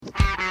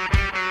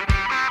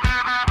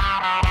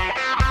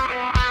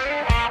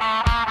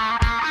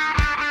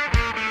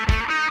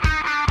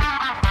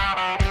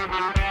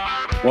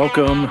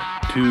Welcome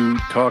to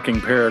Talking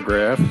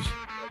Paragraphs.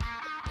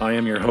 I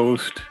am your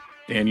host,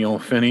 Daniel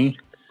Finney.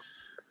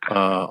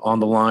 On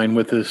the line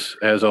with us,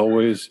 as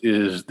always,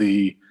 is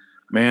the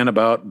man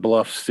about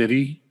Bluff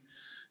City,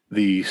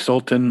 the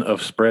Sultan of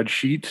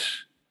Spreadsheets,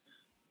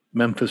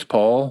 Memphis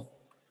Paul.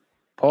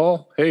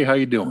 Paul, hey, how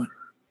you doing?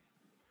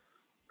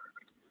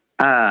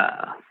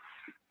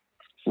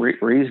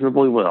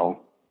 Reasonably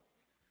well.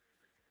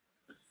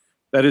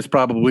 That is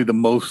probably the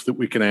most that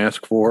we can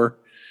ask for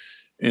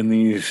in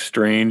these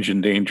strange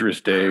and dangerous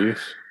days.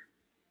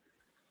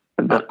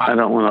 I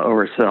don't want to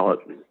oversell it.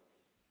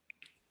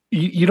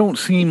 You don't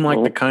seem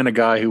like the kind of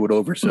guy who would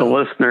oversell.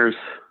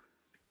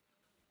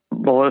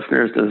 The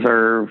listeners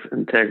deserve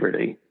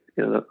integrity.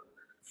 You know,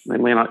 they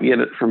may not get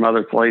it from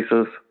other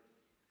places,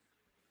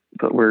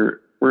 but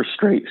we're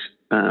straight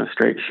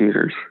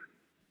shooters.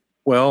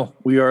 Well,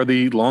 we are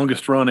the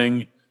longest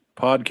running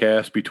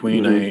podcast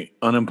between a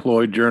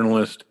unemployed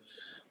journalist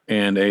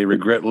and a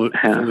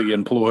regretfully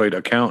employed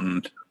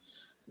accountant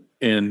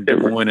in Des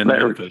Moines and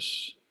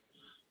Memphis.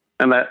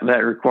 And that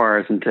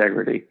requires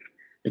integrity.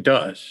 It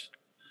does.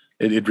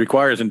 It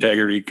requires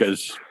integrity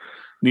because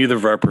neither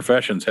of our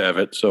professions have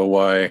it. So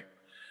why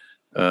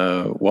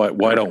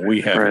don't we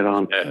have it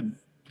instead?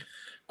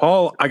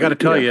 Paul, I got to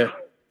tell you,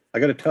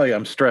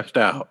 I'm stressed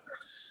out.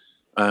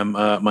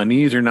 My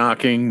knees are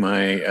knocking.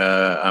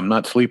 I'm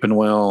not sleeping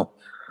well.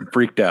 I'm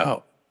freaked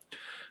out.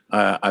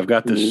 I've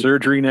got this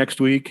surgery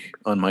next week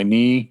on my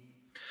knee,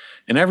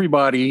 and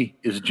everybody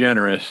is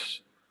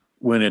generous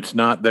when it's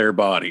not their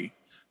body.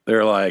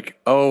 They're like,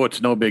 oh,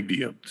 it's no big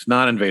deal. It's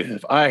not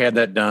invasive. I had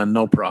that done.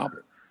 No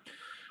problem.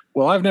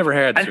 Well, I've never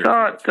had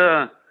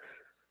surgery.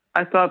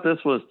 I thought this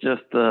was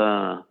just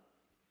a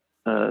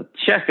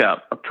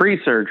checkup, a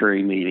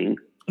pre-surgery meeting.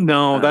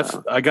 No,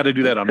 I got to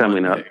do that on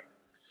coming Monday. Up.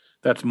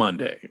 That's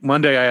Monday.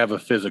 Monday, I have a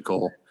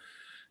physical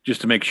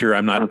just to make sure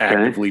I'm not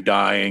actively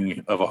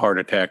dying of a heart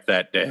attack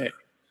that day.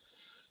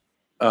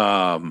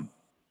 And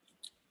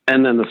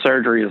then the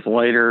surgery is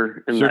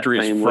later. Surgery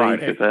that same is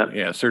Friday. Week, is that?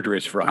 Yeah, surgery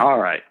is Friday. All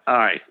right.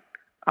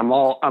 I'm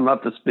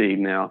up to speed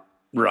now.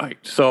 Right.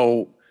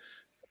 So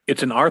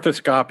it's an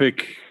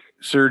arthroscopic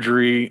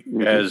surgery,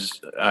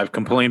 as I've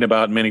complained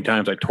about many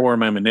times. I tore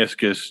my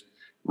meniscus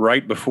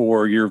right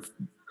before your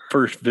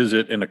first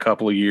visit in a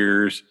couple of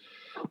years.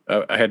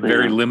 I had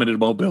very limited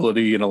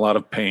mobility and a lot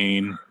of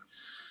pain.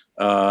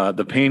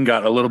 The pain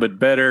got a little bit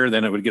better,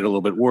 then it would get a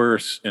little bit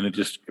worse, and it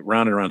just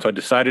rounded around. So I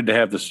decided to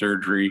have the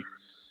surgery.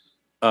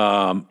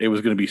 It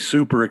was going to be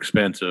super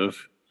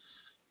expensive,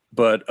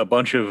 but a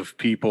bunch of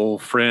people,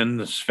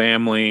 friends,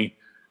 family,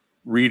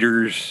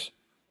 readers,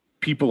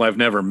 people I've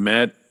never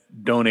met,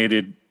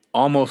 donated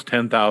almost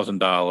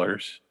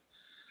 $10,000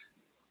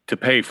 to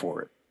pay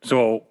for it.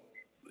 So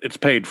it's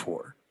paid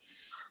for.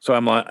 So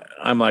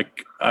I'm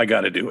like, I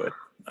got to do it.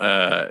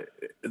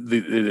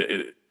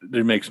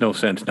 There makes no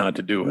sense not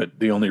to do it.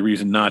 The only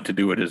reason not to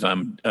do it is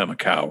I'm a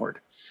coward.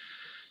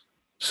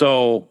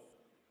 So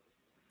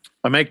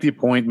I make the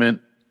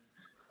appointment.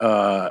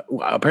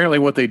 Apparently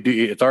what they do,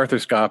 it's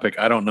arthroscopic.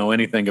 I don't know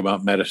anything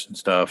about medicine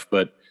stuff,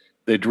 but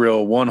they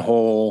drill one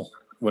hole.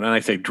 When I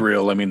say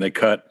drill, I mean they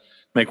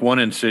make one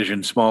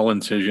incision, small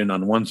incision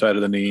on one side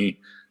of the knee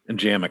and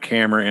jam a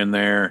camera in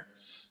there.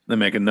 They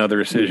make another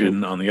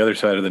incision on the other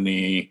side of the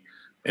knee,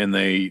 and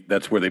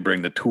that's where they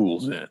bring the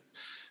tools in.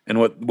 And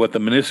what the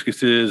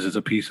meniscus is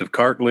a piece of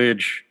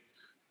cartilage.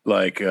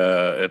 Like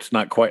it's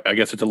not quite, I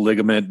guess it's a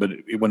ligament, but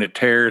when it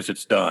tears,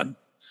 it's done.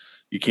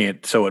 You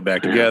can't sew it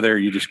back together.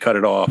 You just cut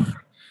it off.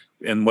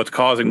 And what's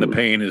causing the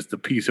pain is the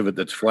piece of it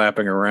that's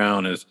flapping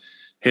around is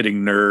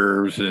hitting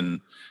nerves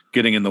and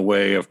getting in the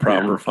way of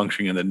proper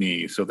functioning in the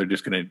knee. So they're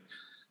just going to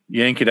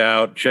yank it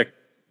out, check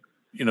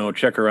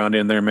around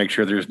in there, make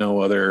sure there's no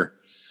other,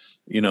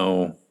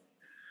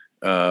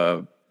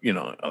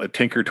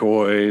 tinker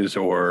toys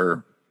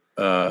or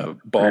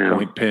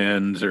ballpoint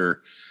pens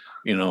or,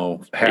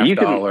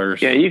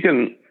 $50.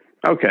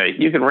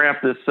 You can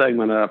wrap this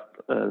segment up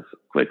as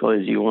quickly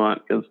as you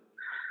want, because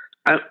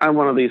I'm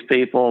one of these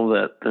people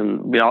that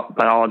in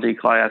biology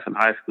class in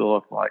high school,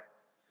 it's like,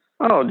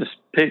 oh, just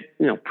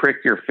prick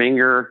your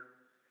finger.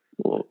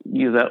 We'll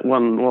use that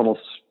one little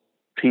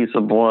piece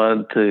of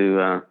blood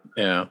to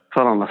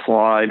put on the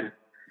slide.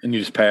 And you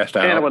just passed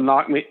out. And it would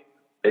knock me.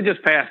 It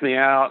just passed me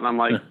out, and I'm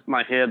like,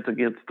 my head's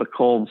against the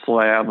cold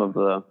slab of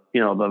the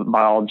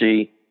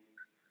biology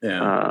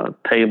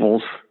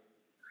tables.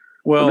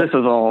 Well,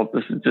 so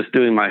this is just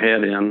doing my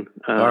head in.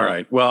 All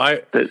right. Well,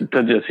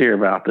 to just hear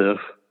about this.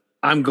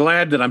 I'm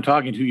glad that I'm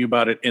talking to you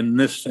about it in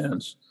this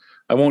sense.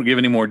 I won't give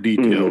any more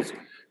details.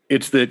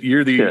 It's that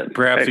you're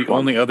perhaps the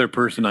only other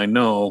person I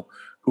know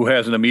who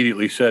hasn't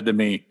immediately said to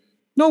me,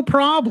 "No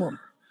problem.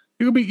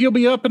 You'll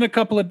be up in a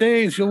couple of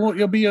days.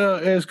 You'll be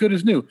as good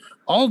as new."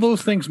 All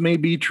those things may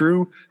be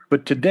true,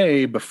 but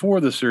today,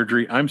 before the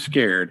surgery, I'm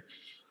scared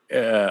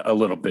a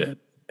little bit,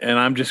 and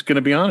I'm just going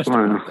to be honest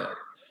about that.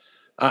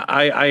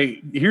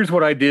 I here's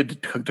what I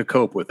did to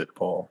cope with it,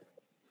 Paul.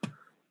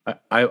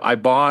 I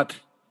bought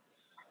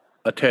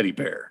a teddy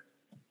bear.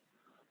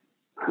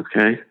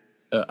 Okay.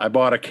 I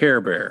bought a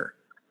Care Bear.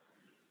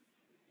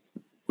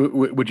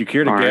 Would you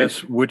care to All right.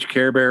 guess which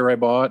Care Bear I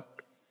bought?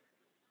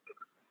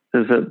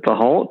 Is it the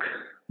Hulk?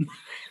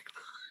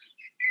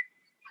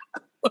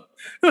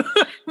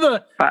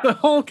 The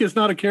Hulk is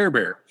not a Care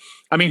Bear.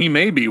 I mean, he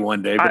may be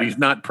one day, but he's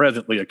not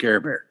presently a Care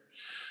Bear.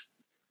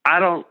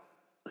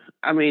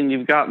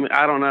 You've got me.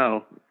 I don't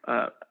know.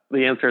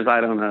 The answer is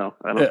I don't know.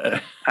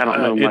 I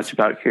don't know much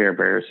about Care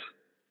Bears.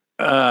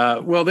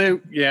 Well, they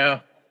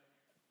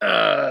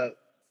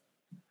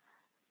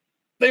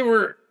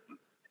were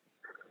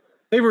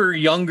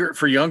younger,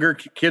 for younger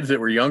kids that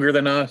were younger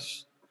than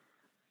us.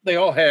 They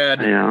all had,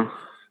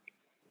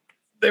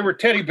 they were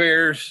teddy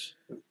bears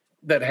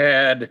that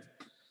had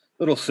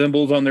little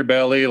symbols on their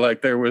belly.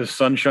 Like there was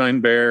Sunshine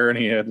Bear and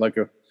he had like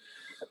a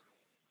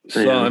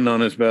sun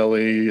on his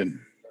belly. And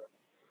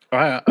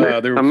there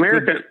was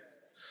American.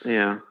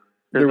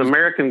 There's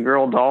American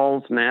Girl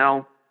dolls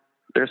now.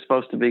 They're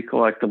supposed to be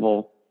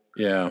collectible.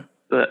 Yeah.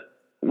 But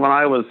when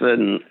I was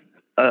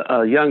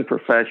a young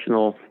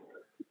professional,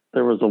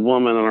 there was a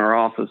woman in our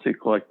office who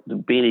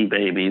collected Beanie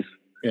Babies.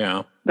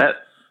 Yeah. That,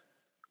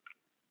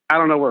 I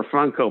don't know where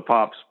Funko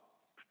Pops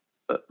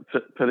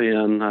fit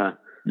in.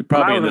 You're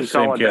probably in the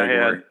same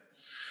category.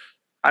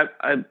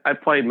 I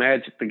played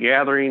Magic the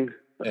Gathering.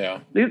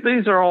 Yeah.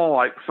 These are all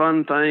like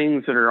fun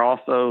things that are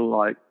also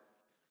like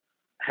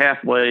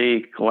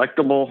halfway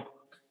collectible.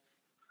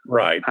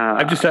 Right.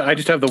 I just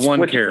have the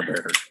one Care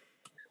Bear.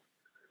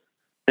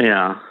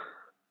 Yeah.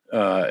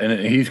 And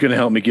he's going to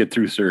help me get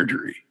through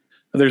surgery.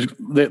 They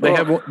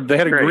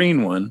had a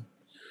green one,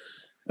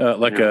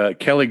 a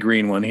Kelly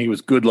green one. He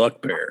was Good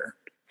Luck Bear,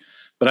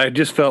 but I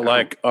just felt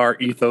like our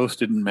ethos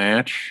didn't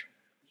match.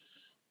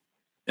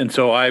 And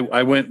so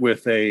I went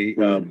with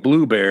a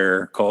blue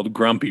bear called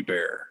Grumpy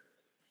Bear.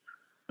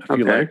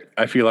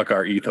 I feel like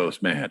our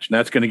ethos match, and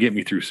that's going to get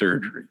me through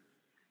surgery.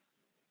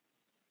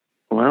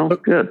 Well,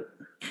 good.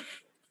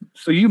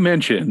 So you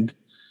mentioned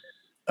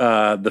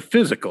the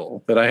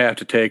physical that I have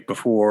to take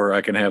before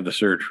I can have the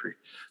surgery.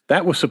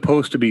 That was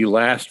supposed to be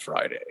last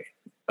Friday.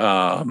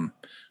 We're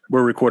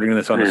recording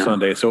this on a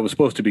Sunday, so it was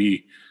supposed to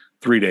be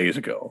 3 days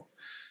ago.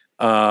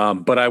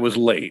 But I was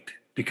late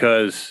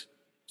because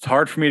it's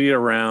hard for me to get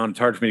around. It's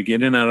hard for me to get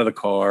in and out of the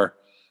car.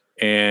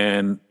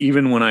 And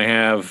even when I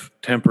have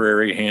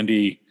temporary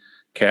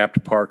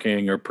handicapped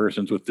parking or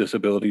persons with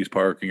disabilities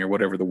parking or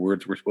whatever the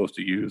words we're supposed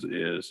to use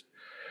is,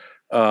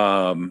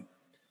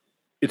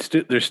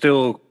 there's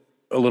still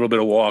a little bit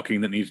of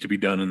walking that needs to be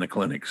done in the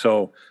clinic.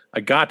 So I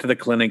got to the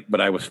clinic,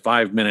 but I was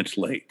 5 minutes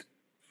late.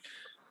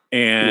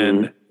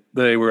 And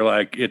they were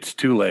like, it's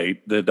too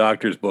late. The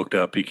doctor's booked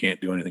up. He can't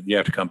do anything. You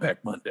have to come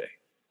back Monday.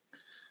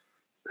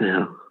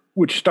 Yeah.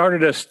 Which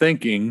started us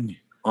thinking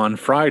on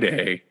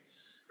Friday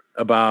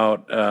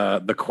about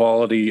the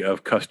quality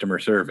of customer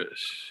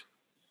service.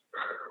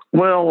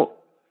 Well,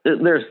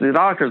 there's the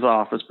doctor's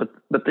office,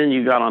 but then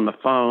you got on the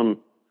phone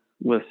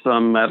with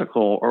some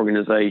medical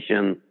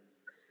organization,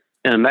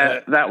 and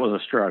that was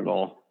a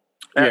struggle.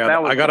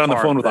 I got on the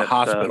phone with a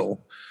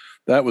hospital.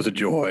 That was a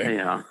joy.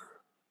 Yeah.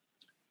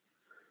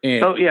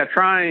 And So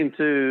trying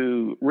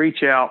to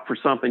reach out for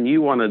something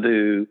you want to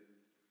do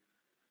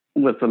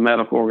with the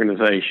medical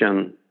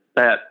organization,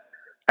 that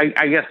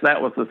I guess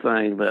that was the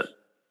thing that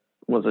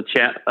was a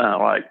chat.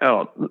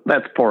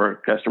 That's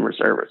poor customer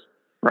service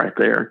right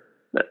there.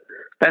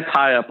 That's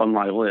high up on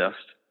my list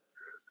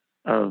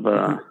of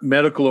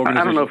medical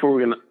organizations. I don't know if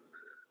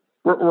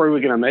were we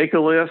gonna make a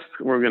list?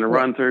 We're gonna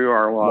run through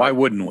our. Why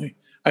wouldn't we?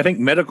 I think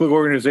medical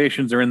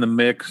organizations are in the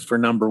mix for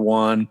number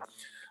one.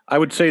 I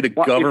would say the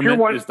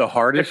government is the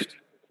hardest.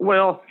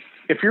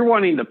 If you're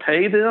wanting to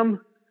pay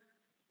them,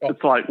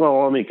 it's like,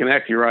 well, let me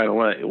connect you right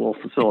away. We'll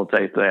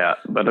facilitate that.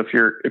 But if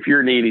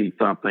you're needing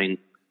something,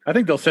 I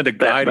think they'll send a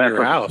guy to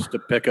your house to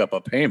pick up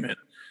a payment.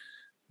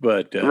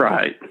 But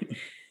right.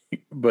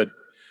 But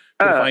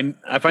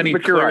if I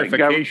need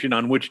clarification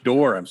on which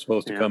door I'm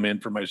supposed to come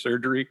in for my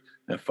surgery,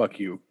 then fuck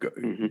you,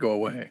 go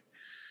away.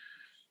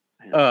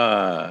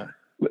 Yeah.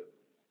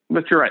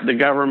 But you're right. The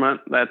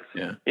government, that's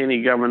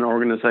any government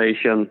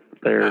organization.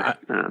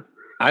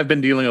 I've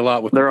been dealing a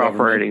lot with they're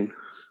operating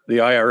the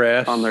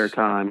IRS on their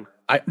time.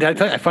 I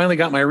finally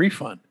got my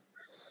refund.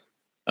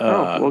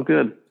 Well,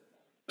 good.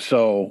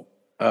 So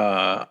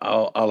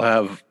I'll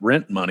have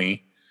rent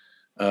money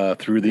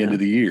through the end of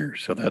the year.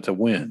 So that's a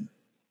win.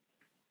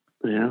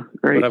 Yeah,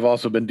 great. But I've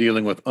also been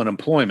dealing with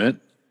unemployment.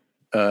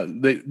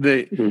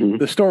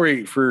 The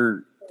story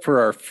for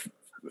our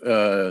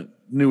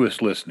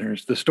newest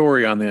listeners, the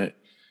story on the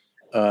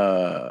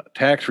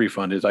tax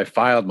refund is I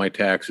filed my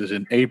taxes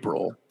in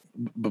April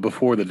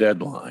before the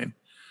deadline,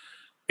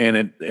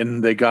 and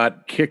they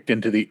got kicked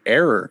into the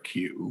error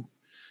queue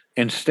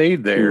and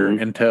stayed there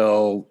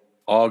until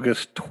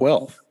August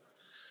 12th.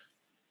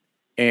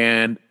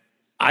 And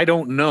I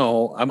don't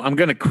know. I'm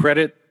going to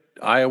credit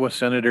Iowa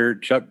Senator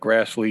Chuck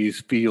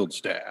Grassley's field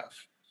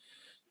staff.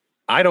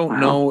 I don't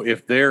know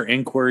if their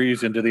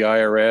inquiries into the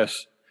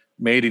IRS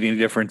made any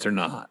difference or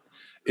not.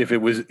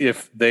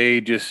 If they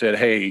just said,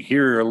 hey,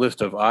 here are a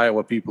list of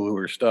Iowa people who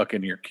are stuck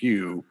in your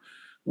queue,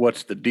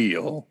 what's the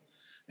deal?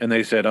 and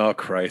they said, "Oh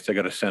Christ, I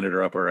got a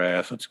senator up our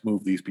ass. Let's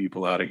move these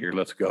people out of here.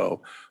 Let's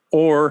go."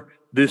 Or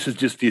this is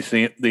just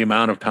the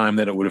amount of time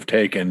that it would have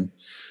taken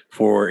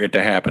for it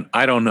to happen.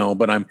 I don't know,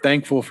 but I'm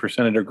thankful for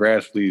Senator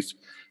Grassley's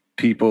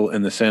people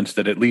in the sense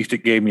that at least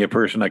it gave me a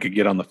person I could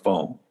get on the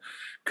phone.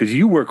 Because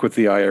you work with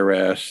the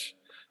IRS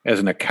as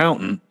an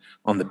accountant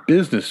on the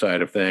business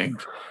side of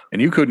things,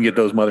 and you couldn't get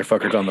those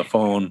motherfuckers on the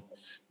phone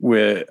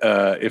with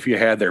if you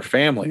had their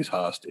families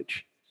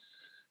hostage.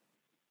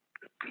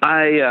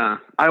 I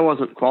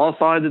wasn't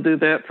qualified to do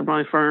that for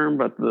my firm,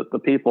 but the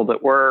people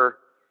that were,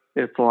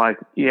 it's like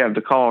you have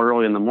to call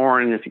early in the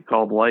morning. If you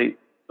called late,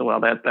 well,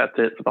 that's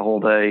it for the whole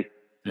day.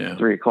 Yeah.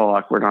 3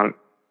 o'clock.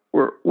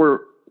 We're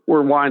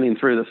winding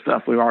through the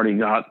stuff we've already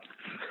got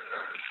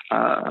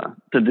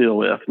to deal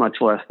with, much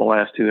less the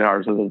last 2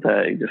 hours of the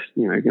day. Just,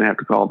 you're going to have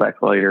to call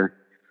back later.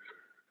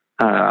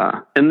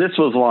 And this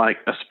was like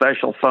a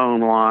special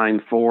phone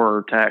line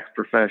for tax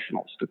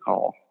professionals to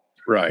call.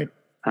 Right.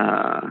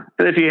 And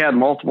if you had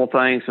multiple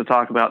things to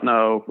talk about,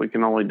 no, we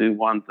can only do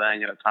one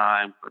thing at a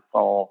time per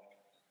call.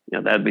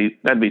 That'd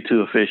be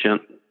too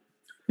efficient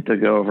to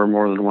go over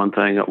more than one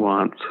thing at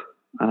once.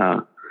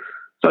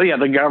 So yeah,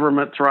 the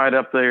government's right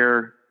up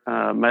there.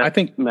 I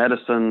think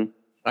medicine.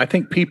 I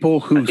think people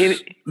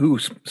who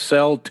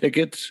sell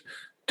tickets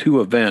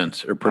to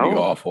events are pretty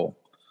awful.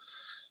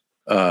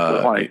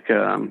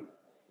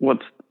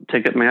 What's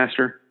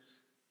Ticketmaster?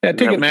 Yeah,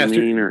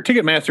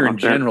 Ticketmaster in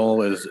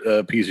general is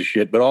a piece of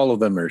shit, but all of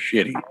them are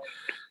shitty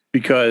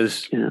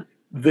because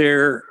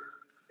they're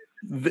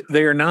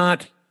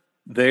not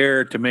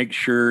there to make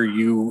sure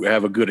you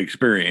have a good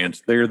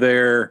experience. They're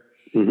there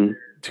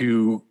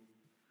to,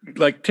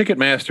 like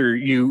Ticketmaster,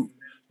 you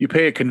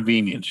pay a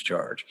convenience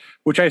charge,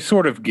 which I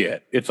sort of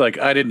get. It's like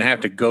I didn't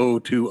have to go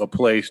to a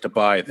place to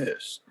buy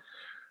this.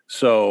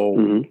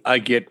 So I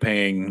get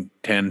paying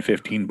 $10,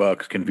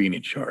 $15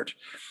 convenience charge.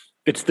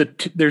 It's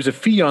there's a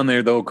fee on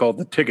there though called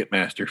the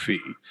Ticketmaster fee,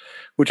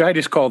 which I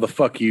just call the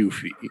fuck you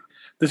fee.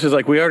 This is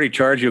like, we already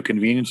charge you a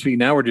convenience fee.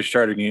 Now we're just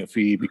charging you a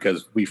fee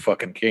because we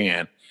fucking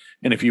can.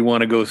 And if you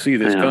want to go see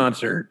this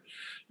concert,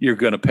 you're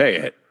going to pay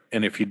it.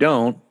 And if you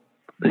don't,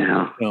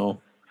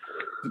 go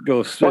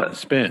sit and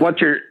spin.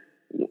 What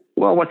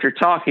you're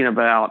talking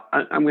about,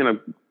 I'm going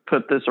to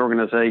put this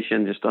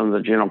organization just under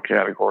the general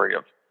category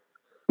of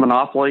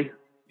monopoly.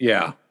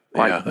 Yeah.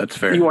 Yeah, that's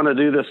fair. You want to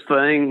do this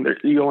thing,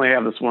 you only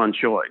have this one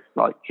choice.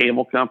 Like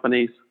cable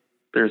companies,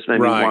 there's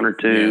maybe one or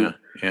two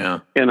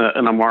in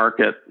a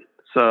market.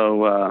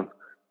 So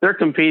they're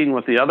competing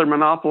with the other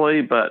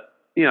monopoly, but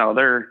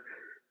they're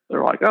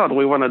like, oh, do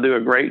we want to do a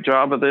great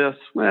job of this?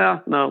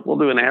 Well, no, we'll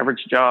do an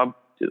average job.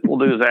 We'll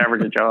do as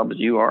average a job as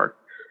you are.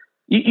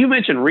 You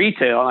mentioned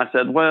retail, and I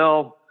said,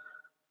 well,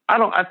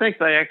 I think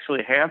they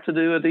actually have to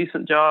do a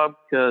decent job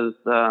because,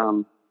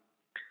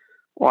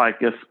 like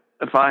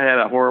if I had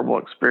a horrible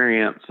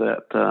experience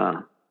at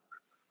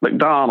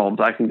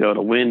McDonald's, I can go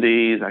to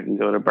Wendy's, I can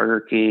go to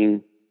Burger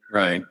King.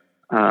 Right.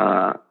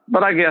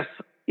 But I guess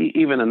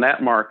even in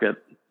that market,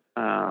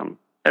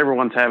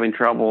 everyone's having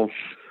trouble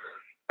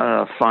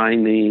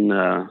finding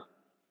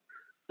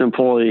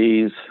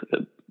employees.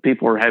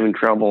 People are having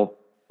trouble,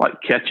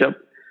 like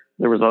ketchup.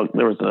 There was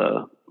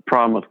a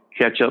problem with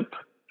ketchup,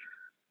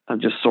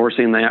 just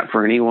sourcing that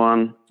for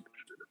anyone.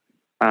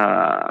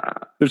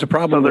 There's a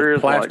problem with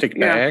plastic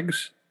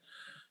bags.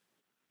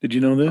 Did you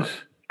know this?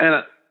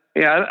 And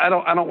I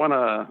don't want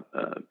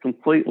to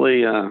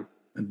completely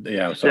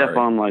step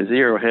on my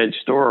zero hedge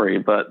story,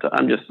 but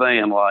I'm just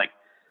saying, like,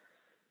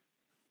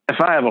 if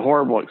I have a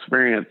horrible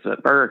experience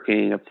at Burger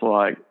King, it's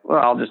like, well,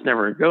 I'll just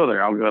never go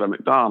there. I'll go to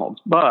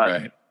McDonald's.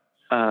 But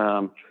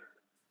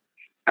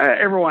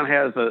everyone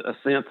has a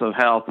sense of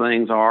how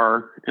things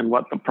are and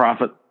what the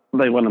profit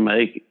they want to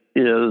make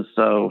is.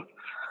 So,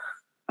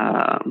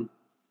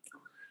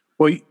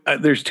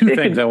 there's two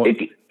things I want.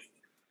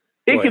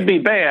 It could be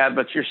bad,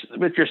 but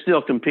you're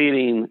still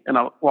competing in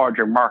a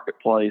larger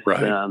marketplace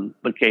than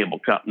the cable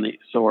companies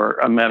or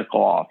a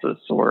medical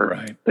office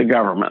or the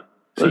government.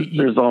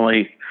 There's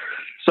only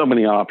so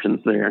many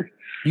options there.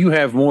 You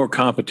have more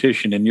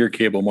competition in your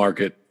cable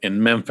market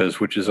in Memphis,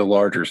 which is a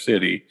larger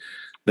city,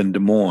 than Des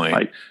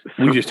Moines.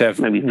 We just have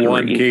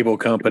one cable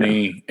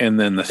company and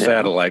then the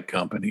satellite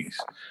companies.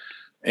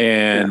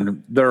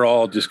 And they're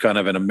all just kind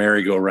of in a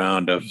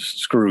merry-go-round of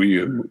screw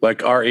you.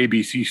 Like our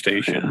ABC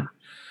station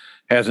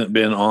hasn't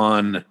been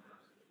on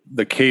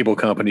the cable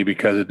company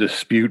because of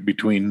dispute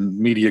between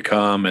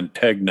Mediacom and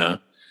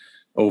Tegna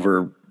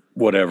over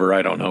whatever.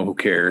 I don't know. Who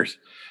cares?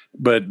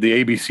 But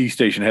the ABC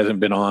station hasn't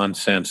been on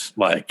since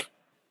like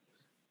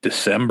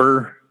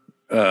December.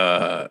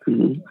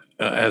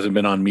 Hasn't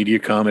been on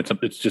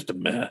Mediacom. It's just a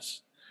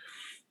mess.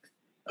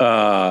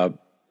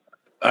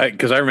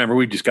 Because I remember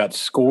we just got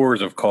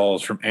scores of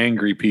calls from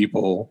angry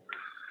people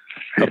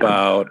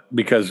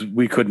because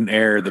we couldn't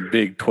air the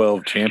Big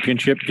 12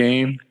 championship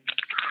game.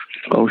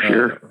 Oh,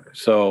 sure.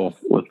 So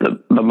with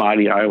the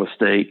mighty Iowa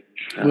State.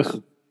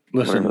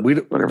 Listen,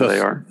 whatever they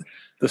are.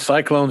 The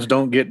Cyclones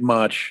don't get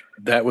much.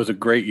 That was a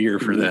great year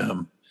for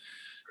them.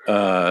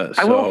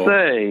 I will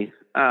say,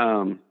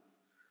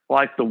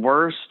 like the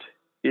worst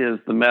is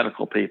the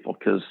medical people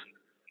because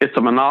it's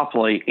a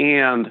monopoly,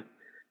 and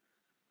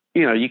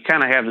you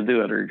kind of have to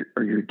do it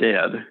or you're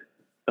dead.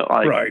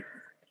 Like Right.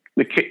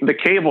 the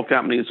cable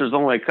companies, there's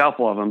only a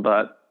couple of them,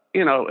 but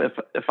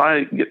if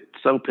I get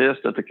so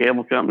pissed at the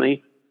cable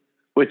company,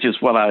 which is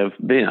what I've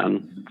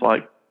been, it's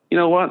like, you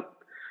know what?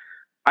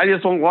 I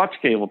just won't watch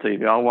cable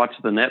TV. I'll watch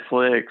the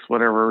Netflix,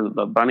 whatever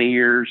the bunny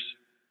ears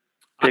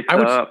picks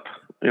up.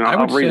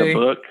 I'll read a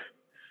book.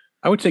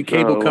 I would say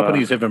cable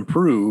companies have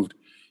improved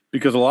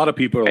because a lot of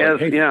people are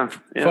like, hey,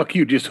 fuck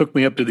you, just hook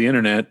me up to the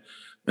internet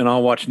and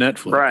I'll watch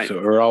Netflix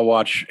or I'll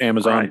watch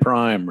Amazon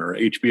Prime or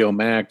HBO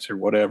Max or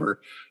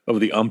whatever of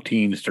the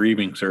umpteen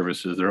streaming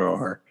services there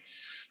are.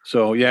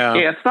 So, yeah,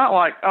 it's not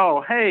like,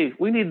 oh, hey,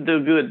 we need to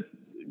do a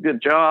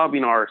good job.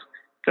 Our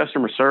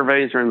customer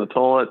surveys are in the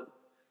toilet.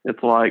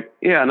 It's like,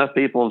 enough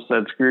people have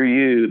said, screw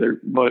you.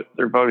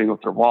 They're voting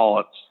with their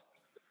wallets.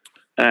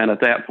 And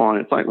at that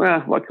point, it's like,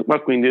 well, what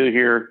can we do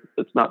here?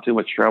 It's not too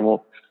much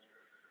trouble.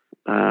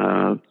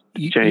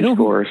 Change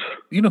course.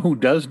 You know who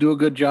does do a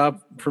good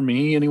job for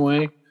me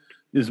anyway?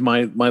 Is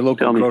my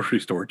local grocery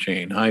store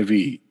chain,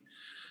 Hy-Vee.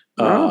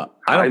 I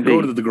don't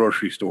go to the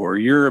grocery store.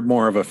 You're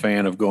more of a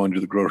fan of going to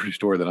the grocery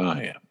store than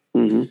I am.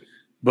 Mm-hmm.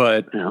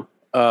 But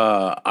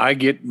I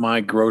get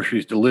my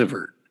groceries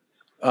delivered.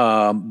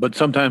 But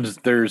sometimes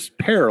there's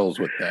perils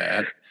with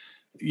that.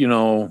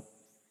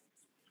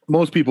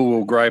 Most people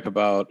will gripe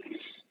about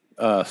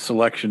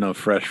selection of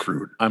fresh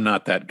fruit. I'm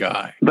not that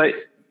guy.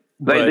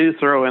 They do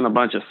throw in a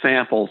bunch of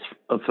samples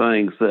of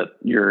things that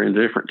you're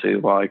indifferent to,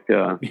 like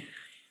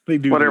they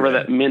do whatever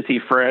that minty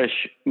fresh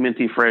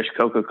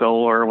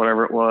Coca-Cola or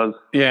whatever it was.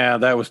 Yeah,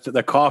 that was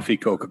the coffee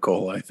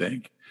Coca-Cola, I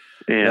think.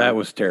 Yeah, that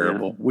was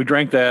terrible. Yeah. We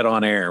drank that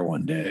on air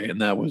one day,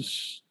 and that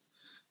was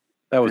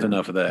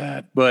enough of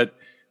that. But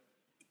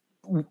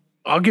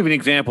I'll give you an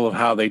example of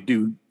how they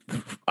do.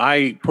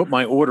 I put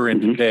my order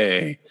in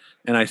today,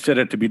 and I set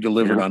it to be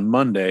delivered on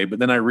Monday, but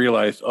then I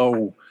realized,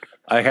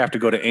 I have to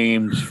go to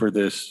Ames for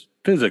this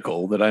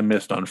physical that I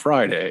missed on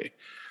Friday.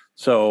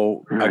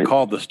 So I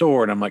called the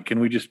store, and I'm like, can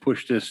we just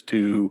push this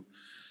to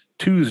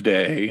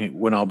Tuesday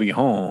when I'll be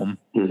home?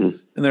 Mm-hmm.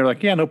 And they're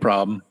like, yeah, no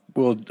problem.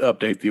 We'll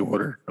update the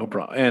order. No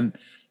problem. And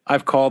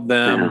I've called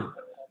them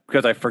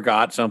because I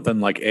forgot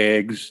something like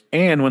eggs.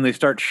 And when they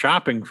start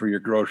shopping for your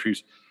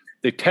groceries,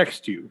 they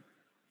text you.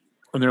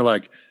 And they're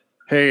like,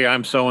 hey,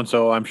 I'm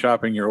so-and-so. I'm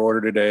shopping your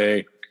order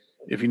today.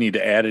 If you need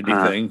to add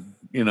anything,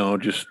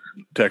 just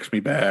text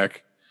me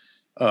back.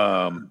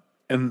 And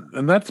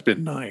that's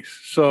been nice.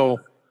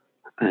 So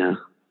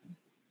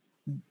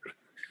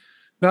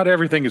not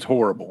everything is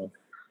horrible,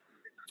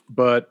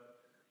 but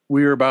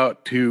we're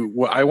about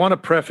to, I want to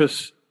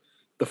preface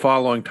the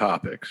following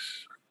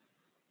topics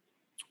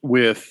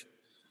with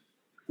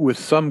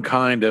some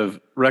kind of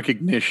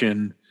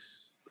recognition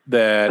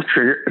that a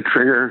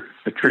trigger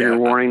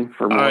warning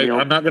for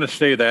millennials. I'm not going to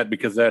say that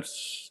because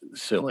that's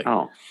silly.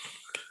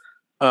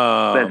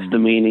 That's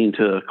demeaning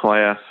to a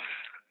class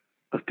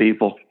of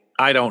people.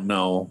 I don't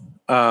know.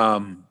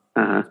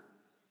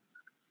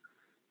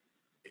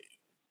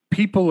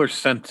 People are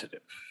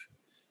sensitive,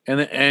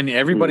 and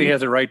everybody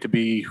has a right to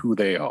be who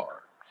they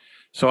are.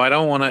 So I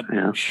don't want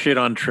to shit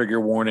on trigger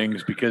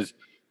warnings because,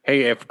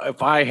 hey,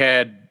 if I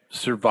had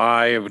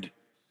survived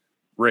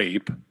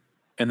rape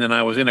and then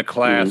I was in a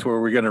class where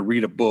we're going to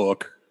read a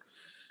book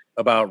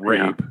about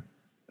rape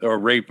or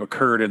rape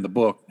occurred in the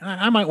book,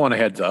 I might want a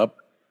heads up,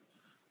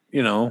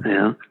 I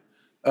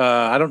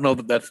don't know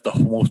that that's the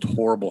most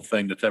horrible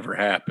thing that's ever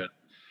happened.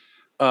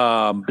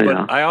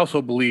 But I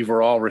also believe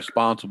we're all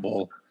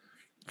responsible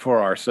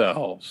for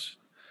ourselves.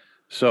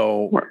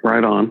 So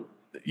right on.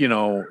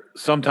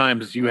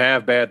 Sometimes you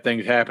have bad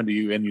things happen to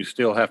you and you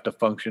still have to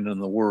function in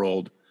the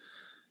world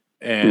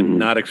and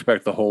not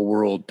expect the whole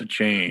world to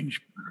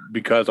change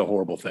because a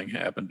horrible thing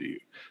happened to you.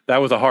 That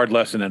was a hard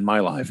lesson in my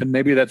life. And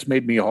maybe that's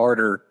made me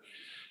harder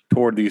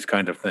toward these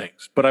kind of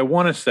things. But I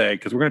want to say,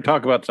 because we're going to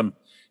talk about some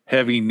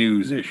heavy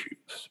news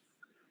issues,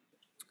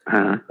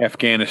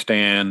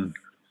 Afghanistan,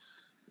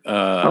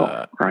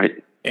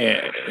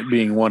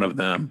 being one of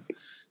them.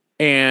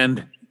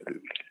 And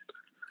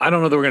I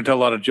don't know that we're going to tell a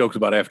lot of jokes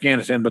about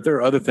Afghanistan, but there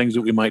are other things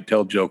that we might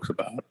tell jokes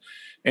about.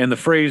 And the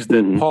phrase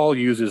that Paul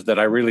uses that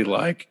I really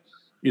like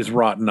is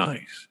rotten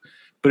ice.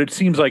 But it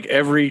seems like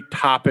every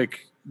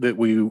topic that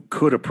we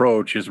could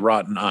approach is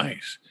rotten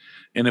ice.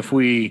 And if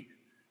we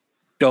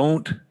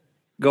don't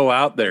go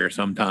out there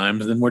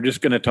sometimes, then we're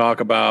just going to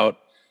talk about,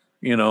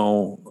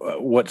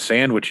 what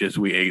sandwiches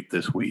we ate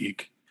this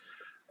week.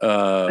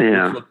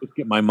 Let's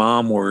get my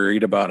mom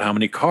worried about how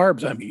many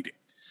carbs I'm eating.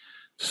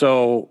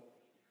 So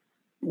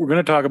we're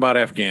going to talk about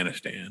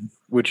Afghanistan,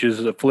 which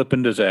is a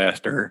flipping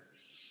disaster,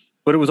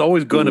 but it was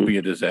always going to be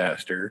a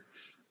disaster.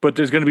 But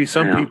there's going to be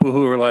some people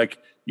who are like,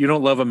 you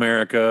don't love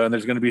America. And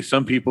there's going to be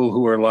some people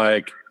who are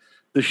like,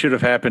 this should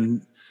have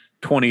happened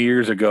 20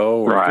 years ago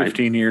or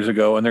 15 years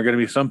ago. And there are going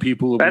to be some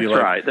people who will be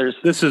like,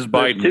 this is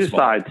Biden's two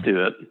sides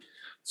to it.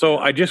 So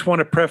I just want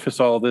to preface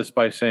all this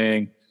by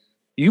saying,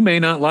 you may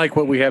not like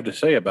what we have to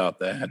say about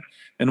that.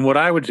 And what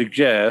I would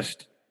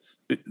suggest,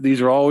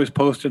 These are always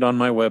posted on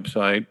my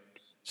website.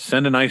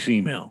 Send a nice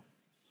email,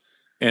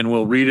 and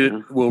we'll read it.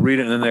 We'll read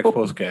it in the next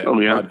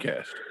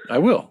podcast. I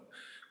will.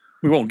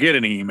 We won't get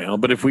any email,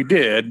 but if we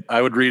did,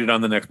 I would read it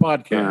on the next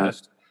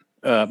podcast.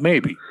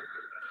 Maybe.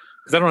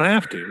 Because I don't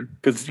have to,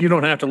 because you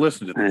don't have to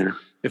listen to this.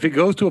 If it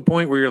goes to a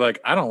point where you're like,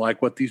 I don't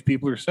like what these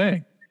people are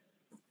saying,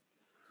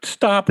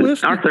 stop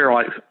listening. Aren't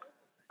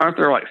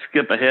there like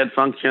skip ahead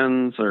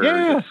functions or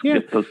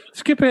skip this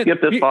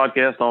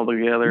podcast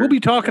altogether? We'll be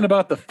talking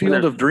about the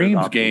Field of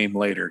Dreams game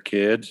later,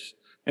 kids.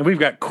 And we've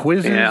got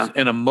quizzes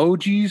and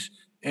emojis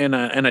and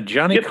a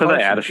Johnny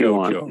Carson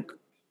show joke.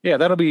 Yeah,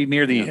 that'll be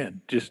near the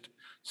end. Just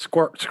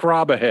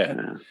scrub ahead.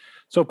 Yeah.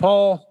 So,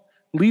 Paul,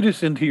 lead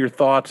us into your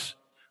thoughts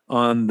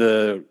on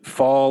the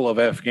fall of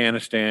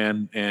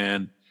Afghanistan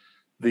and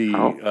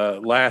the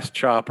last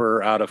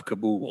chopper out of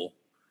Kabul.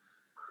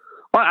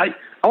 Well, I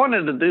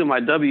wanted to do my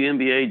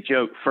WNBA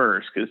joke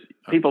first because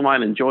people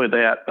might enjoy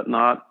that, but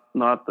not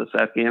this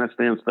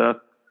Afghanistan stuff.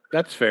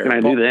 That's fair. Can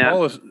I do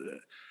that?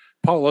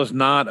 Paul is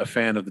not a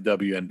fan of the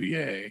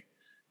WNBA,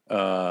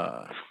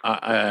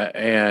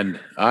 and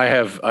I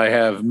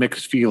have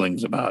mixed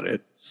feelings about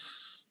it.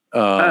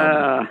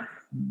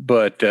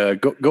 But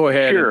go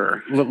ahead.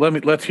 Sure.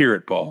 Let's hear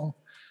it, Paul.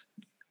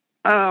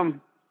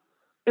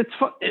 It's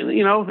fun,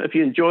 if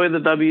you enjoy the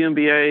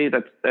WNBA,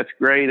 that's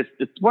great.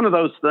 It's one of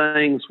those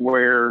things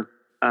where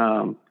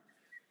ESPN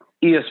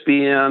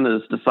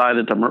has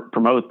decided to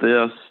promote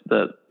this.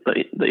 That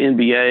the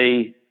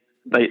NBA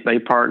they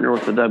partner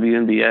with the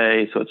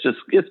WNBA, so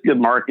it's good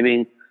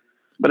marketing.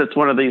 But it's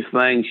one of these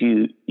things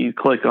you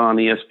click on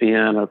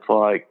ESPN, it's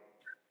like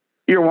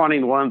you're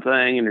wanting one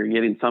thing and you're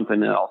getting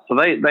something else. So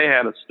they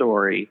had a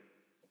story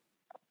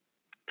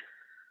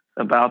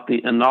about the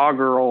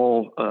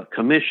inaugural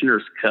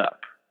Commissioner's Cup.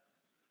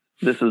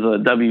 This is a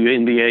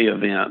WNBA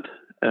event.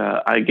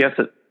 I guess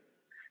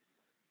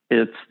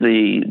it's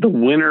the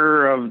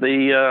winner of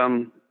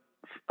the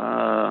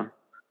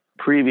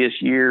previous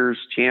year's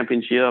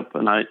championship,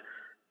 and I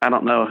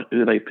don't know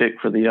who they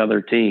picked for the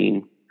other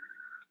team.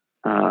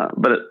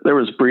 But there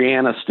was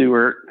Brianna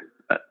Stewart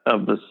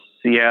of the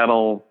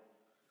Seattle,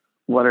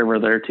 whatever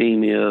their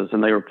team is,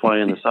 and they were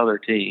playing this other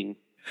team.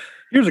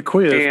 Here's a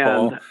quiz,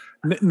 Paul.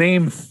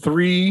 Name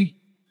 3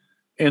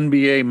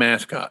 WNBA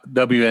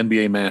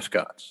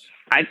mascots.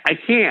 I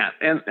can't.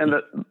 And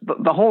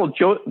the whole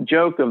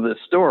joke of this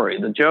story,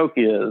 the joke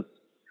is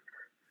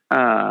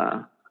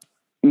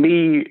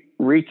me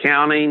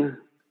recounting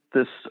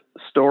this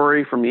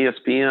story from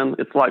ESPN.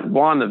 It's like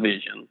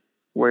WandaVision,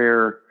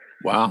 where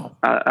wow,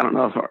 I don't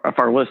know if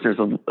our listeners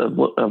have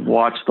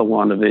watched the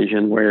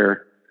WandaVision,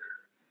 where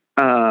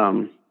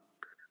the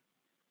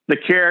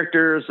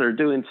characters are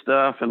doing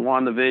stuff in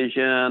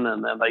WandaVision,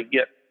 and then they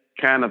get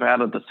kind of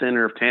out of the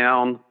center of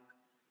town,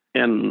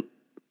 and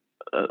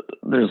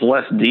there's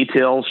less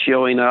details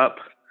showing up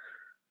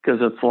because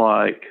it's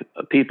like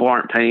people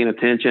aren't paying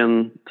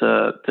attention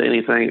to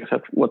anything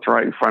except what's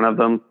right in front of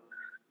them.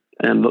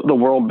 And the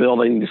world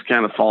building just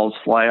kind of falls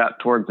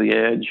flat towards the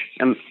edge.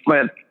 And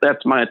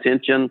that's my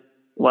attention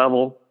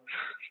level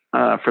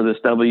for this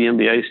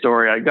WNBA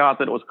story. I got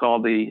that it was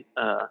called the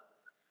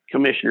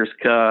Commissioner's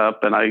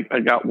Cup, and I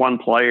got one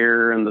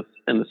player in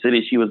the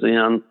city she was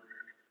in.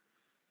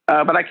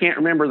 But I can't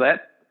remember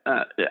that.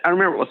 I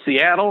remember it was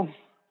Seattle.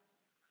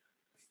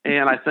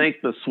 And I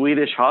think the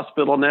Swedish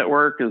Hospital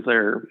Network is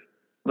their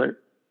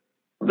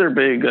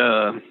big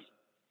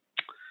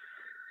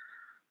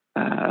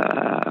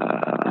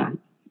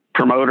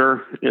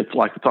promoter. It's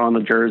like it's on the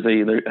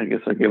jersey. I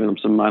guess they're giving them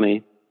some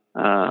money.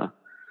 But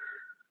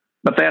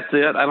that's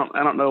it. I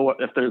don't know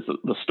if there's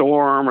the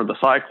storm or the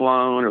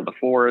cyclone or the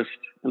forest,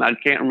 and I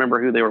can't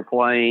remember who they were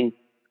playing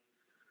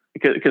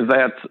because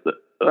that's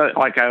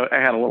like I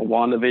had a little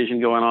WandaVision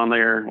going on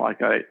there.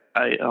 Like I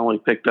only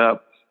picked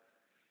up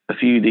a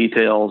few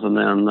details, and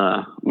then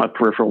my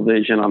peripheral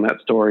vision on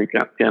that story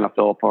kind of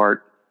fell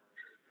apart.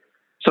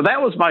 So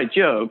that was my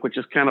joke, which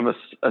is kind of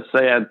a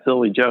sad,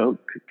 silly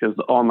joke because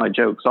all my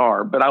jokes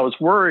are. But I was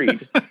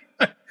worried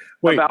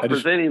about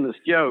presenting this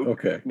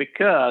joke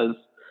because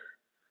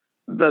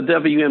the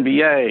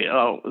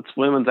WNBA, it's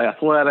women's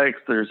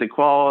athletics, there's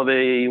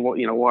equality.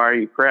 Why are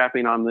you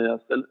crapping on this?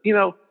 And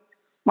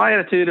my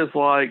attitude is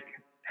like,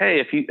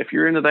 hey, if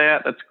you're into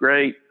that, that's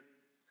great.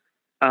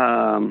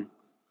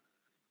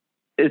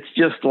 It's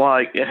just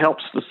like it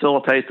helps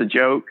facilitate the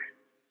joke.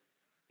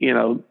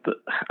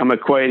 I'm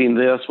equating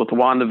this with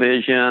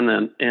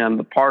WandaVision, and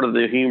the part of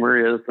the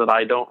humor is that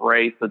I don't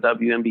rate the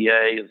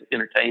WNBA as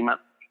entertainment.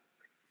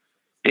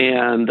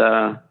 And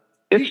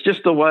it's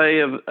just a way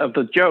of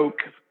the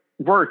joke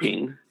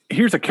working.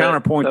 Here's a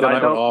counterpoint that I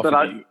would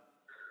offer you.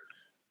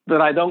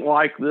 That I don't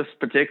like this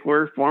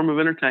particular form of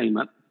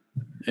entertainment.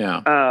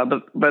 Yeah.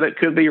 But it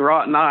could be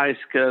rotten ice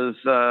because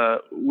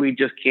we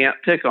just can't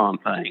pick on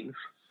things.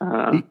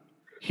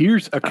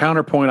 Here's a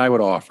counterpoint I would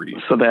offer you.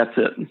 So that's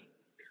it.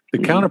 The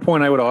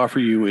counterpoint I would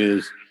offer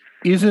you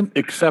isn't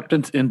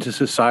acceptance into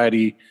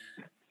society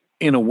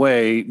in a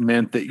way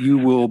meant that you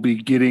will be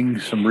getting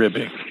some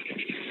ribbing?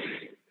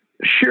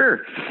 Sure.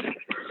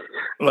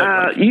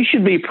 You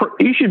should be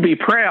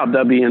proud,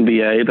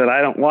 WNBA, that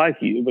I don't like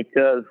you,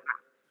 because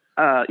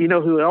you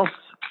know who else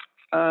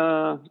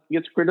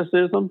gets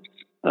criticism?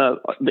 The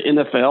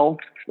NFL,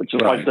 which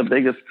is like the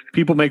biggest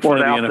people make fun of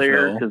the out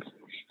NFL.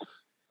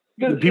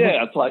 there.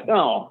 Yeah, it's like,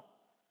 oh,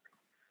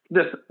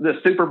 this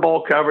Super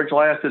Bowl coverage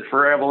lasted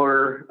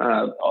forever.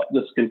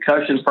 This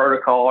concussion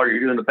protocol, you're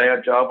doing a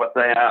bad job with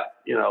that.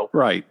 You know,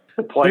 right?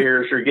 The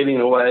players are getting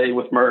away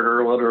with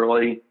murder,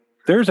 literally.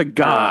 There's a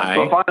guy.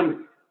 So if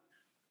I'm,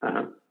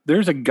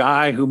 there's a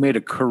guy who made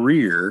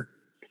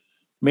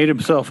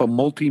himself a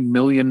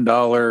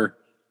multi-million-dollar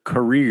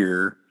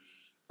career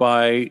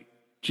by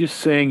just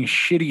saying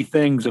shitty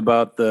things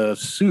about the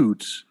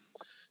suits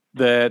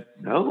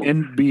that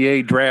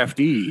NBA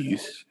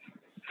draftees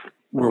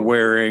were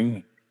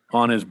wearing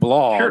on his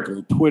blog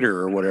or Twitter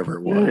or whatever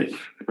it was.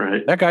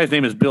 Right. That guy's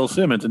name is Bill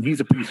Simmons, and he's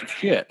a piece of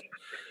shit.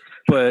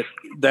 But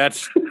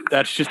that's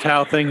just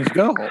how things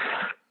go.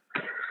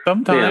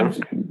 Sometimes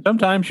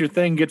your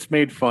thing gets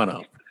made fun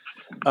of.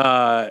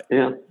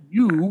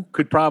 You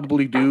could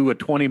probably do a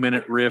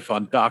 20-minute riff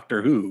on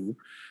Doctor Who,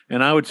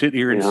 and I would sit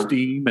here and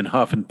steam and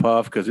huff and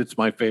puff because it's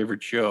my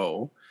favorite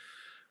show.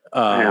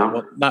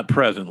 Well, not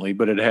presently,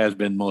 but it has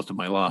been most of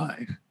my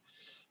life.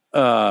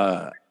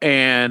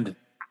 And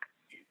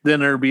then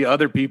there'd be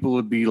other people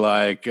who'd be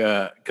like,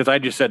 because I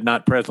just said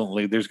not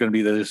presently, there's going to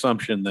be the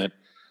assumption that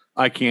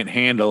I can't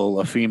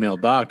handle a female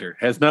doctor. It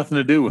has nothing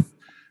to do with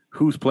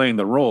who's playing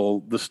the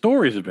role. The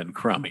stories have been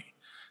crummy,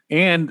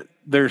 and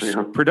their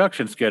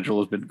production schedule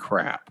has been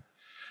crap.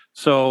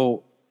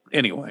 So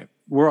anyway,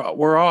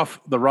 we're off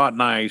the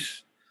rotten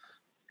ice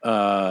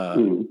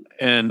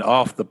and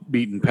off the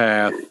beaten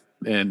path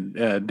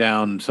and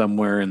down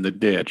somewhere in the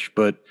ditch.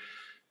 But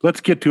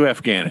let's get to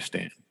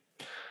Afghanistan.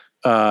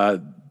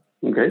 The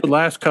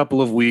last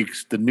couple of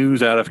weeks, the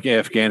news out of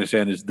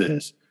Afghanistan is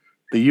this: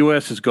 the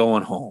U.S. is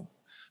going home.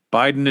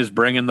 Biden is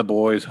bringing the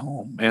boys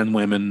home, and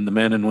women, the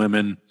men and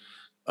women,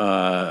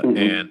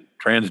 and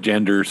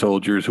transgender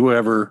soldiers,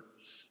 whoever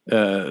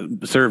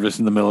service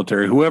in the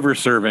military, whoever's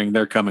serving,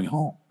 they're coming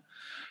home.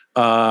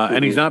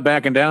 And he's not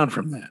backing down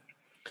from that.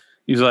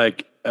 He's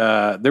like,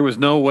 there was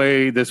no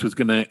way this was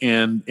going to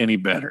end any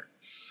better.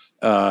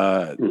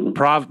 So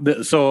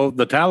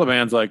the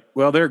Taliban's like,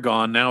 well, they're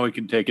gone. Now we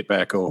can take it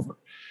back over.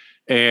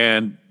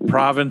 And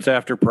province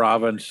after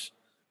province,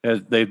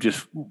 they've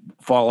just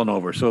fallen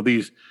over. So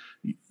these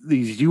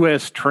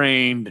U.S.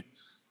 trained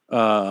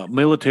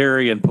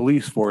military and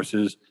police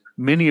forces,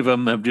 many of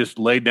them have just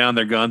laid down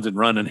their guns and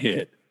run and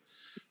hid.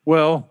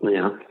 Well,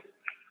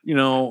 you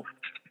know,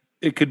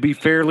 it could be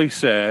fairly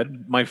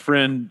said. My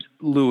friend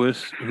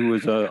Lewis, who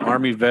is an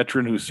Army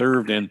veteran who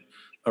served in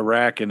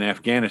Iraq and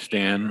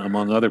Afghanistan,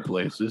 among other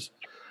places,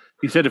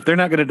 he said, if they're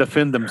not going to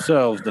defend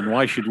themselves, then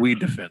why should we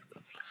defend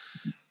them?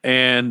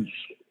 And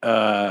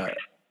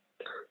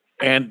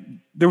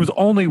there was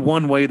only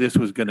one way this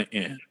was going to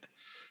end,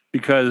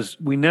 because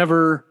we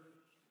never,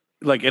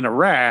 like in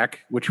Iraq,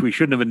 which we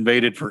shouldn't have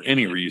invaded for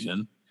any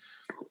reason.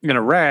 In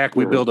Iraq,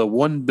 we built a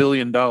 $1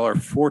 billion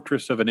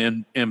fortress of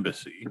an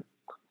embassy.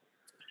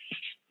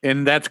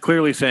 And that's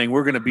clearly saying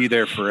we're going to be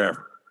there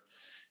forever.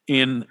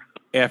 In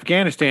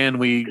Afghanistan,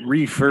 we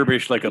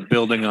refurbished like a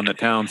building on the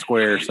town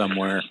square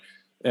somewhere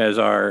as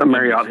our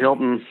Marriott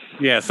Hilton.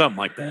 Yeah, something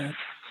like that.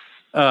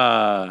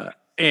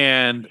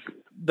 And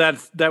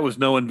that was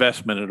no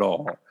investment at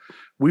all.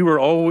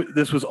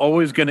 This was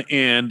always going to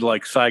end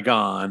like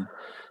Saigon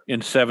in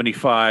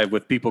 1975,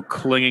 with people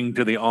clinging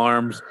to the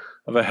arms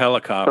of a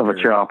helicopter, of a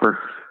chopper,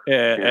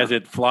 as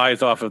it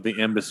flies off of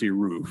the embassy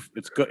roof.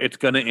 It's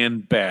going to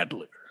end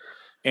badly,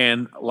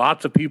 and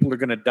lots of people are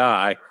going to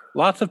die.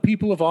 Lots of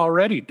people have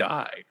already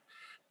died.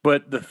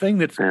 But the thing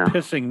that's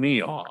pissing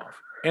me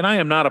off, and I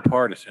am not a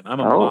partisan, I'm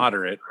a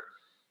moderate,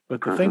 but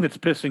the thing that's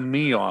pissing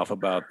me off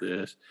about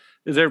this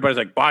is everybody's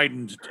like,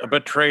 Biden's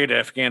betrayed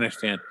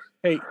Afghanistan.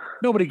 Hey,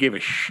 nobody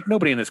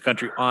in this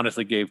country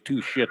honestly gave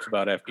two shits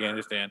about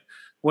Afghanistan.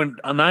 When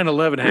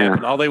 9/11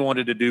 happened, all they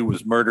wanted to do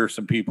was murder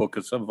some people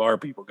because some of our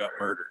people got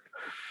murdered.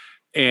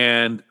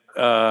 And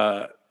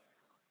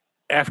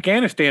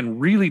Afghanistan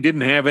really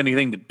didn't have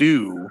anything to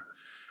do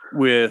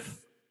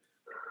with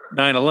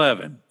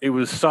 9/11. It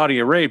was Saudi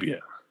Arabia.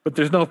 But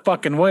there's no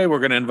fucking way we're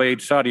going to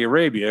invade Saudi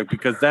Arabia,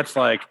 because that's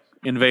like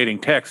invading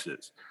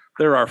Texas.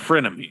 They're our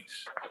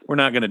frenemies. We're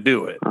not going to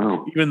do it.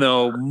 Even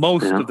though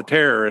most of the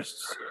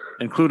terrorists,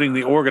 including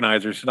the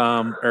organizer,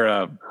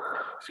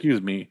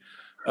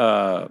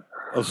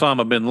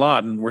 Osama bin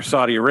Laden, were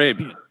Saudi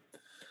Arabian.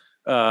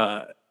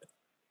 We're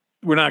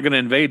not going to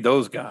invade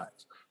those guys.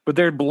 But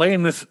they're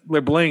laying the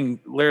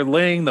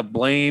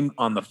blame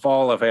on the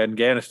fall of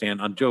Afghanistan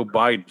on Joe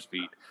Biden's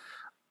feet.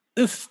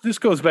 This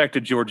goes back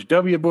to George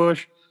W.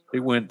 Bush. It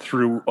went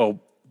through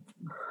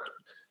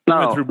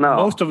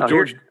most of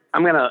George.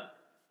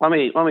 Let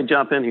me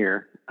jump in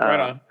here. Right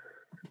on.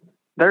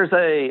 There's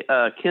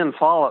a Ken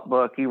Follett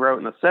book he wrote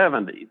in the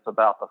 1970s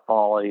about the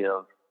folly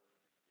of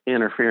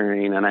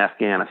interfering in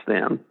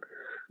Afghanistan.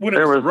 When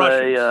it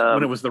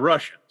was the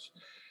Russians.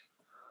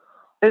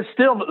 It's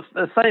still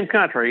the same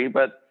country,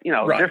 but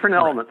different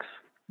elements.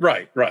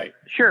 Right.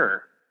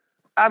 Sure.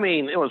 I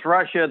mean, it was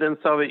Russia, then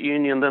Soviet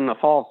Union, then the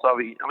fall of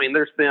Soviet. I mean,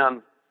 there's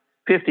been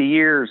 50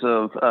 years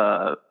of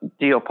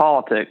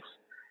geopolitics,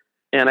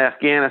 and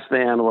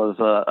Afghanistan was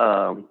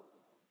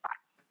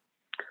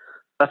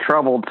a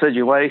troubled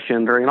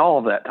situation during all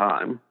of that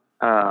time.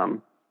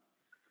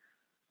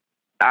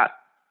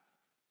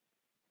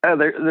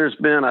 There's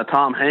been a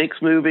Tom Hanks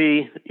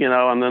movie,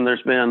 and then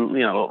there's been,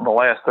 the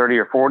last 30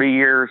 or 40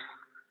 years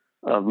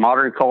of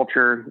modern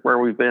culture where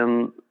we've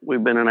been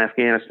in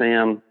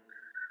Afghanistan.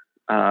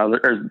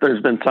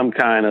 There's been some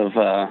kind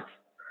of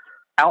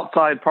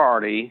outside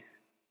party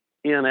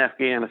in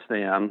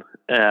Afghanistan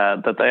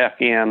that the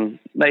Afghan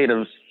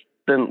natives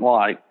didn't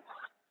like,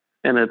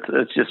 and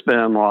it's just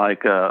been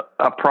like a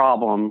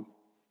problem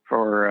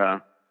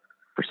for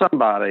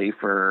somebody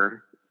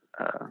for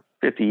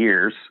 50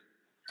 years.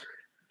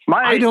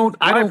 I don't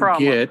problem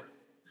get.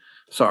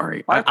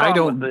 Sorry, my problem I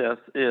don't. With this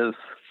is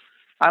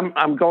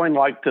I'm going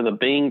like to the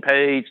Bing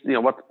page.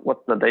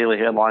 What's the daily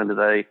headline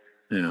today?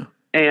 Yeah.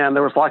 And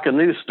there was like a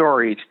new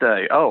story each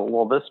day. Oh,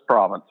 well, this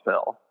province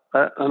fell.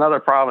 Another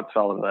province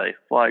fell today.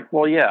 Like,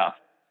 well, yeah,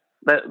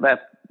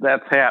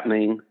 that's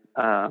happening.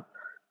 I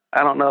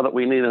don't know that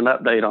we need an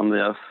update on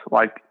this.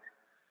 Like,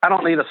 I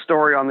don't need a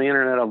story on the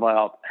internet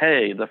about,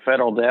 hey, the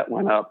federal debt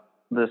went up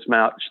this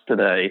much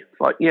today.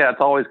 It's like, yeah, it's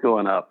always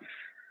going up.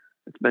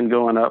 It's been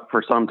going up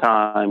for some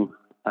time.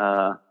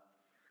 I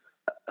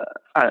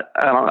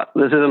don't know.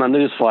 This isn't a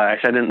news flash.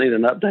 I didn't need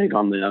an update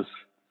on this.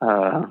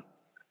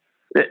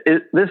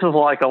 This is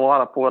like a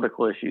lot of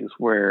political issues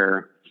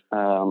where,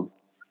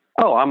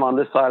 I'm on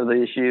this side of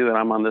the issue and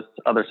I'm on this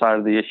other side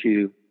of the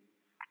issue.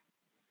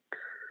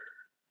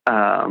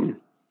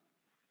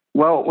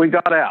 Well, we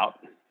got out,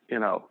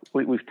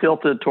 we've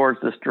tilted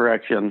towards this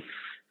direction,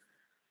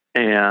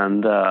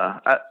 and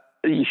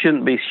you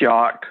shouldn't be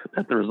shocked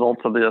at the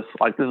results of this.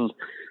 Like, this is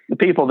the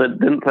people that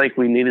didn't think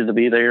we needed to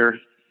be there.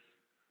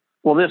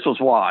 Well, this was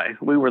why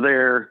we were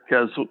there,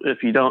 because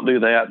if you don't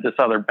do that, this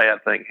other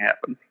bad thing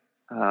happens.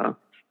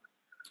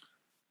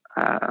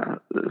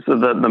 So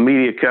the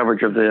media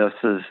coverage of this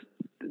has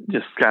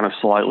just kind of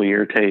slightly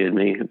irritated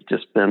me. It's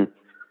just been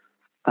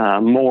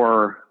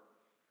more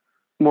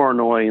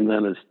annoying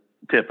than is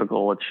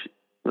typical.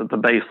 The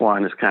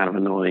baseline is kind of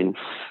annoying.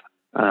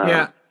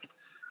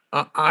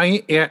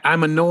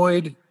 I'm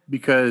annoyed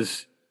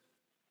because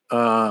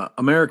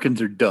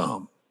Americans are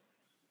dumb.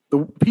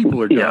 The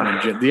people are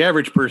dumb. Yeah. The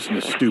average person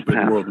is stupid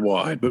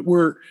worldwide, but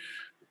we're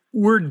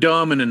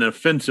dumb in an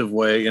offensive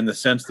way, in the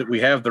sense that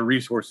we have the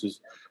resources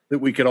that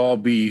we could all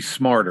be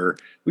smarter.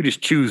 We just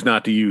choose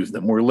not to use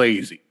them. We're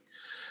lazy.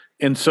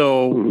 And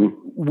so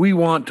we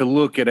want to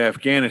look at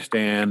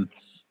Afghanistan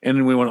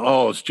and we want,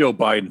 it's Joe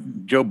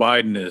Biden. Joe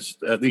Biden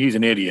he's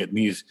an idiot and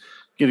he's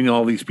getting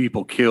all these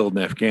people killed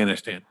in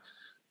Afghanistan.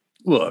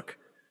 Look,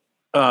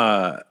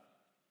 here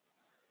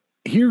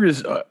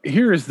is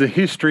the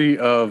history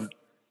of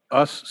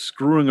us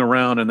screwing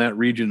around in that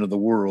region of the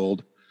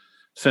world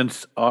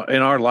since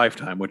in our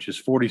lifetime, which is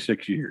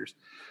 46 years.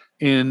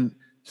 In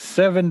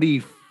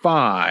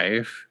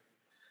 75,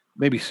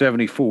 maybe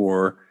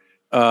 74,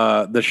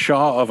 the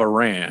Shah of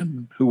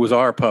Iran, who was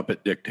our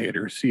puppet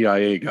dictator,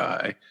 CIA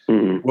guy,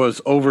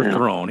 was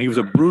overthrown. Yeah. He was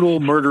a brutal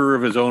murderer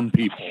of his own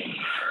people,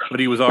 but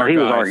he was our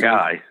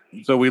guy.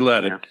 So we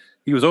let it.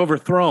 He was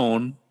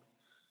overthrown,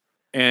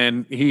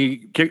 and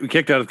he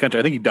kicked out of the country.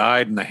 I think he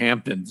died in the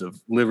Hamptons of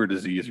liver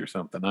disease or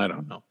something. I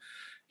don't know.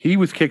 He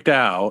was kicked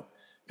out,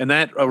 and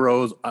that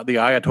arose the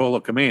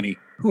Ayatollah Khomeini,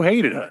 who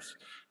hated us.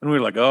 And we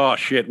were like, oh,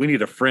 shit, we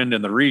need a friend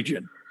in the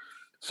region.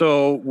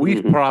 So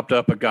we propped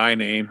up a guy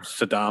named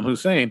Saddam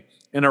Hussein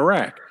in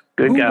Iraq.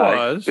 Good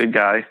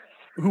guy.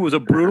 Who was a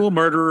brutal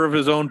murderer of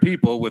his own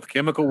people with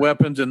chemical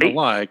weapons and the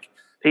like.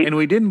 And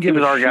we didn't give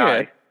a shit.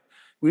 Guy.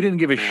 We didn't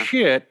give a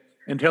shit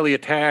until he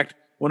attacked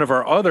one of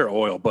our other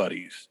oil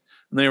buddies.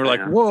 And they were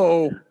like,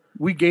 whoa,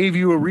 we gave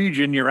you a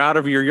region. You're out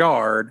of your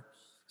yard.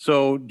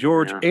 So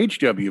George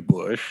H.W.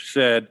 Bush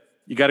said,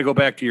 you got to go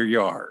back to your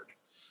yard.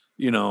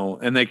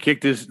 And they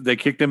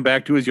kicked him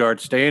back to his yard.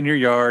 Stay in your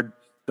yard.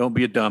 Don't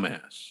be a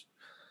dumbass.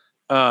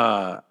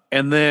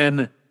 And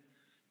then,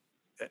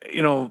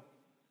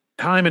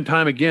 time and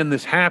time again,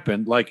 this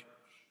happened. Like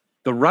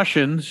the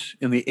Russians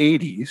in the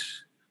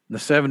 80s, in the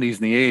 70s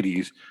and the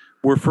 80s,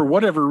 were for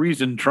whatever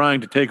reason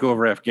trying to take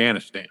over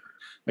Afghanistan.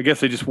 I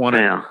guess they just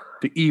wanted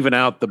to even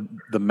out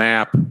the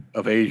map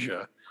of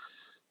Asia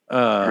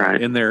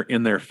in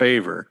their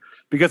favor.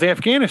 Because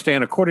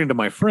Afghanistan, according to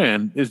my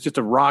friend, is just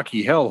a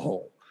rocky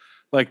hellhole.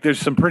 Like there's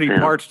some pretty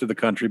parts to the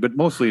country, but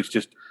mostly it's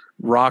just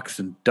rocks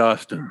and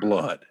dust and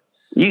blood.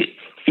 You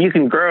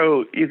can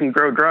grow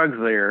drugs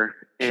there,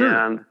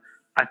 and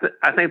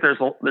I think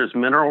there's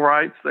mineral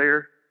rights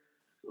there,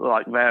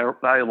 like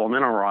valuable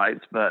mineral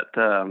rights. But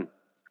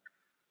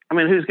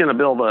who's going to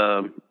build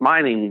a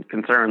mining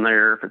concern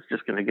there if it's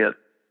just going to get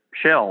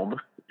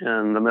shelled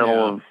in the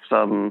middle of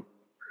some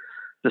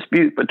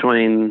dispute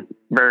between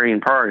varying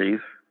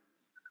parties?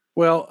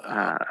 Well,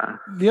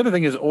 the other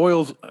thing is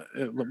oils.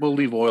 We'll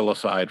leave oil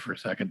aside for a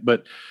second,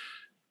 but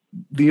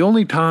the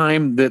only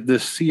time that the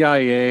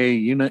CIA,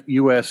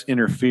 U.S.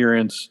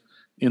 interference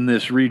in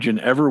this region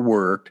ever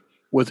worked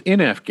was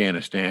in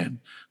Afghanistan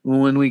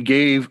when we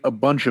gave a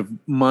bunch of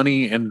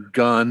money and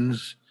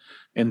guns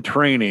and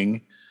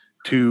training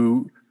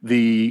to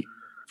the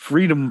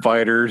freedom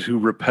fighters who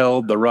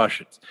repelled the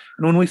Russians.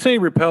 And when we say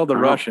repelled the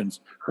Russians,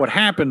 what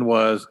happened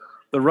was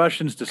the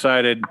Russians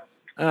decided,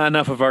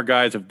 enough of our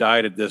guys have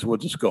died at this, we'll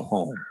just go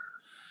home.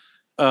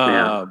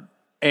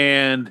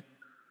 And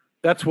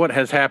that's what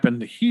has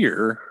happened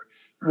here.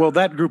 Well,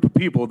 that group of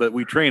people that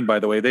we trained, by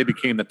the way, they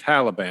became the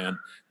Taliban,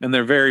 and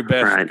their very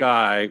best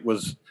guy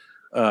was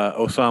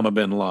Osama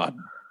bin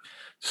Laden.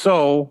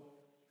 So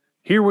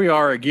here we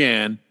are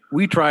again.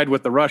 We tried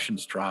what the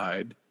Russians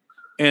tried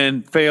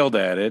and failed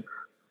at it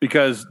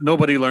because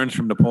nobody learns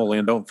from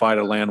Napoleon. Don't fight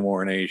a land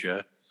war in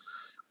Asia.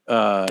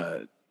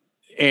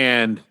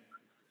 And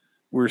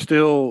we're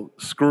still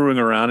screwing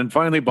around. And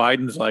finally,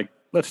 Biden's like,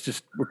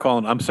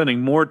 I'm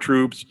sending more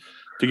troops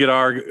to get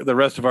the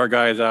rest of our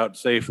guys out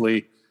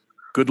safely.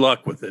 Good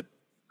luck with it,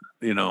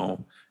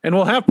 and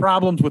we'll have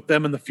problems with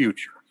them in the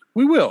future.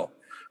 We will,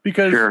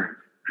 because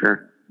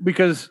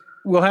because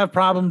we'll have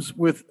problems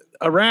with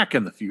Iraq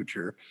in the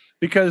future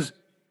because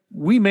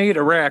we made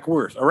Iraq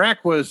worse.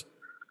 Iraq was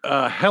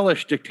a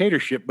hellish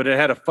dictatorship, but it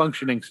had a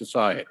functioning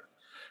society.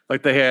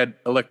 Like they had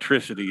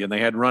electricity and they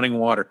had running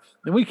water.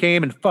 And we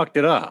came and fucked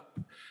it up.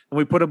 And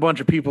we put a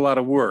bunch of people out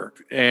of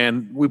work.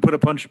 And we put a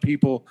bunch of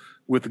people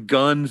with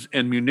guns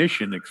and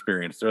munition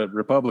experience, the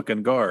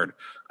Republican Guard,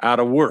 out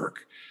of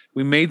work.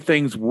 We made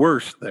things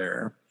worse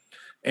there.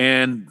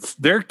 And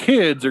their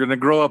kids are going to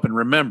grow up and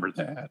remember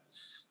that.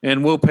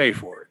 And we'll pay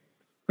for it.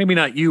 Maybe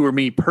not you or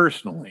me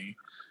personally,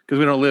 because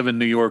we don't live in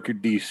New York or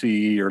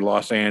D.C. or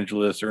Los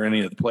Angeles or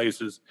any of the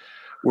places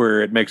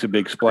where it makes a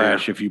big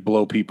splash if you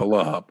blow people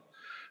up.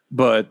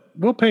 But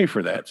we'll pay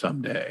for that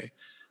someday.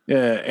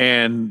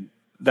 And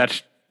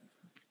that's,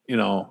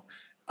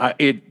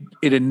 it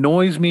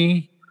annoys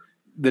me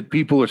that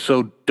people are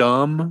so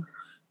dumb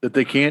that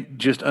they can't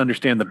just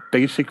understand the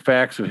basic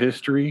facts of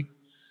history,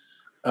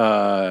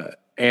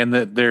 and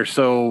that they're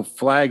so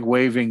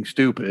flag-waving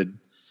stupid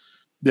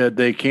that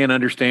they can't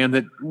understand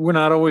that we're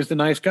not always the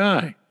nice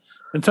guy.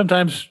 And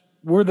sometimes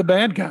we're the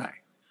bad guy.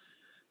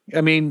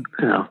 I mean,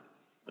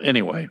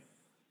 anyway,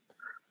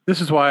 this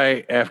is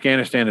why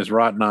Afghanistan is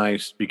rotten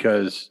ice,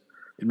 because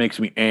it makes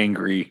me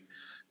angry,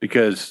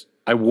 because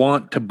I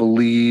want to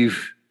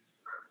believe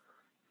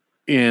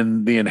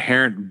in the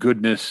inherent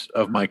goodness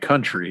of my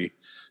country,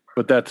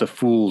 but that's a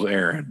fool's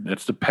errand.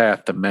 It's the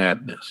path to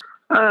madness.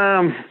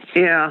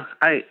 Yeah,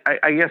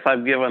 I guess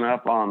I've given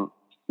up on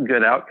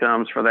good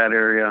outcomes for that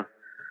area.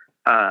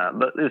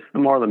 But it's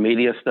more the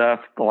media stuff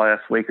the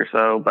last week or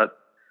so. But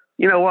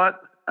you know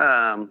what?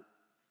 In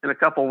a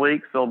couple of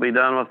weeks, they'll be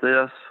done with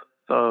this.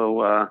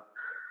 So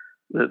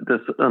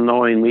this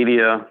annoying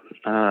media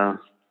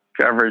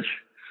coverage,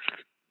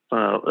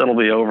 it'll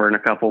be over in a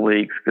couple of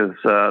weeks, because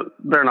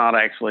they're not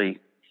actually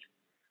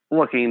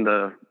looking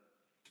to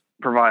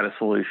provide a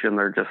solution.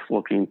 They're just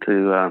looking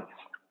to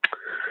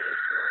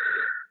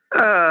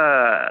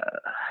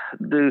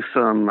do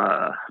some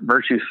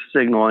virtue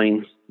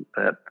signaling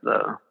that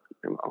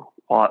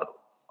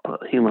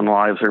human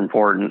lives are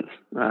important.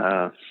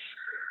 We're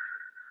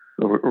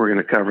going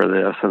to cover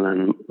this and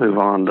then move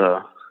on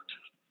to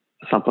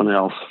something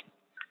else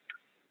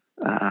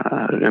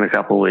in a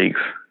couple of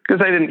weeks, because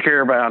they didn't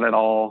care about it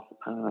all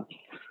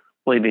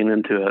leading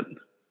into it.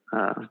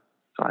 So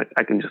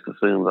I can just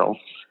assume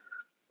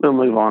they'll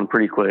move on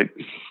pretty quick.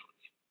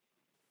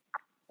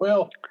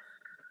 Well,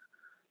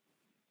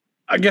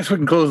 I guess we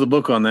can close the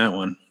book on that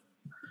one.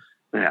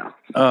 Yeah.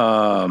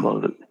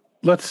 Close it.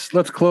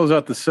 Let's close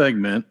out the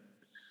segment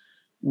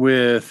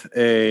with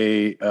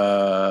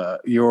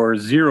your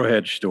zero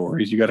hedge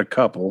stories. You got a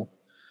couple.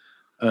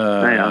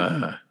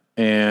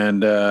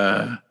 And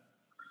I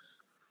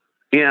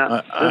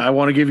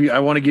want to give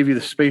you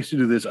the space to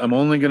do this. I'm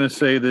only going to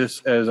say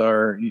this as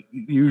our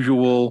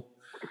usual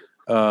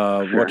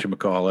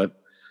whatchamacallit.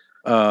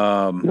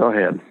 Go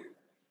ahead.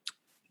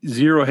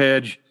 Zero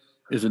Hedge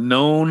is a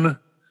known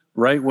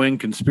right-wing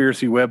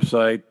conspiracy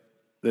website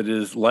that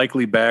is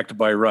likely backed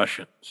by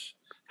Russians.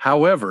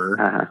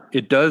 However,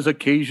 it does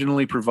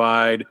occasionally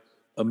provide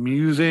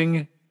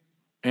amusing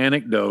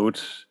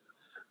anecdotes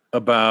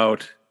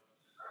about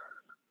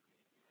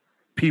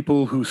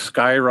people who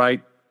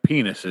skywrite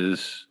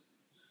penises.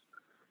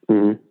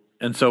 Mm-hmm.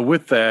 And so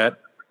with that,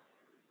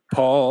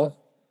 Paul,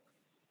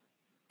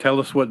 tell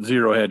us what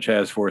Zero Hedge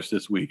has for us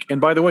this week.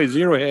 And by the way,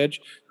 Zero Hedge,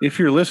 if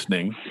you're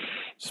listening,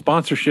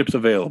 sponsorship's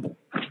available.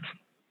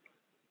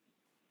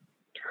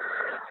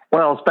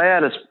 Well, as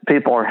bad as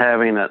people are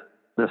having it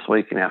this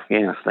week in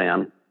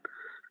Afghanistan,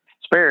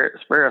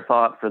 spare a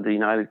thought for the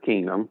United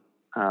Kingdom.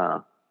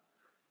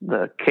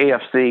 The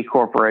KFC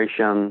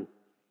Corporation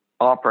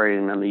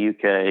operating in the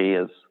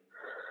UK has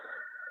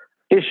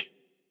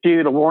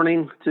issued a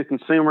warning to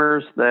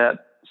consumers that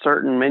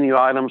certain menu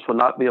items would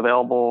not be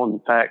available. In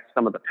fact,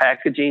 some of the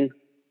packaging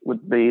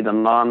would be the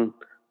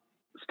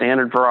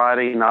non-standard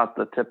variety, not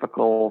the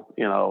typical,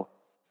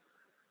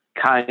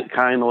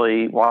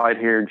 kindly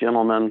white-haired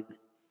gentleman,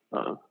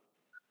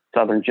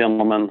 Southern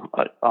gentleman,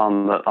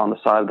 on the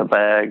side of the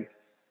bag,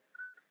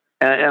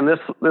 and this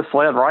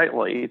led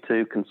rightly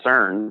to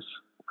concerns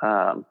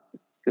because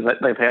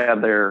they've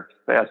had their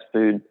fast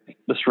food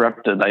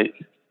disrupted.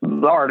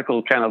 The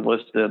article kind of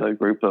listed a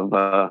group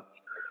of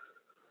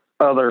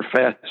other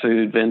fast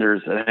food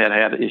vendors that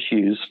had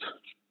issues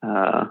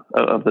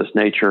of this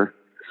nature.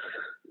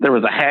 There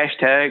was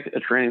a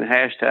trending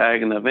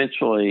hashtag, and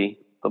eventually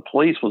the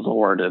police was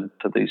alerted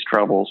to these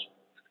troubles.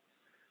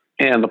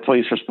 And the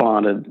police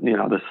responded,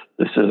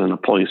 this isn't a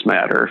police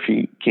matter if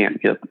you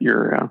can't get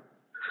your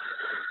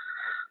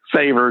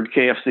favored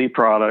KFC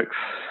products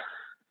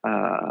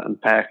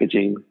and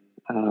packaging,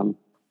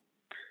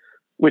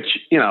 which,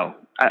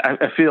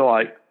 I feel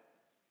like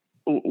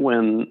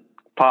when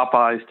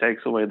Popeyes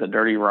takes away the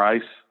dirty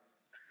rice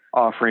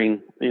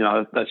offering,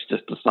 that's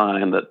just a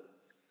sign that,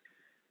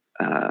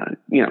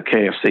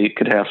 KFC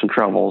could have some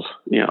troubles.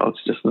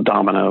 It's just the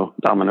domino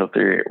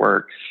theory at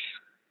work.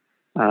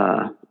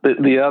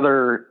 The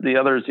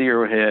other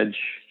Zero Hedge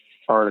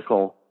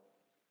article,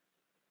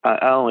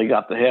 I only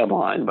got the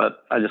headline,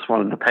 but I just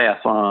wanted to pass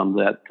on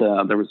that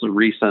there was a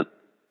recent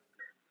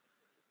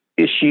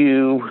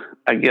issue,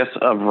 I guess,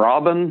 of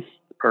Robin,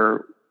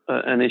 or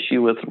an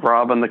issue with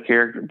Robin, the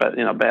character, but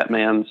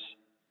Batman's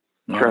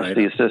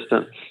trusty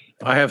assistant.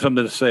 I have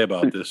something to say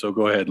about this, so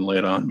go ahead and lay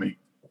it on me.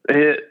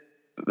 It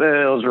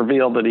was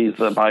revealed that he's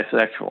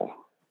bisexual.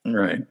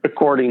 Right.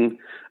 According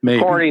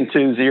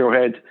to Zero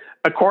Hedge.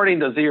 According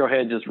to Zero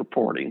Hedge's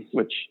reporting,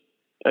 which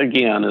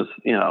again is,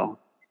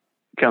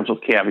 comes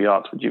with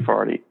caveats, which you've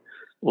already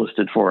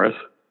listed for us.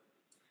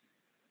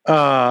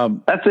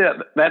 That's it.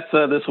 That's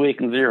this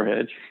week in Zero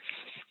Hedge.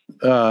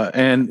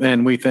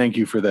 And we thank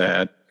you for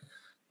that.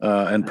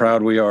 And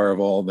proud we are of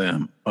all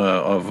them,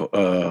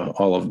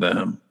 all of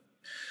them.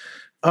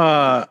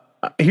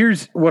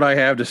 Here's what I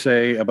have to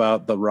say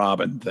about the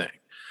Robin thing.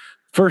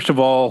 First of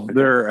all,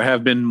 there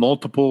have been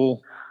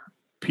multiple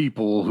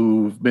people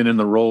who've been in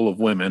the role of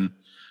in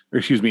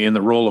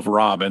the role of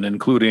Robin,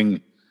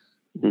 including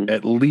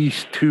at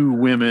least 2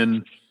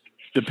 women,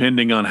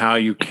 depending on how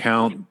you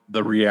count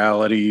the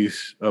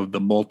realities of the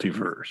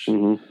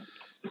multiverse.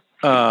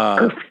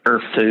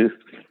 Earth 2.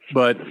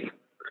 But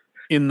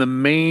in the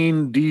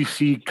main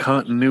DC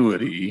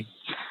continuity,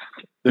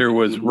 there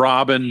was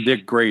Robin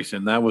Dick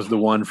Grayson. That was the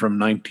one from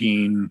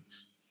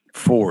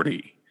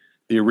 1940,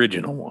 the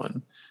original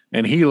one.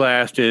 And he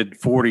lasted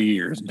 40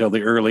 years until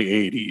the early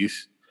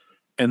 80s.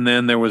 And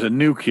then there was a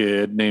new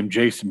kid named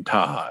Jason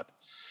Todd.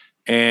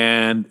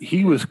 And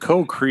he was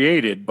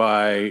co-created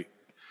by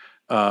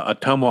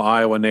Ottumwa,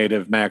 Iowa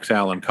native Max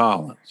Allan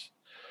Collins.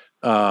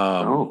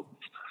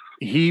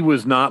 He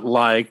was not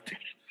liked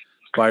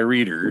by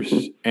readers,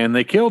 and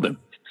they killed him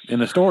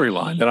in a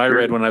storyline that I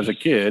read when I was a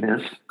kid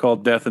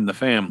called Death in the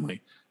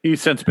Family.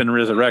 He's since been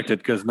resurrected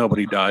because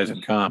nobody dies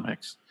in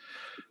comics.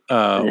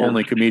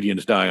 Only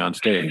comedians die on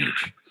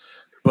stage.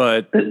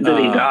 But did he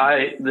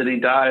die? Did he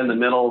die in the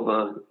middle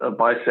of a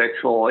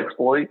bisexual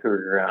exploit,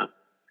 or?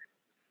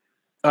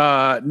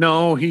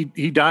 No,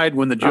 he died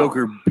when the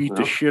Joker beat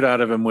the shit out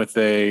of him with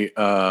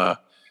a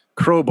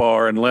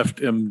crowbar and left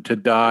him to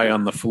die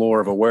on the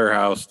floor of a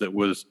warehouse that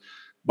was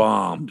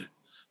bombed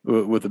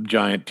with a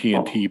giant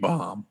TNT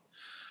bomb.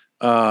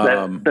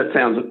 That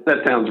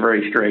sounds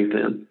very straight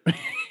then.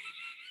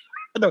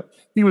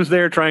 He was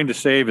there trying to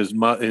save his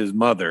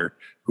mother,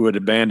 who had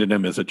abandoned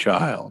him as a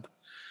child.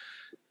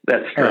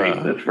 That's straight.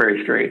 That's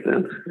very straight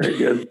then. Very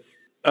good.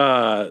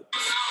 A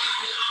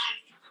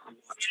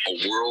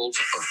world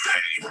of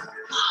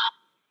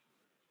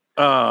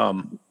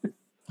pain.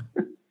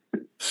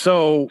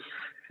 So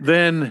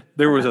then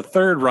there was a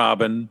third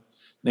Robin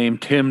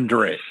named Tim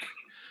Drake.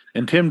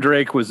 And Tim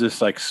Drake was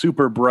this like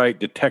super bright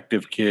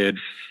detective kid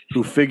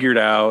who figured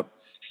out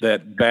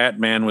that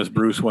Batman was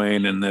Bruce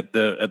Wayne and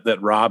that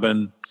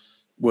Robin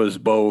was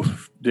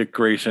both Dick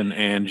Grayson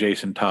and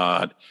Jason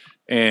Todd.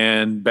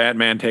 And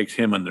Batman takes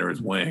him under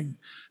his wing.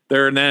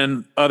 There are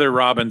then other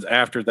Robins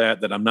after that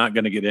I'm not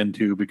going to get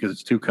into because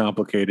it's too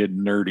complicated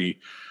and nerdy.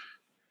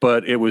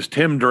 But it was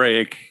Tim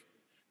Drake,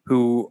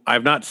 who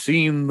I've not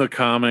seen the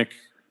comic.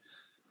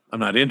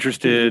 I'm not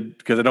interested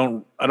because I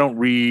don't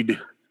read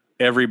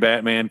every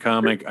Batman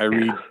comic.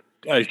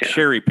 I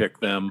cherry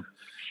pick them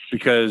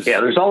because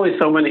there's only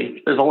so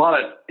many. There's a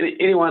lot of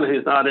anyone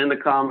who's not into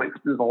comics.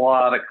 There's a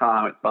lot of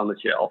comics on the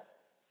shelf.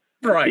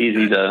 Right. It's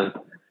easy to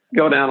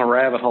go down a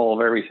rabbit hole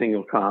of every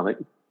single comic.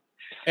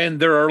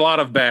 And there are a lot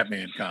of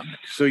Batman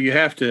comics, so you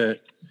have to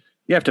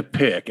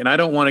pick. And I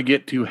don't want to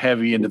get too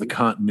heavy into the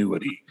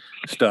continuity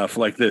stuff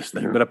like this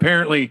thing. But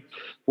apparently,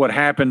 what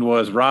happened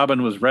was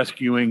Robin was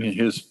rescuing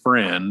his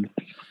friend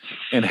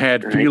and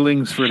had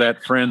feelings for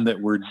that friend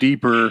that were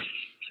deeper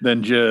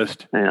than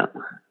just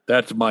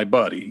that's my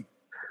buddy.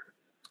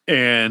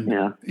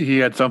 And he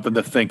had something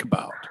to think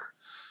about.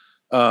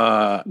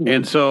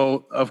 And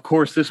so, of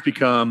course, this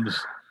becomes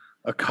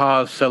a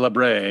cause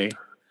célèbre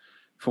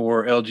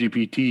for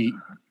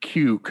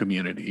LGBTQ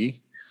community.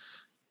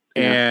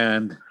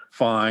 And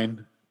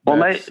fine,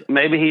 Well,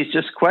 maybe he's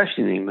just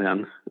questioning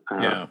then.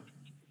 Yeah.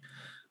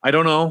 I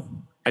don't know.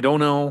 I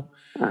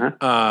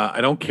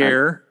don't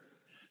care.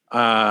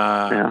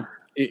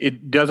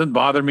 It doesn't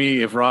bother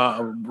me if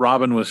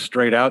Robin was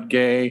straight out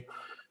gay.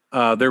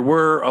 There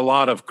were a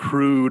lot of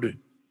crude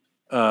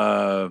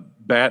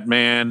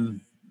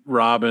Batman,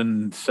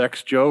 Robin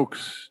sex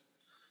jokes.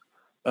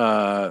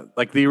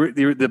 Like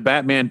the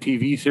Batman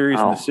TV series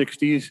in the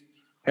 60s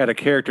had a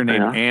character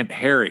named Aunt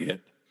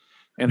Harriet.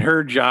 And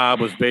her job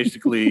was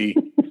basically,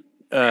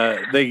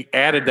 they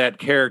added that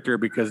character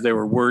because they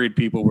were worried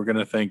people were going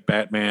to think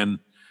Batman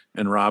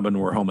and Robin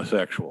were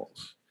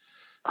homosexuals.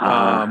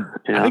 I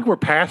think we're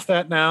past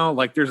that now.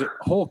 Like there's a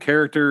whole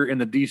character in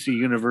the DC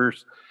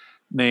universe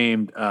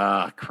named,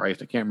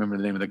 Christ, I can't remember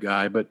the name of the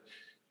guy, but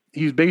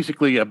he's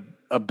basically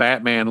a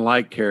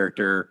Batman-like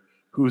character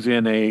who's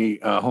in a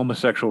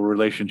homosexual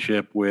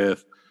relationship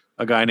with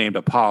a guy named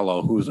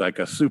Apollo, who's like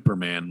a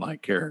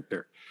Superman-like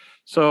character.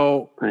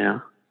 So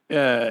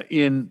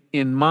in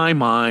my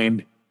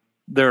mind,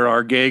 there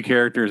are gay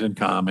characters in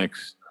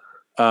comics.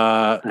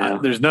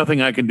 There's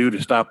nothing I can do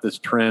to stop this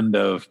trend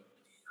of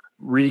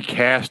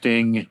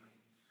recasting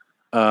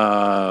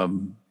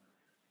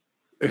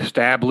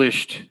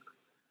established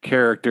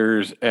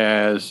characters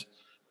as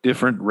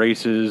different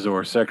races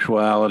or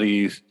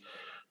sexualities.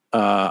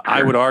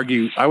 I would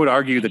argue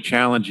the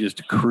challenge is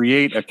to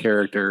create a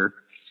character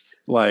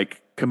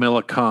like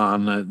Kamala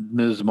Khan,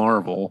 Ms.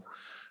 Marvel,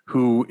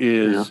 who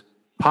is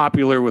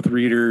popular with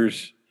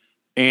readers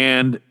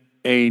and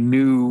a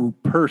new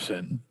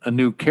person, a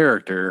new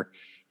character,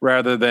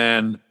 rather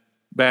than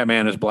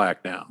Batman is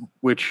black now,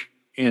 which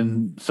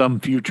in some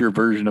future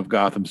version of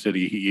Gotham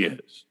City he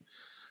is.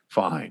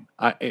 Fine.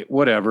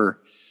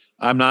 Whatever.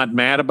 I'm not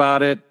mad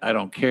about it. I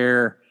don't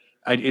care.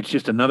 It's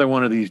just another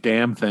one of these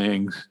damn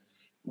things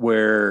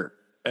where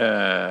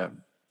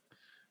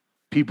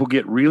people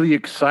get really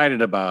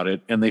excited about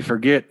it and they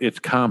forget it's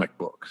comic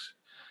books.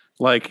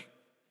 Like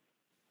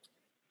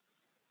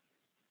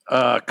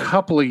a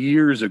couple of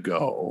years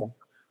ago,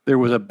 there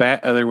was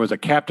a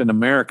Captain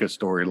America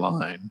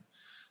storyline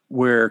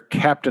where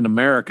Captain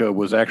America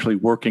was actually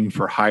working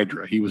for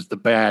Hydra. He was the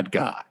bad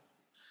guy.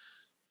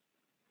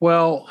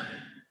 Well,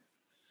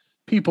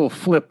 people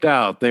flipped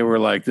out. They were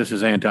like, this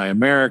is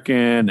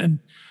anti-American and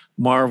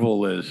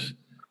Marvel is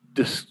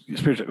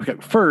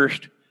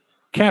first,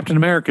 Captain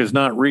America is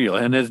not real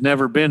and has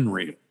never been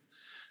real.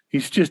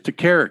 He's just a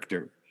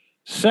character.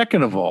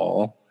 Second of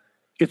all,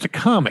 it's a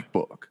comic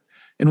book.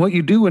 And what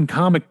you do in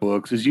comic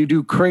books is you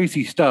do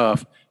crazy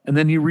stuff and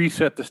then you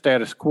reset the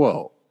status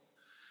quo.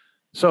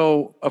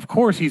 So, of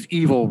course, he's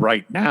evil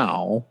right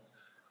now,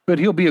 but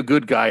he'll be a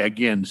good guy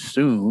again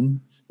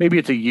soon. Maybe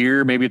it's a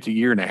year, maybe it's a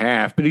year and a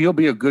half, but he'll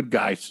be a good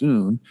guy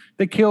soon.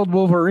 They killed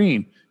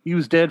Wolverine. He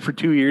was dead for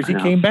 2 years. He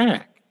came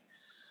back.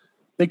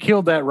 They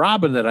killed that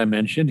Robin that I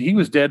mentioned. He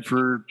was dead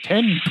for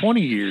 10,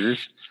 20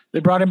 years. They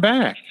brought him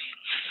back.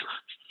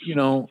 You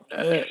know,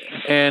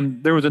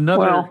 and there was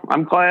another. Well,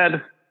 I'm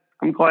glad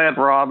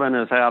Robin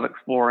is out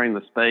exploring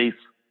the space,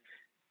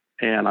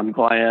 and I'm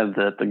glad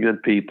that the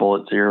good people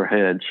at Zero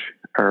Hedge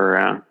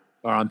are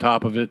on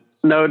top of it.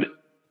 Noting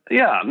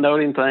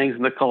things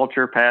in the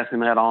culture, passing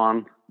that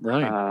on.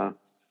 Right.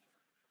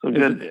 So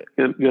good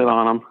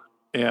on them.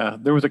 Yeah,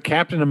 there was a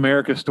Captain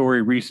America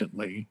story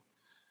recently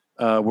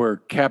where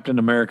Captain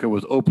America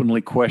was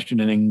openly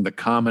questioning the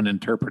common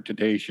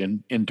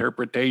interpretation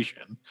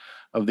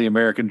of the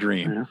American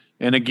dream. Yeah.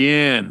 And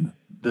again,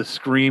 the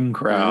Scream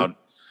crowd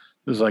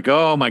was like,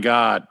 "Oh my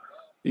God,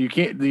 you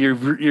can't! You're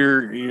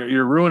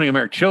ruining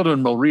America.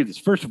 Children will read this."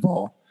 First of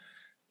all,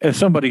 as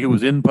somebody who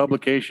was in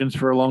publications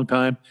for a long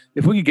time,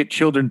 if we could get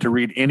children to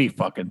read any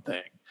fucking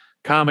thing,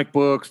 comic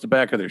books, the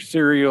back of their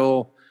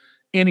cereal,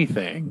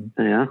 anything,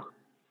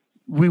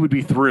 we would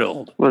be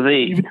thrilled.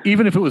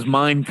 Even if it was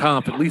Mein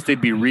Kampf, at least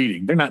they'd be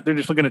reading. They're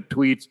just looking at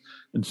tweets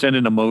and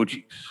sending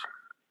emojis.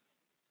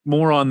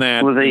 More on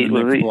that in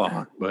the next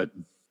block. But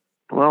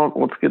well,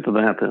 let's get to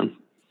that then.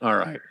 All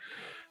right.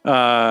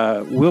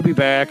 We'll be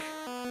back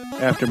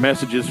after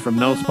messages from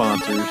no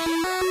sponsors.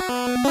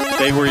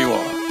 Stay where you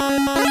are.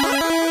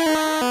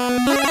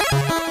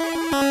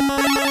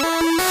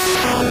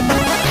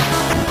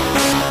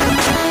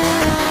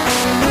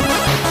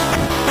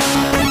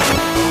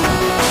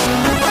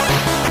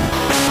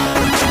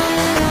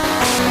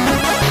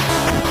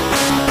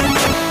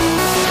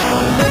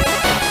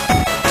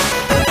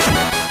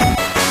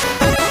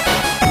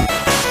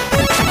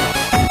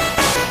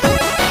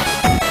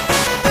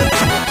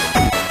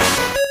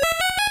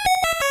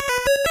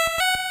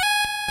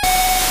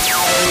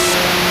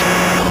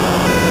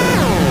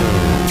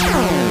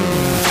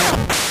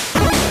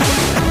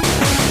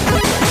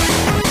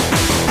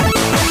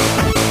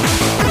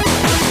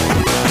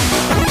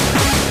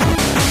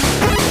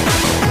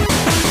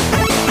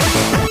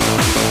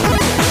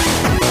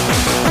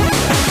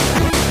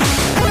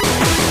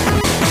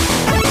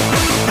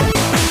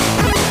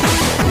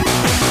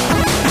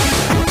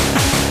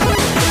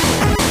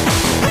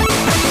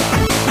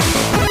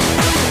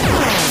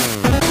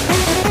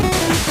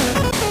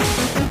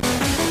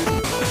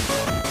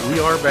 We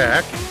are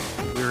back.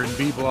 We're in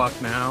B block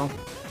now.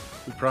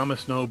 We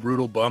promise no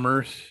brutal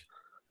bummers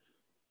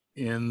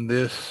in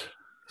this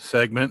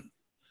segment.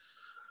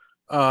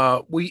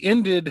 We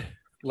ended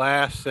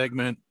last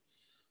segment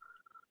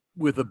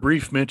with a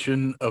brief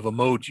mention of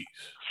emojis.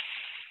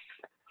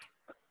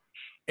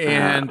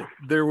 And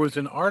there was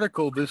an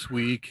article this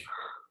week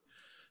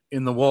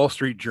in the Wall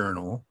Street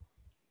Journal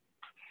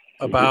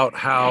about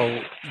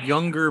how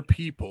younger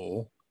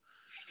people,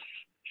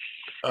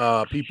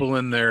 people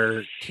in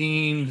their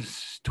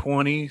teens,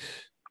 20s,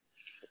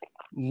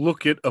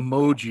 look at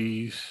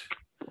emojis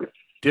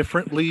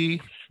differently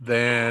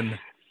than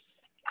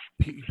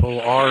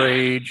people our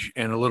age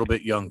and a little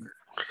bit younger.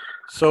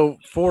 So,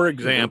 for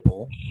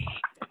example,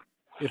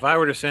 if I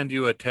were to send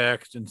you a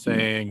text and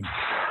say,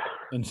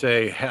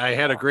 I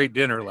had a great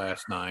dinner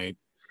last night,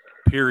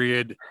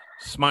 period,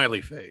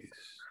 smiley face,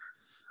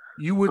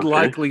 you would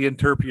likely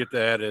interpret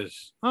that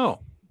as, oh,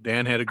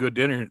 Dan had a good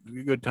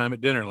time at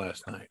dinner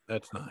last night.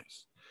 That's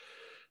nice.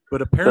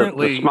 But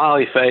apparently the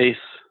smiley face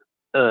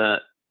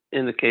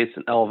indicates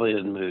an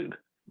elevated mood.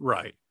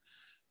 Right.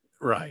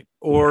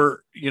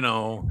 Or,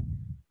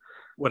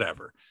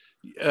 whatever.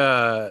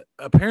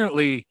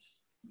 Apparently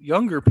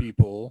younger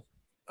people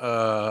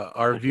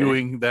are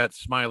viewing that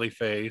smiley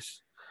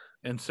face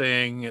and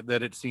saying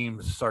that it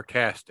seems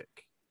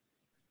sarcastic.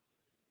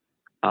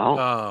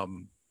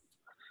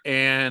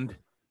 And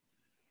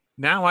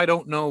now I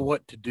don't know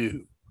what to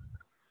do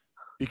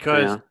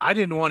because I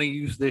didn't want to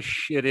use this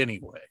shit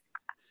anyway.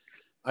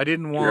 I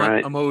didn't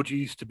want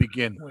emojis to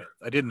begin with.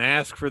 I didn't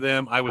ask for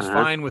them. I was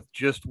fine with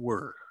just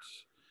words.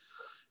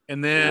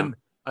 And then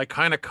I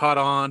kind of caught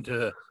on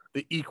to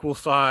the equal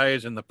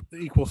size and the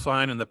equal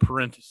sign and the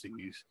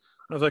parentheses.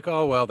 I was like,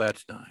 oh, well,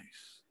 that's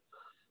nice.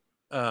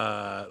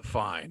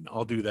 Fine.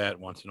 I'll do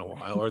that once in a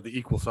while. Or the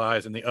equal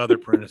size and the other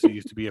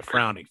parentheses to be a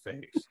frowny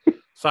face.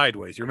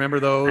 Sideways. You remember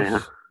those?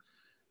 Yeah.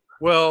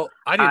 Well,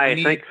 I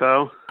think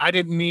so. I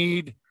didn't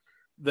need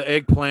the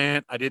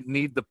eggplant. I didn't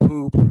need the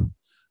poop.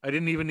 I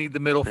didn't even need the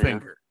middle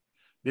finger.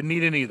 Didn't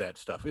need any of that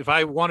stuff. If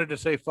I wanted to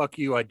say fuck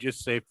you, I'd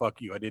just say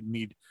fuck you. I didn't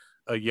need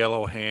a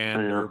yellow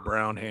hand or a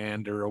brown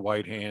hand or a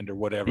white hand or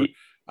whatever.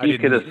 You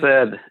could have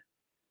said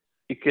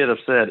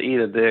eat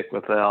a dick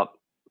without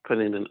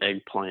putting an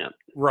eggplant.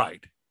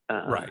 Right.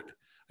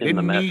 In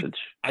the message.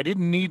 I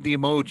didn't need the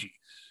emojis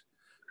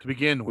to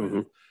begin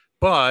with.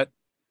 But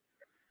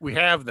we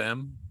have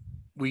them.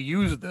 We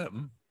use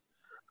them.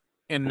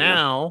 And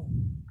now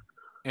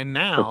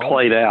they're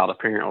played out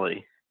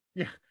apparently.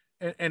 Yeah.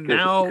 And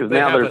now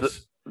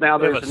there's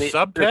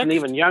an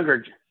even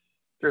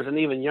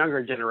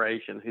younger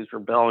generation who's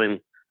rebelling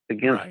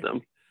against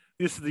them.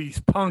 These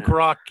punk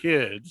rock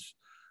kids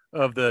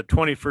of the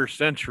 21st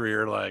century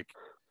are like,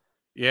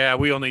 yeah,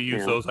 we only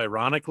use those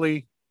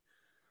ironically.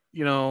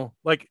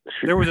 Like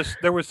there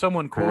was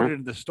someone quoted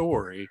in the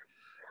story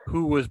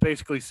who was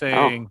basically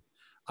saying,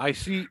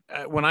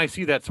 when I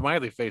see that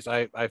smiley face,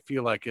 I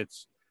feel like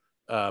it's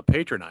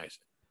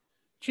patronizing.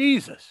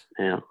 Jesus.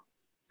 Yeah.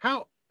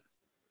 How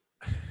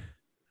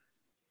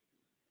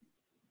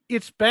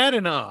it's bad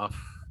enough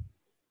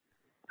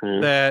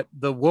that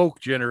the woke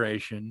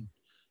generation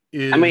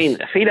is. I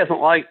mean, if he doesn't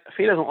like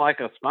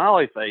a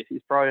smiley face, he's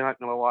probably not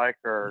going to like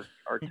our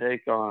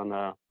take on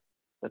the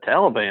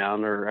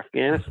Taliban or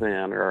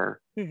Afghanistan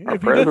or our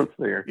presence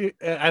there.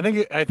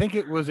 I think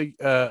it was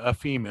a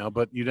female,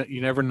 but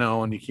you never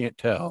know and you can't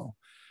tell,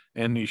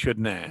 and you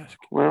shouldn't ask.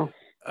 Well,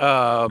 he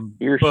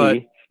or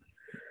she.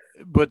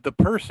 But the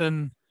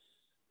person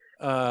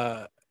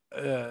who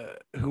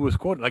was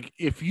quoted, like,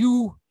 if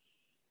we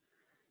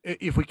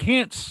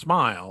can't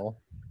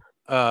smile,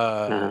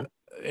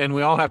 and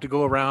we all have to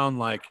go around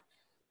like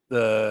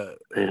the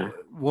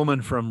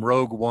woman from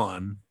Rogue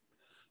One,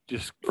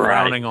 just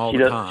frowning all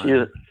the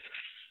time.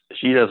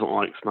 She doesn't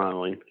like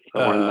smiling.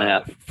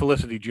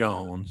 Felicity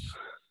Jones.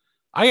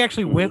 I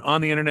actually went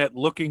on the internet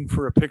looking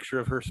for a picture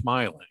of her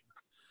smiling.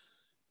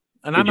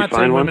 And I'm not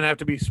saying women have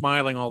to be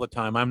smiling all the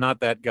time. I'm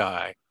not that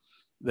guy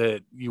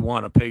that you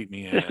want to paint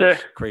me as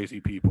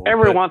crazy people.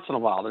 Every once in a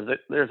while,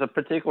 there's a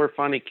particular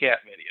funny cat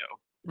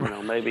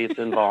video. Maybe it's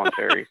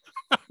involuntary.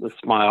 The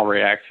smile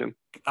reaction.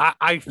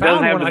 I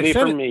found one. I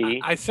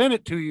sent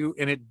it to you,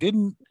 and it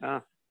didn't.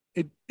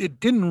 It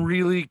didn't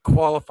really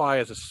qualify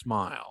as a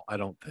smile. I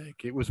don't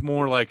think it was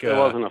more like it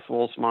wasn't a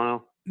full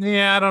smile.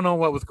 Yeah, I don't know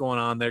what was going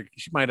on there.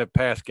 She might have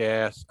passed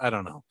gas. I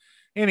don't know.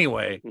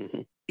 Anyway,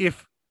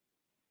 if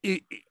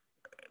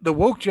the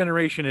woke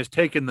generation has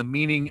taken the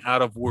meaning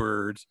out of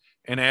words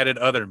and added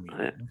other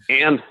meanings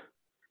and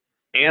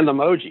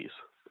emojis.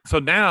 So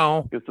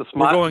now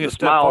we're going a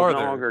step farther.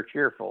 No longer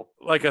cheerful.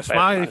 Like a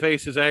smiley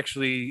face is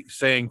actually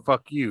saying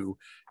 "fuck you."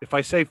 If I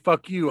say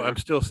 "fuck you," I'm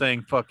still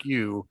saying "fuck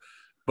you,"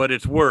 but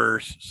it's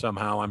worse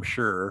somehow. I'm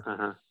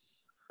sure.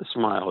 The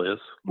smile is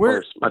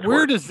where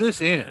does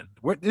this end?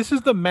 This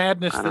is the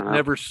madness that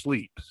never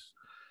sleeps.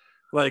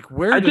 Like,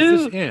 where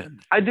does this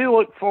end? I do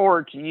look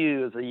forward to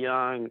you as a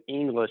young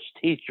English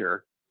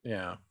teacher.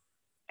 Yeah.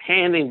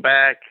 Handing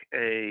back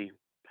a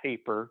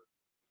paper,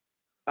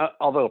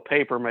 although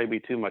paper may be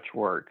too much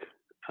work,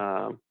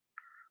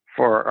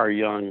 for our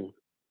young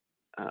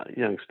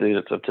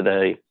students of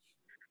today.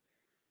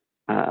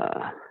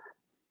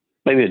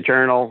 Maybe a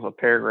journal, a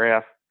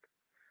paragraph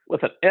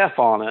with an F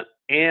on it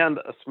and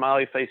a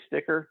smiley face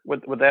sticker.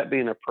 Would that be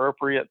an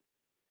appropriate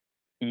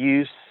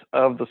use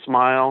of the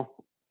smile?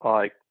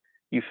 Like,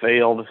 you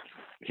failed,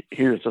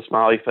 here's the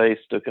smiley face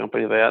to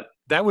accompany that.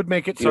 That would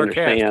make it Do you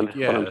sarcastic.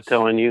 understand Yes. what I'm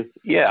telling you?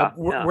 Yeah.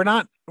 We're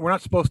not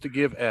supposed to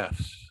give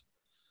Fs.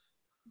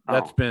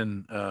 That's Oh.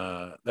 been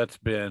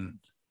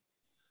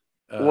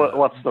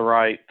What's the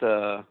right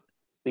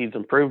needs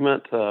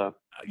improvement?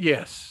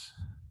 Yes.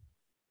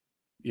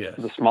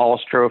 The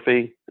smallest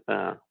trophy.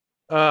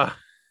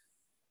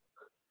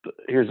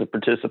 Here's a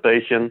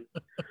participation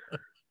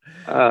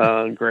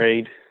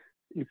grade.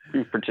 You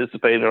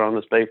participated on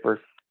this paper.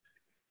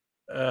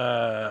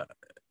 I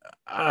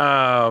don't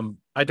know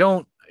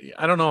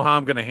how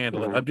I'm going to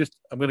handle it. I'm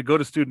going to go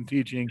to student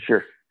teaching.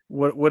 Sure.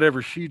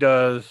 Whatever she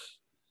does,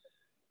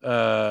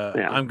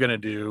 I'm going to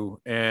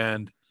do.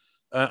 And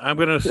I'm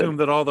going to assume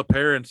that all the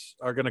parents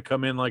are going to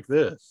come in like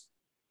this.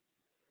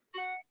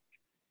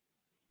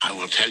 I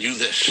will tell you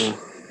this.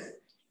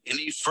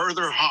 Any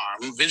further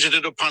harm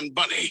visited upon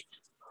Bunny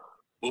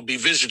will be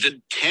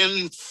visited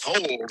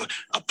tenfold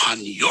upon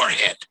your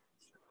head.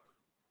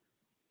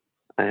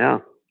 Yeah.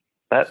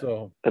 That's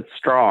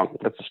strong.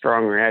 That's a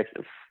strong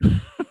reaction.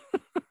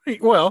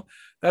 Well,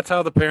 that's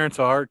how the parents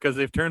are, because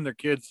they've turned their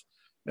kids.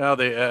 Now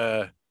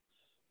the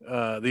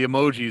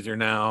emojis are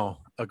now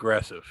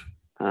aggressive.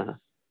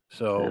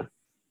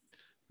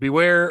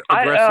 Beware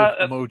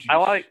aggressive emojis.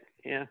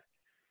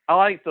 I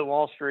like the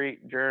Wall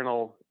Street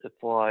Journal.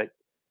 It's like,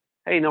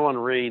 hey, no one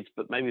reads,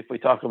 but maybe if we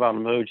talk about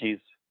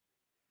emojis,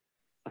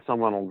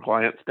 someone will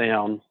glance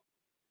down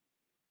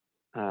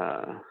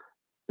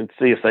and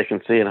see if they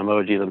can see an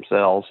emoji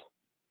themselves.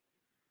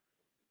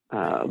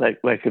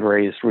 That could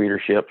raise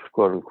readership,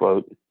 quote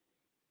unquote.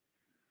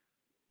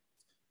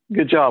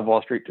 Good job,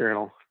 Wall Street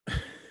Journal.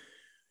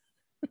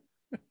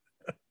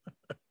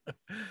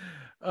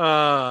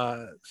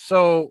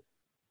 So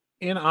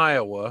in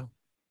Iowa,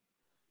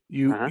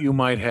 you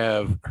might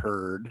have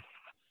heard,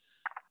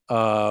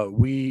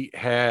 we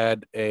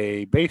had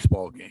a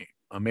baseball game,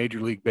 a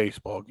Major League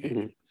Baseball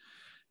game,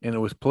 and it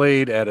was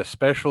played at a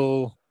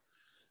special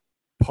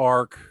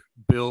park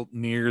built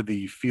near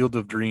the Field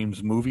of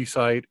Dreams movie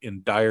site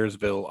in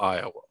Dyersville,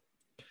 Iowa.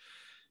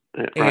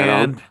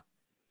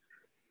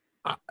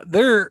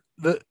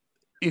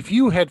 If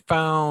you had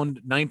found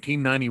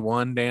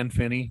 1991 Dan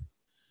Finney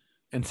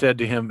and said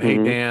to him, hey,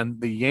 Dan,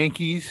 the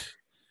Yankees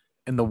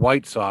and the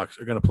White Sox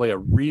are going to play a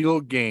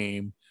real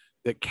game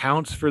that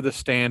counts for the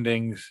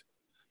standings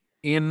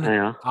in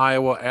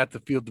Iowa at the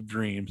Field of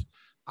Dreams,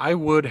 I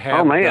would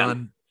have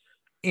done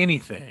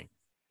anything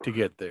to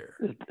get there.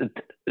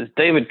 Is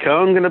David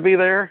Cohn going to be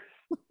there?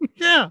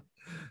 Yeah.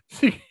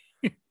 See,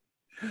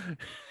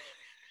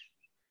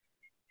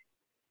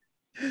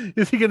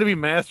 is he going to be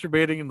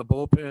masturbating in the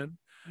bullpen?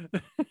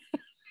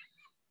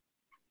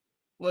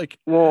 Who's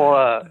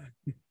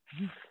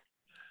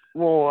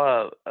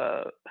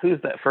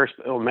that first?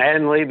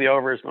 Mattingly be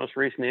over his most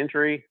recent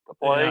injury to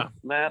play.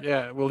 Matt.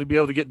 Yeah. Will he be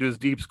able to get to his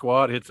deep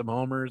squat, hit some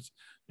homers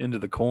into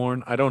the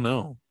corn? I don't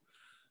know.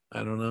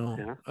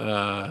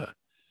 Yeah.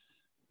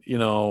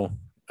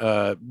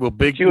 Will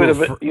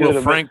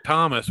Frank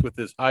Thomas with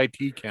his high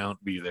T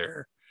count be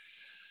there?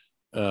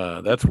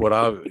 That's what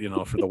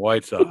for the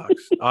White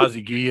Sox.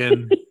 Ozzie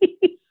Guillen.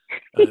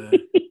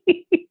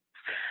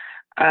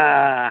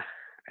 Yeah.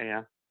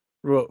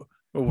 Will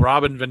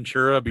Robin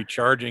Ventura be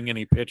charging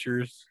any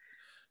pitchers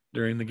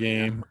during the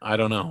game? I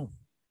don't know.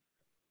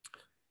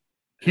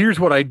 Here's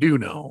what I do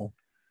know.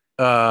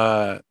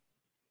 The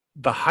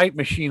hype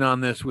machine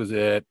on this was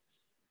at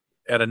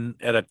 11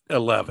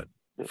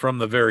 from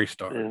the very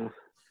start. Yeah.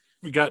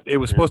 It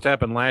was supposed to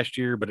happen last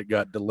year, but it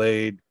got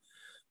delayed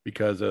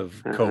because of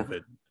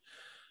COVID.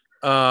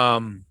 I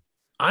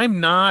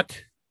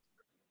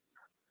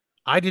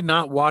did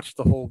not watch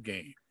the whole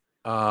game.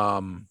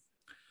 I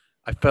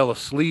fell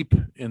asleep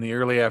in the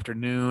early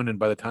afternoon, and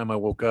by the time I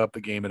woke up,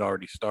 the game had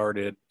already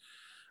started.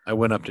 I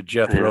went up to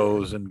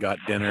Jethro's and got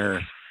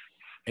dinner,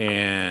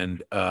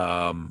 and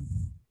that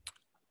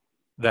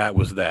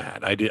was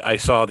that. I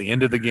saw the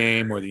end of the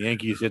game where the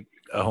Yankees hit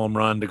a home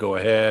run to go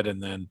ahead,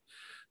 and then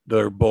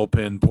their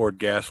bullpen poured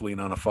gasoline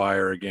on a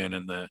fire again,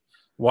 and the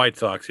White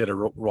Sox hit a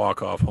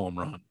walk-off home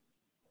run.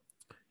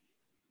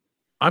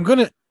 I'm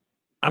gonna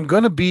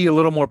be a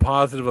little more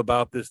positive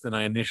about this than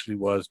I initially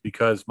was,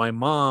 because I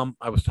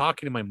was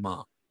talking to my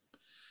mom,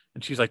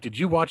 and she's like, "Did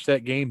you watch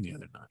that game the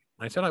other night?"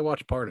 And I said, "I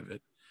watched part of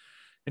it,"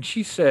 and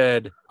she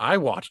said, "I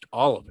watched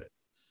all of it,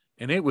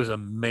 and it was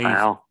amazing."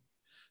 Wow.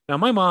 Now,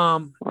 my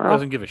mom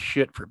doesn't give a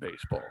shit for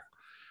baseball,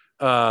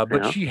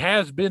 but she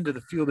has been to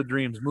the Field of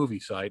Dreams movie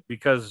site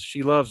because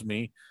she loves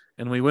me,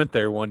 and we went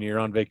there one year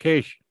on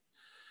vacation.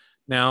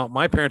 Now,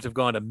 my parents have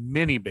gone to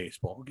many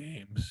baseball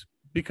games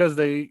because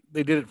they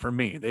did it for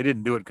me. They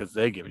didn't do it because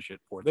they give a shit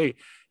for it. They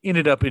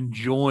ended up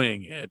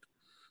enjoying it,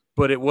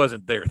 but it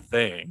wasn't their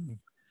thing.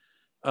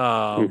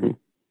 And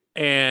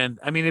And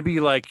I mean, it'd be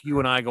like you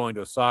and I going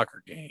to a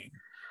soccer game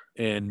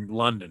in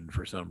London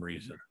for some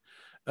reason.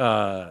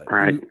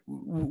 Right.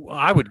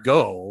 I would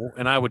go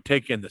and I would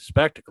take in the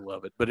spectacle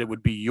of it, but it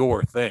would be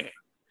your thing.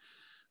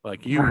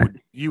 Like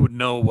you would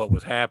know what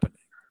was happening.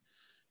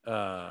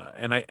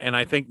 And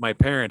I think my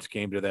parents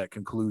came to that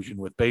conclusion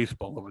with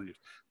baseball over the years,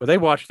 but they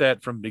watched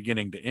that from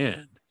beginning to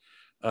end,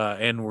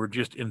 and were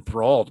just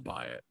enthralled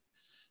by it.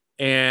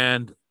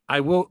 And I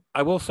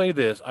will say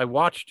this: I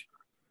watched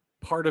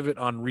part of it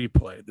on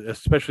replay,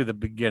 especially the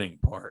beginning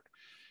part.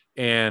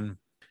 And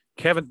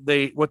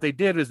what they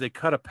did is they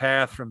cut a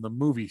path from the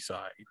movie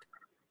side,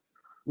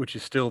 which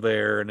is still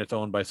there, and it's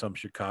owned by some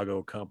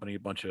Chicago company, a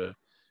bunch of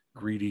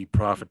greedy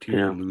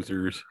profiteer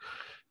losers.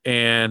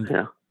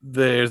 And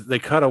they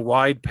cut a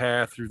wide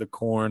path through the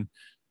corn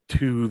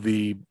to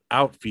the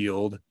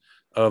outfield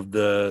of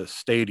the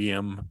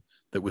stadium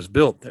that was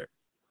built there.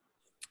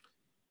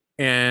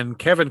 And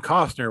Kevin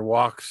Costner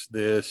walks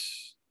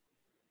this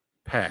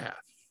path,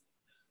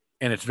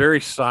 and it's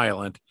very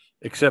silent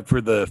except for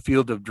the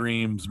Field of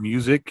Dreams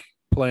music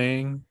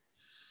playing.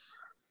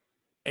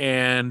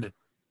 And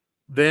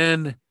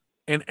then,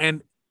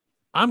 and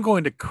I'm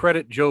going to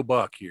credit Joe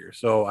Buck here.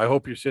 So I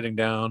hope you're sitting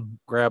down,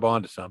 grab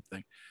onto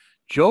something.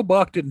 Joe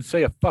Buck didn't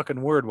say a fucking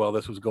word while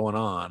this was going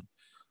on.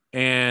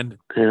 And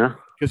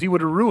because he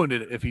would have ruined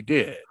it if he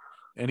did,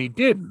 and he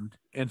didn't.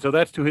 And so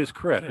that's to his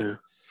credit.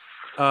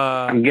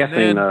 I'm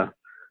guessing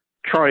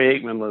Troy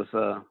Aikman was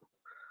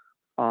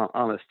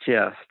on his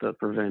chest,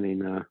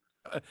 preventing.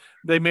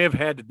 They may have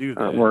had to do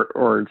that.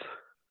 Words.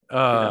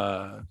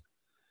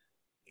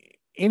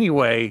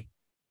 Anyway,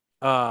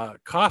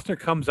 Costner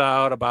comes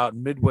out about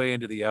midway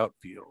into the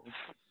outfield,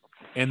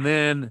 and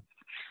then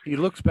he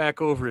looks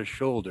back over his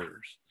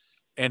shoulders,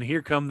 and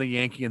here come the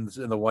Yankees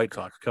and the White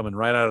Sox coming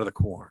right out of the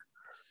corn,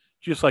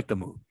 just like the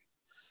movie.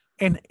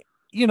 And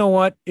you know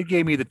what? It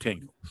gave me the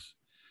tingles.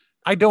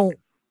 I'm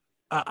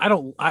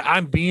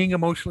being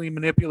emotionally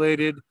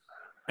manipulated,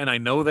 and I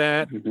know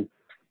that,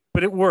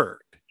 but it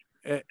worked.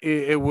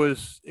 It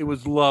was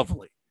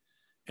lovely.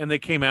 And they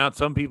came out.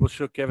 Some people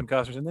shook Kevin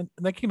Costner's, and then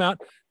they came out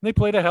and they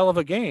played a hell of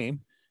a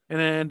game. And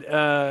then,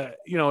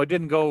 it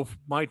didn't go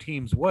my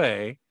team's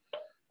way,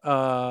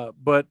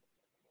 but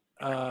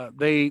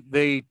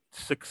they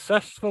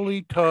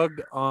successfully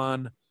tugged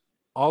on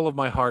all of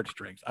my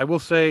heartstrings. I will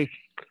say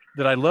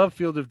that I love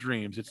Field of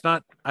Dreams.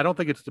 I don't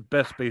think it's the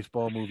best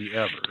baseball movie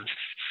ever,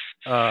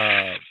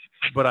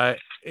 but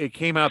it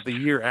came out the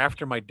year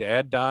after my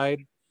dad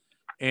died,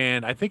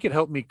 and I think it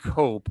helped me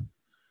cope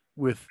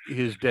with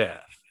his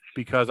death,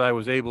 because I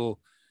was able,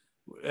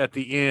 at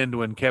the end,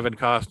 when Kevin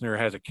Costner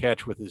has a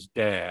catch with his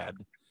dad,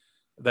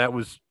 that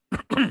was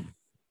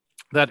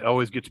that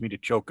always gets me to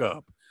choke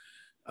up,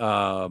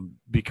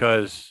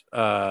 because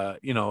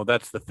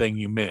that's the thing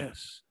you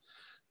miss.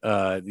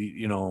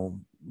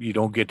 You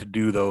don't get to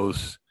do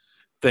those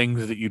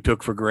things that you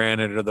took for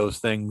granted, or those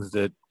things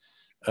that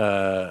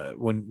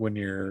when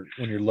your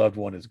loved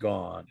one is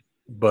gone.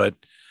 But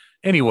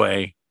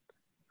anyway,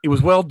 it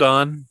was well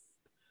done.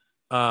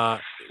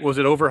 Was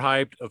it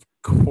overhyped? Of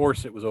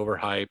course it was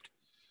overhyped.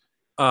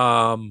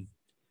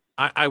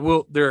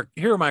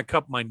 Here are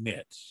my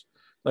nits.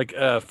 Like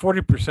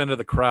 40% of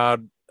the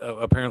crowd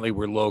apparently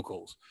were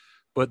locals,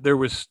 but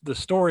the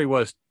story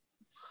was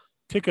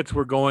tickets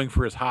were going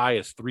for as high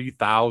as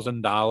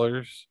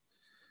 $3,000.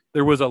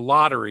 There was a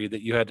lottery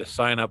that you had to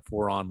sign up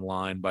for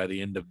online by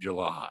the end of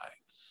July.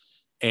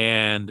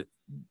 And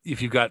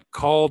if you got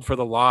called for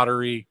the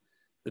lottery,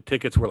 the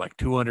tickets were like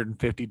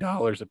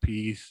 $250 a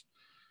piece.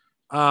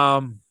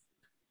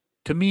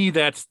 To me,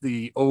 that's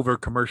the over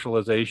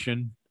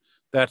commercialization.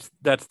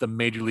 That's the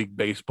Major League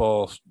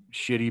Baseball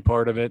shitty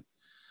part of it.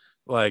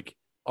 Like,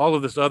 all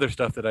of this other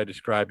stuff that I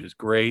described is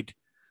great,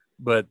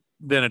 but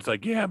then it's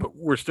like, yeah, but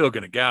we're still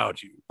going to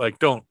gouge you.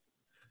 Like,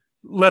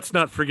 let's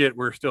not forget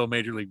we're still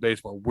Major League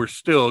Baseball. We're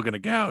still going to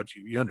gouge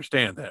you. You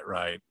understand that,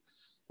 right?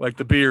 Like,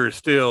 the beer is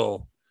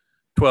still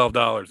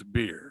 $12 a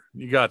beer.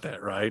 You got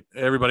that, right?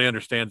 Everybody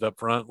understands up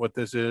front what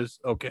this is.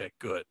 Okay,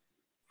 good.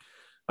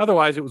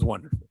 Otherwise, it was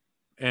wonderful.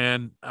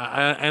 And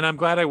I'm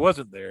glad I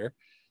wasn't there,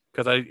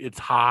 because it's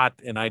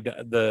hot, and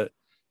the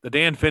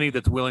Dan Finney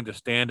that's willing to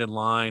stand in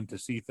line to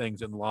see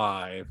things in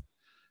live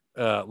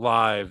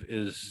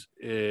is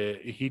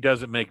he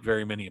doesn't make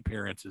very many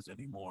appearances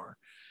anymore.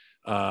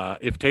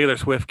 If Taylor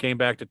Swift came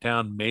back to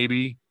town,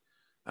 maybe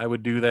I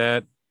would do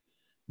that.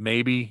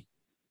 Maybe.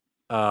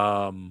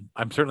 I'm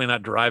certainly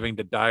not driving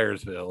to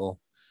Dyersville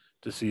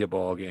to see a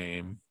ball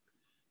game.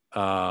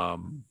 I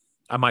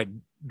might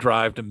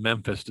drive to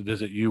Memphis to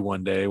visit you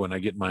one day when I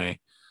get my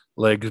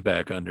legs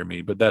back under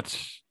me, but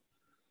that's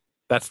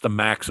the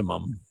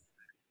maximum.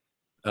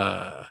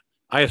 I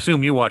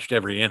assume you watched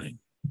every inning.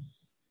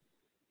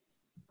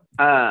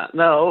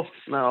 No,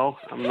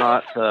 I'm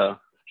not.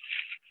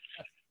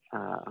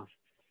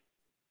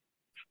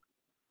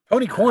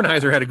 Tony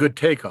Kornheiser had a good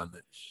take on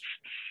this.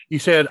 He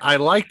said, I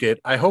liked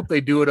it. I hope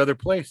they do it other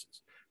places,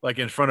 like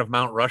in front of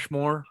Mount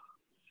Rushmore,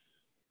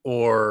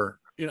 and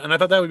I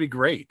thought that would be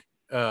great.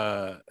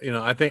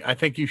 I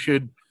think you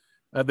should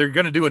They're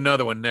going to do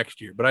another one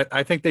next year, but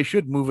I think they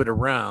should move it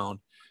around,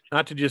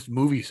 not to just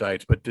movie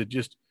sites, but to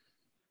just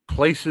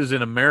places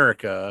in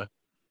America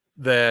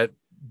that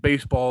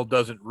baseball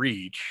doesn't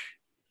reach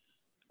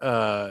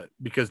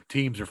because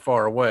teams are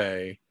far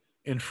away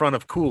in front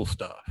of cool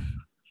stuff.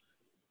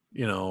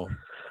 You know,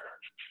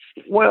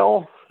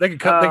 Well, they could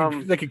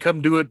come. They could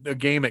come do a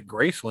game at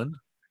Graceland.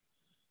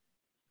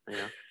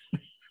 Yeah.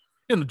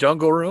 In the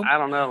Jungle Room. I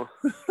don't know.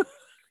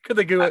 Could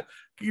they do it?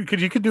 You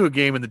could do a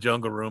game in the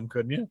Jungle Room,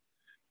 couldn't you?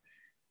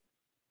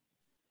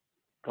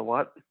 The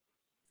what?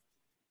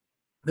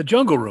 The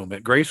Jungle Room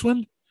at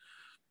Graceland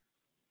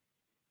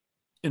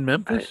in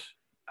Memphis.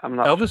 I'm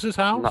not. Elvis's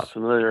house. I'm not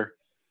familiar.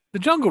 The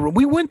Jungle Room.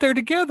 We went there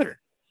together.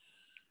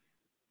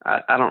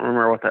 I don't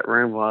remember what that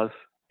room was.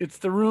 It's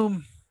the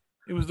room.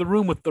 It was the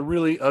room with the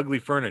really ugly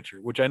furniture,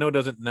 which I know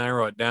doesn't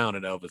narrow it down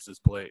at Elvis's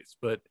place,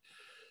 but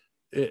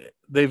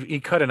he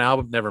cut an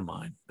album. Never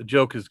mind. The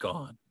joke is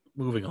gone.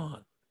 Moving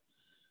on.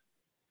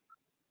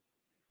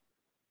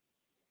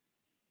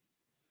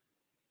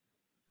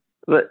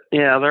 But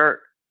yeah,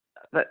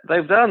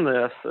 they've done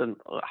this in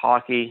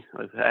hockey.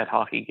 They've had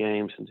hockey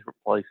games in different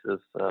places.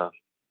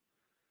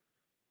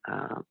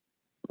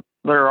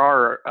 There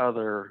are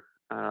other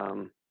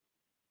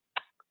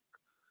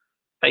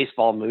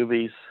baseball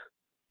movies.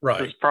 Right.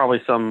 There's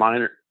probably some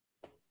minor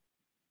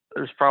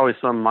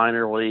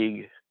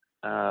league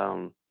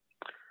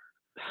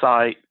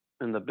site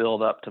in the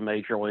build up to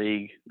Major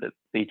League that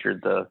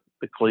featured the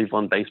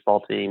Cleveland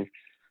baseball team.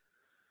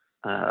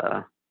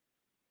 I'm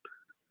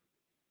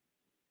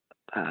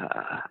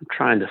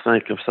trying to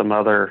think of some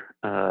other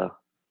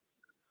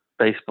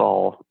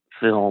baseball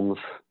films.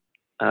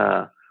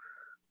 The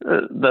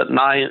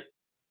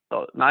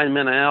 9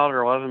 Men Out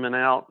or 11 Men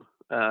Out,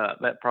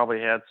 that probably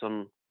had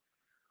some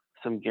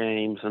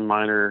games and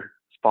minor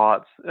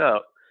spots. The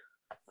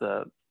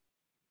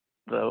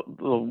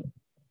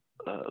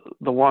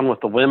one with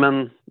the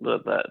women,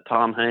 that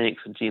Tom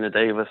Hanks and Gina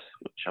Davis,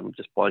 which I'm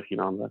just blanking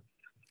on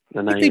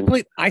the name.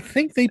 I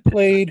think they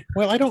played.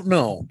 Well, I don't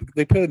know.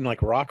 They played in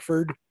like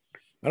Rockford.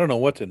 I don't know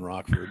what's in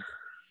Rockford.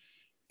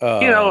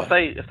 If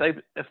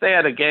they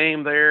had a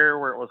game there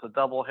where it was a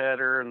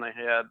doubleheader and they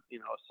had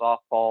a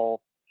softball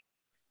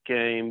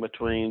game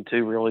between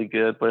two really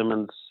good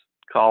women's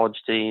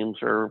college teams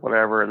or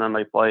whatever, and then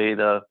they played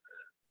a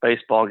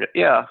baseball game.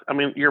 Yeah, I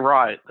mean, you're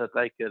right that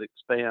they could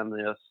expand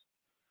this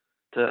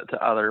to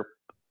other.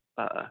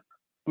 I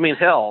mean,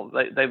 hell,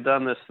 they've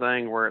done this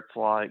thing where it's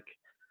like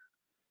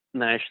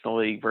National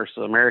League versus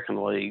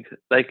American League.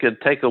 They could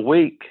take a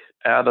week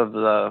out of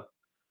the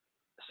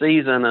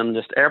season and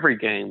just every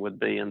game would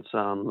be in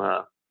some.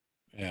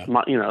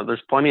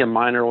 There's plenty of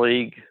minor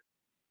league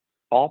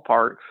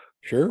ballparks.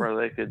 Sure. Where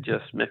they could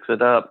just mix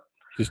it up.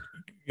 Just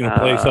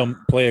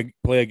play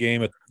a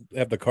game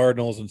at the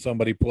Cardinals and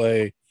somebody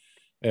play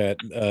at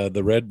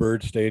the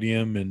Redbird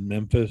Stadium in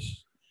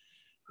Memphis.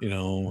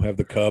 Have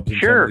the Cubs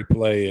and somebody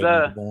play in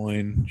Des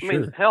Moines. Sure. I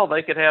mean, hell,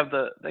 they could have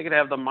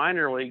the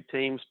minor league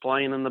teams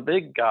playing in the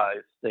big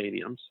guys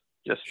stadiums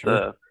just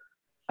to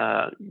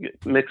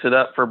mix it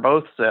up for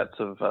both sets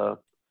of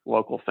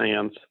local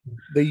fans.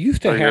 They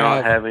used to you're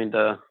not having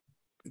to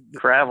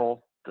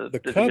travel to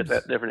Cubs, get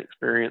that different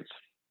experience.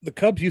 The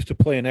Cubs used to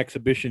play an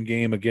exhibition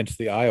game against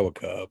the Iowa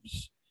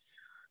Cubs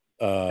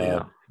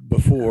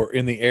before,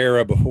 in the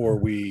era before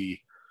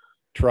we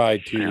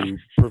tried to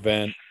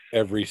prevent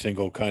every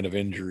single kind of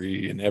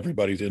injury and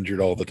everybody's injured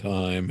all the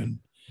time and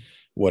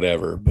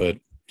whatever. But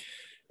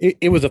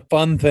it was a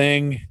fun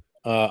thing.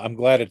 I'm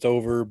glad it's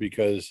over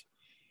because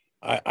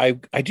I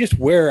just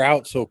wear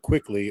out so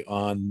quickly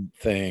on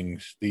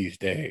things these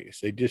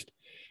days.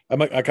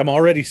 I'm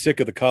already sick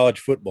of the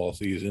college football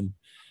season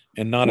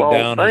and not a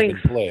down has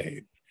been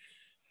played.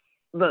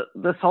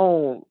 This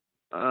whole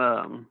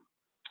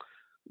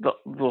the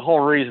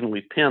whole reason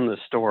we pinned this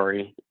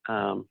story,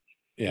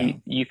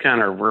 you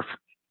kind of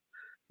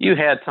you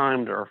had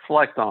time to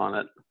reflect on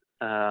it,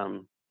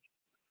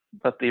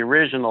 but the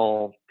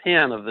original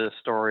pin of this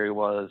story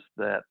was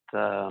that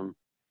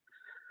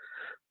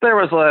there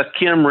was a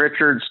Kim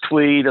Richards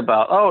tweet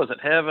about, is it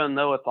heaven?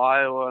 No, it's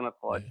Iowa, and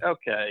it's like,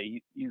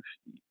 okay,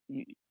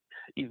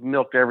 you've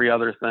milked every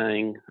other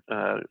thing.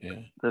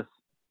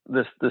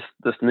 This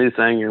new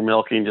thing you're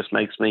milking just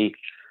makes me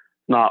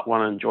not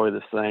want to enjoy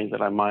this thing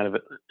that I might have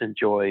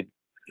enjoyed.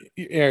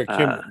 Yeah,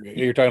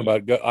 you're talking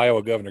about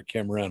Iowa Governor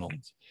Kim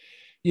Reynolds.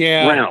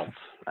 Yeah, Reynolds.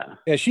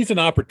 Yeah, she's an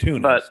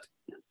opportunist,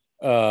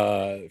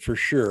 for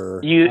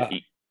sure.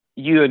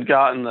 You had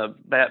gotten the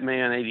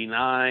Batman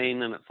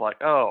 '89, and it's like,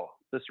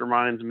 this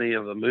reminds me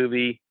of a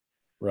movie,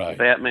 right?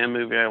 The Batman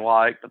movie I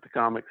liked, but the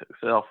comic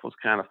itself was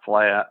kind of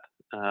flat.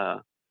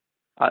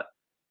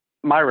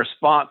 My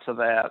response to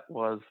that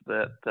was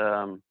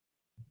that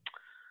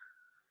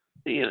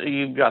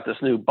you've got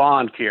this new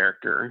Bond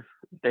character,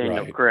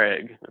 Daniel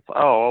Craig. It's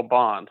like,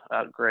 Bond,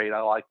 great,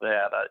 I like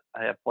that.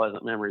 I have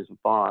pleasant memories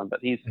of Bond, but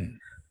he's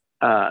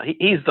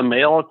the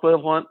male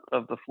equivalent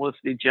of the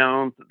Felicity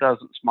Jones that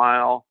doesn't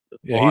smile.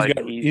 Yeah,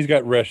 he's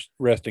got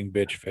resting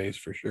bitch face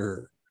for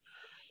sure.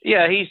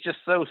 Yeah, he's just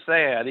so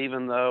sad,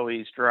 even though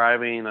he's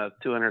driving a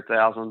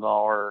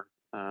 $200,000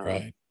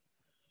 Right.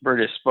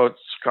 British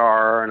sports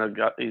car, and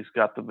he's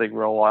got the big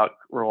Rolex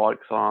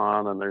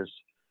on, and there's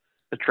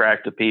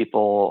attractive people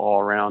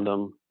all around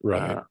him.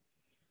 Right.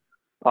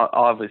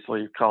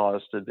 Obviously,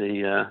 cause to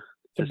be It's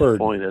a burden.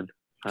 disappointed.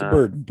 It's a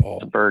burden, Paul.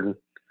 It's a burden.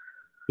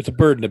 It's a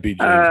burden to be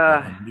James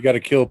Bond. You got to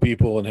kill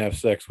people and have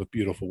sex with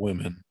beautiful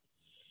women,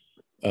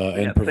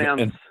 and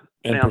prevent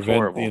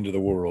horrible. the end of the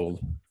world.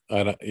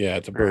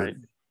 It's a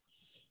burden.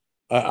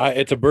 Right.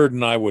 It's a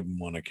burden I wouldn't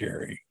want to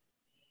carry,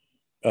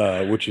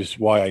 which is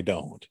why I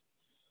don't.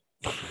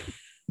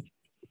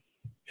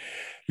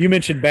 You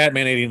mentioned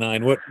Batman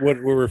 '89. What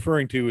we're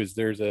referring to is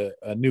there's a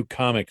new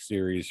comic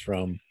series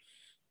from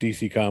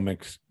DC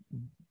Comics,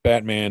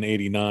 Batman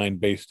 '89,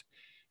 based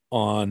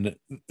on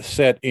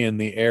set in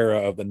the era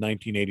of the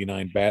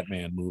 1989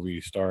 Batman movie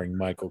starring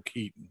Michael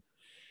Keaton.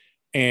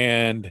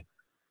 And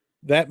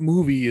that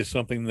movie is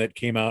something that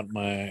came out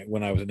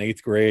when I was in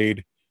 8th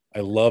grade. I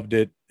loved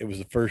it. It was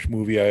the first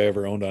movie I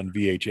ever owned on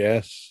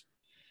VHS.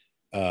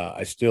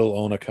 I still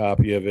own a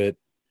copy of it.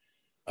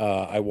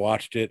 I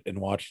watched it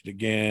and watched it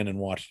again and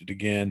watched it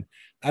again.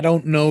 I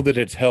don't know that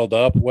it's held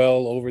up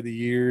well over the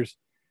years,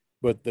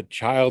 but the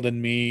child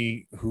in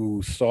me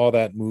who saw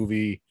that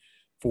movie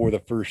for the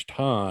first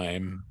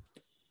time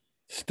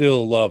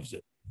still loves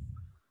it.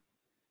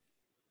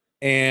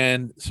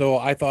 And so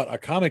I thought a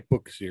comic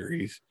book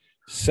series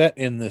set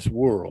in this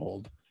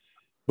world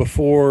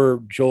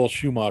before Joel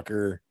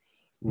Schumacher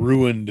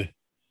ruined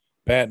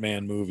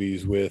Batman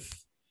movies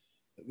with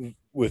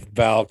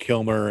Val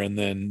Kilmer and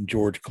then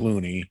George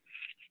Clooney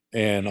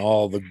and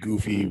all the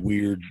goofy,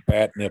 weird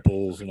bat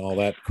nipples and all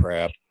that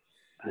crap.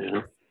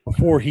 Yeah.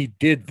 Before he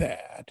did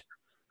that,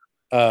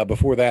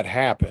 before that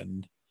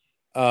happened,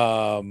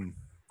 the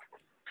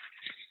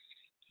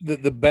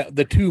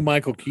two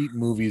Michael Keaton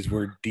movies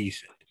were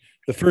decent.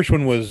 The first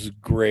one was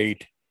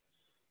great,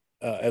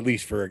 at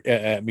least for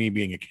me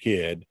being a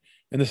kid,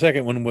 and the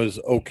second one was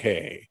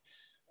okay.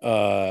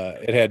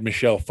 It had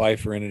Michelle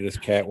Pfeiffer in it as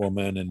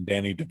Catwoman and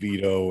Danny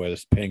DeVito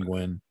as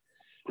Penguin.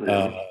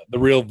 The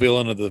real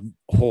villain of the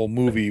whole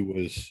movie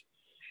was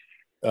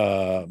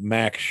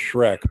Max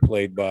Schreck,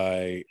 played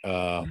by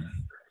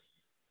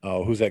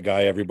who's that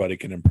guy everybody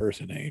can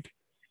impersonate?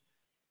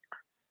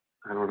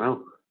 I don't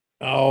know.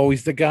 Oh,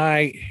 he's the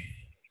guy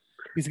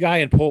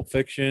in Pulp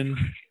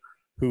Fiction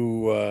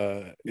who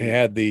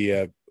had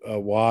the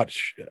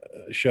watch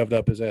shoved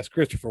up his ass.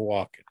 Christopher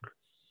Walken.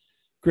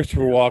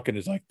 Christopher Walken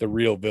is like the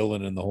real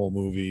villain in the whole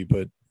movie,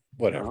 but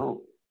whatever.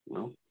 Oh,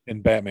 no.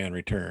 In Batman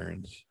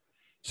Returns.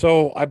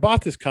 So I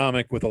bought this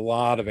comic with a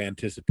lot of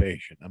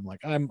anticipation. I'm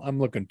like, I'm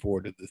looking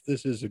forward to this.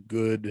 This is a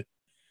good.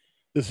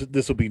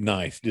 This will be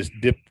nice. Just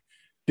dip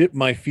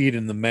my feet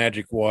in the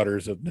magic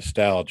waters of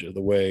nostalgia, the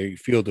way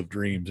Field of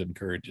Dreams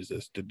encourages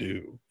us to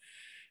do.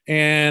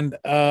 And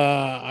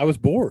I was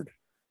bored.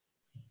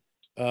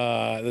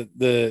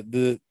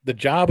 The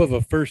job of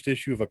a first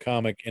issue of a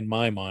comic, in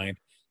my mind,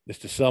 is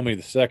to sell me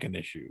the second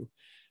issue,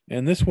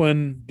 and this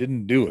one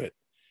didn't do it.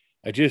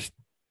 I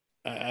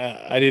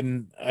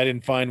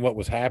didn't find what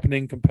was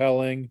happening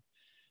compelling.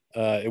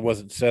 It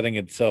wasn't setting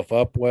itself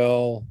up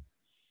well.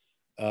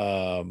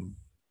 I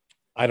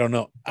don't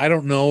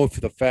know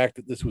if the fact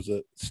that this was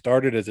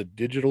started as a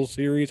digital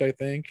series, I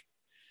think,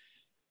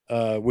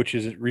 which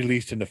is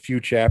released in a few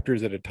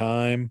chapters at a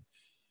time.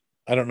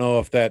 I don't know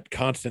if that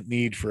constant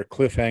need for a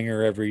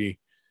cliffhanger every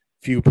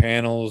few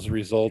panels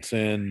results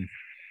in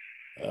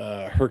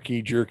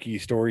herky-jerky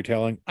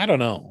storytelling. I don't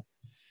know.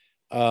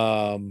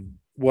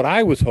 What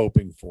I was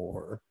hoping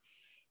for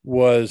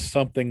was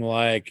something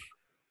like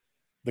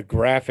the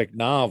graphic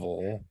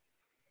novel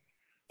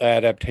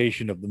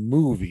adaptation of the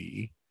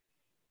movie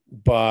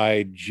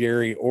by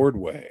Jerry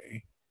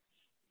Ordway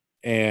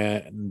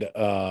and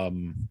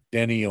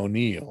Denny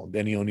O'Neil.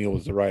 Denny O'Neil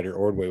was the writer,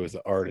 Ordway was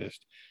the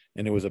artist,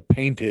 and it was a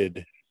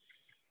painted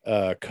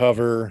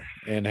cover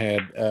and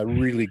had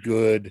really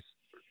good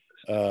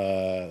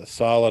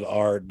solid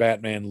art.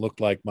 Batman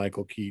looked like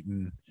Michael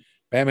Keaton.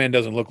 Batman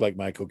doesn't look like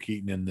Michael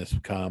Keaton in this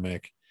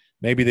comic.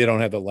 Maybe they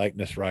don't have the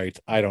likeness rights.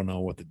 I don't know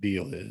what the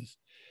deal is.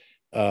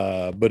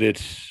 But it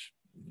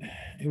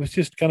was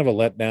just kind of a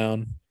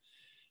letdown,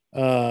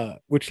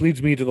 which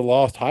leads me to the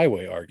Lost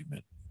Highway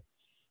argument.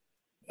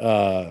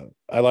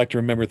 I like to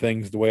remember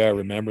things the way I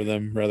remember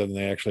them rather than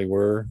they actually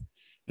were.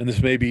 And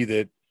this may be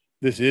that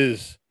this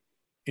is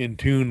in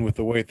tune with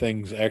the way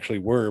things actually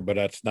were, but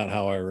that's not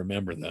how I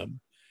remember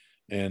them.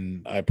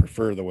 And I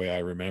prefer the way I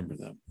remember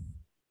them.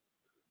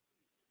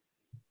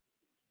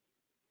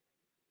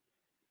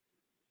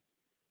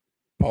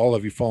 Paul,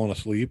 have you fallen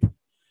asleep?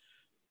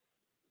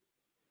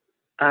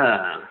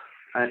 I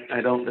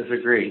don't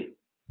disagree.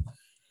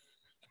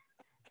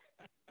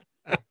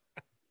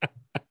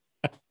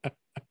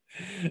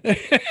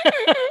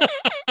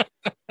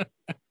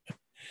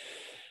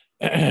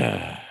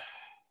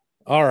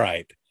 All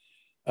right.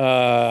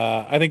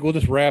 I think we'll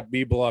just wrap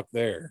B Block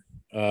there.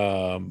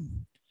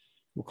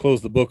 We'll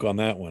close the book on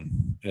that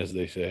one, as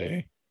they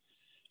say.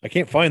 I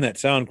can't find that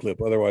sound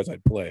clip, otherwise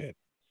I'd play it.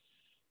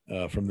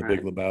 from The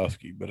Right. Big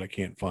Lebowski, but I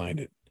can't find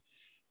it.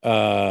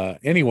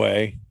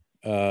 Anyway,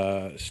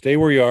 stay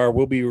where you are.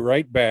 We'll be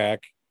right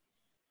back.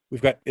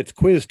 It's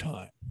quiz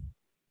time.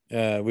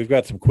 We've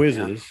got some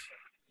quizzes.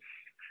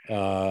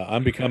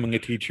 I'm becoming a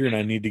teacher and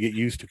I need to get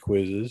used to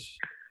quizzes.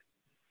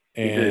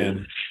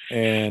 And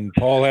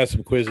Paul has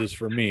some quizzes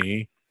for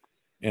me,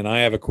 and I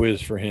have a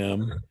quiz for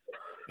him,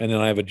 and then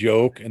I have a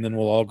joke, and then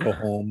we'll all go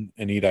home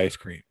and eat ice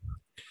cream.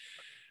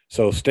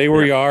 So stay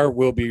where you are.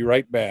 We'll be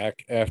right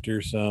back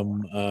after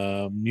some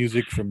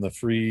music from the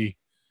free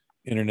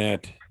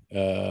internet,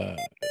 the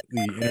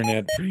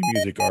Internet Free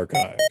Music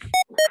Archive.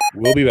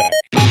 We'll be back.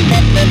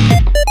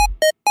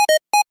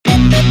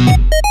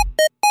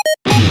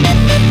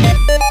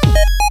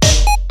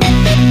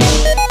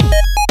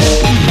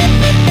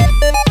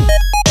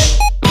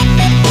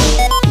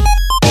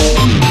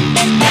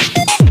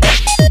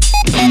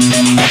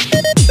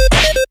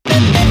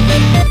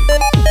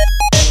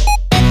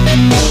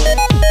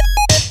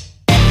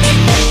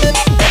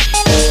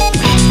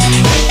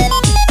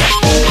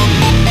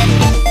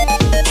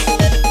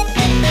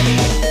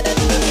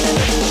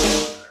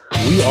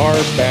 We are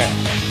back,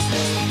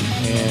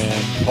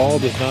 and Paul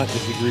does not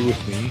disagree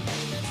with me.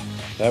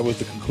 That was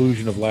the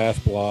conclusion of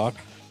last block.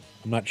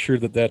 I'm not sure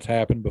that that's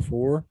happened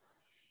before,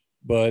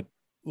 but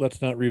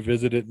let's not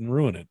revisit it and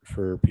ruin it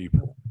for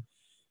people.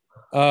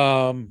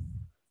 Paul,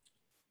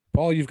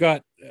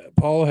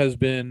 Paul has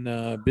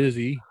been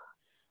busy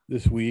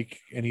this week,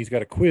 and he's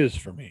got a quiz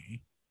for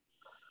me,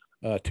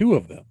 2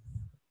 of them.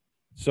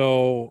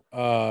 So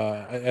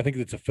I think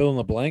it's a fill in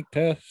the blank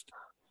test.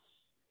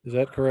 Is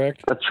that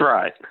correct? That's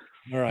right.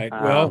 All right.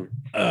 Well,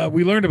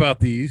 we learned about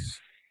these.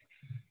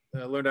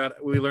 We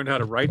learned how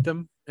to write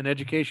them in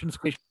education.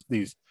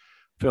 These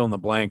fill in the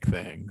blank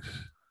things.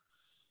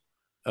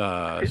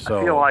 I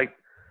feel like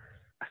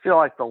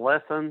the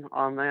lesson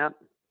on that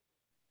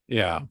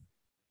yeah,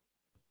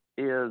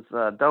 is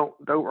don't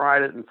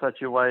write it in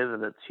such a way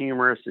that it's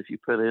humorous. If you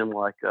put in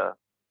like a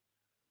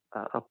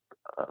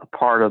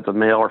part of the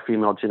male or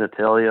female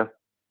genitalia,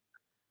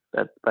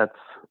 that's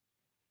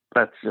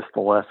just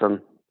the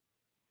lesson.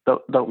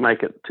 Don't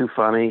make it too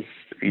funny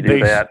if you do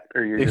that,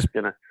 or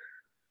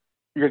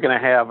you're gonna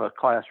have a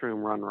classroom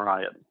run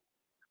riot.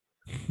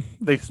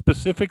 they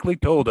specifically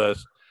told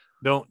us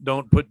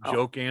don't put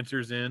joke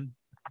answers in.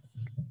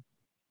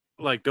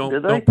 Like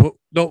Did they?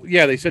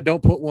 they said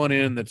don't put one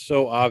in that's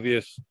so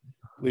obviously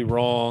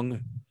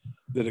wrong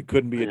that it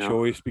couldn't be a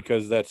choice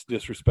because that's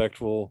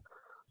disrespectful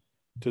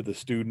to the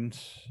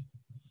students.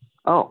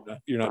 Oh,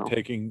 You're not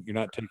taking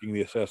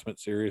the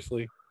assessment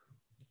seriously.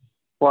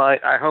 well,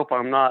 I hope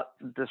I'm not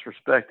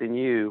disrespecting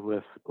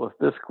you with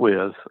this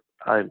quiz.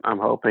 I'm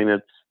hoping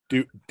it's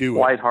Do it.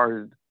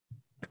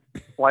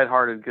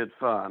 lighthearted, good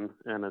fun,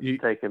 and it's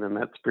taken in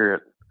that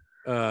spirit.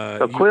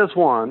 Quiz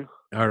one.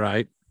 All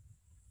right.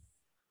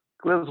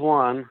 Quiz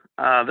one.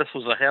 This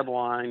was a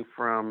headline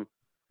from,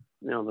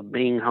 the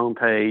Bing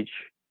homepage.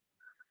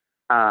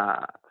 So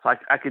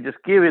I could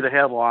just give you the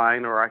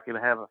headline, or I could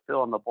have a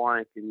fill in the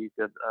blank, and you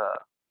could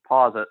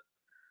pause it.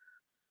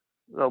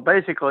 So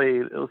basically,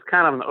 it was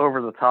kind of an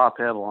over-the-top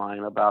headline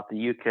about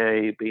the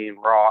UK being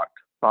rocked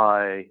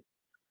by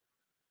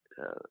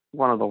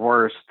one of the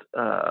worst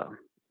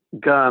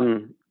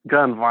gun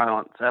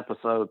violence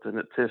episodes in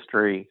its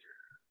history,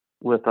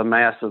 with a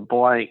massive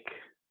blank.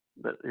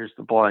 But here's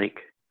the blank: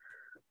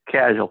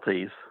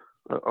 casualties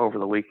over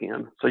the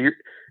weekend. So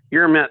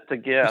you're meant to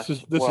guess.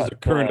 This is a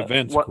current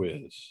events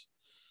quiz.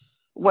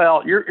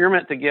 Well, you're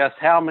meant to guess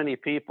how many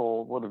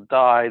people would have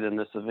died in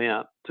this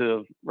event to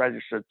have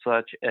registered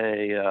such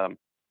a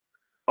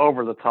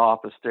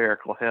over-the-top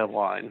hysterical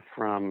headline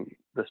from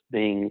this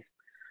being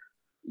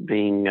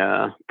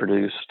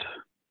produced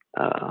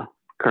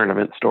current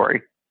event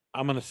story.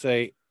 I'm going to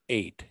say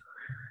 8.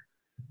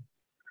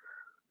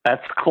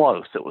 That's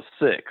close. It was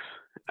 6.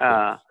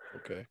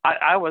 Okay.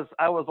 I was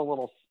a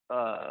little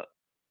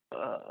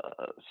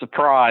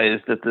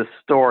surprised at this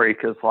story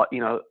because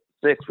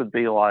 6 would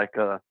be like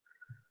a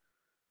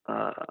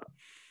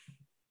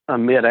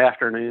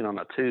mid-afternoon on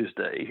a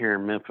Tuesday here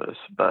in Memphis,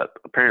 but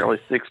apparently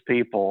 6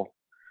 people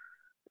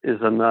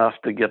is enough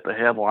to get the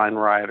headline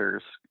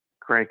writers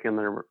cranking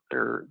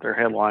their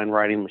headline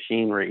writing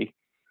machinery.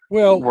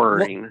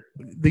 Whirring.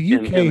 The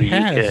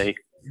UK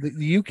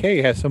the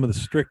UK has some of the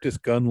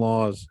strictest gun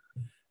laws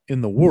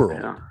in the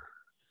world. Yeah.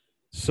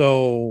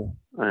 So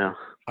yeah.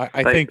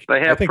 I think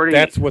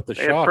that's what the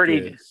shock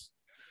is.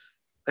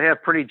 They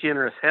have pretty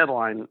generous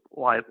headline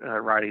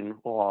writing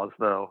laws,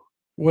 though.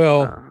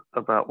 Well,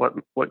 about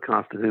what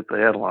constitutes the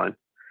headline.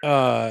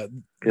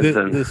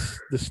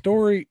 The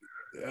story.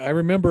 I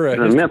remember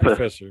a history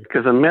professor.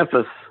 Because in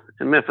Memphis,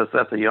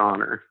 that's a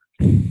yawner.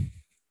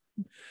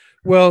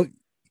 Well,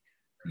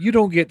 you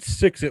don't get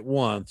 6 at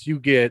once. You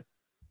get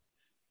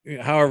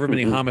however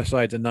many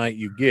homicides a night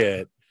you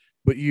get,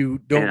 but you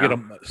don't get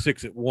them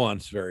 6 at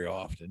once very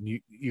often.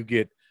 You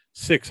get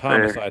 6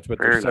 homicides, but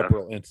they're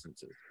several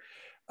instances.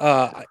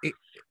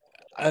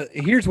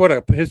 Here's what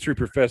a history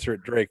professor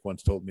at Drake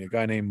once told me, a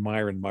guy named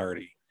Myron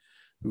Marty,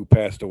 who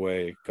passed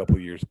away a couple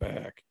of years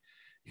back.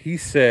 he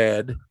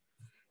said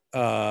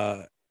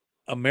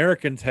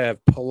Americans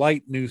have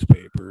polite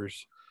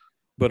newspapers,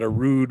 but a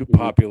rude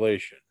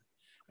population.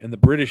 And the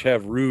British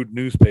have rude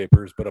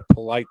newspapers, but a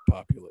polite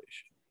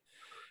population.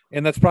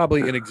 And that's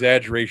probably an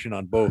exaggeration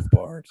on both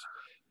parts.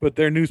 But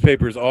their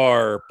newspapers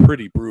are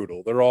pretty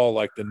brutal. They're all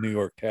like the New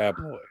York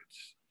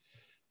tabloids,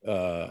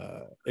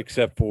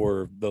 except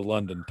for the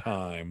London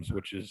Times,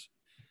 which is,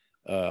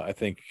 I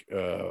think,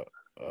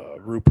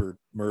 Rupert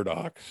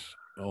Murdoch's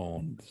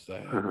owns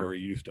that, or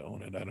he used to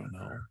own it. I don't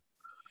know.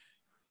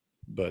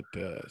 But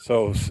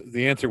so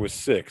the answer was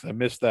 6. I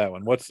missed that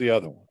one. What's the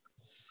other one?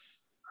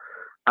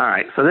 All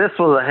right. So this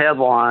was a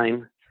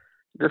headline.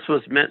 This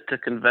was meant to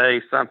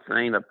convey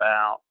something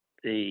about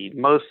the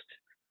most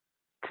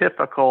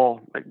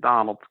typical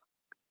McDonald's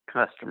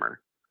customer.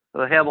 So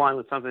the headline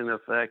was something to the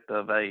effect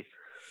of a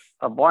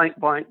blank,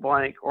 blank,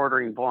 blank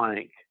ordering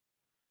blank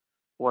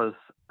was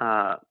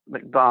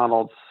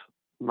McDonald's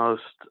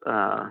most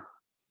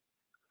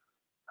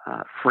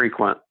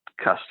frequent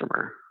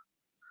customer.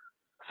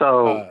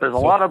 So there's a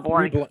lot of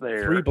blanks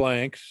there. 3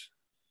 blanks,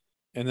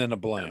 and then a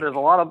blank. There's a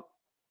lot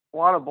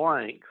of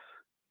blanks.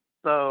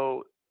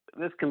 So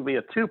this can be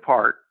a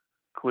 2-part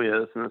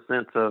quiz in the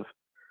sense of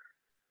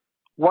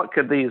what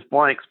could these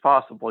blanks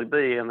possibly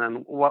be, and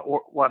then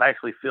what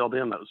actually filled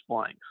in those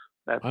blanks.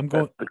 That's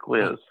the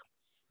quiz.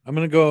 I'm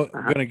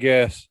gonna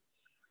guess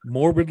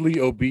morbidly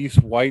obese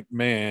white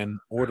man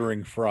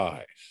ordering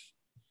fries.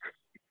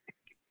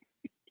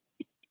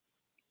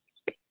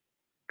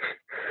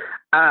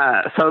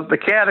 So the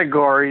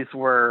categories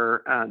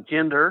were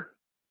gender,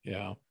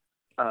 Yeah.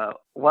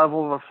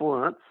 level of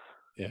affluence,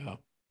 Yeah.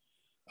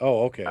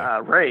 Oh, okay.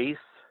 race,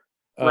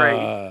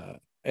 a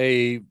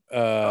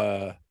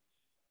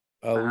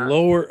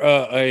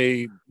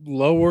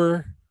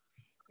lower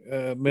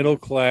middle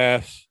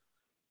class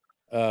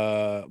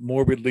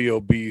morbidly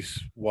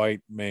obese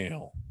white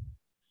male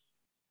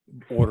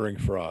ordering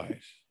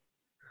fries.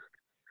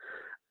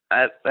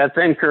 That's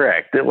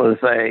incorrect. It was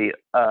a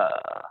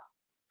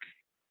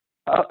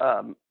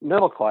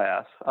middle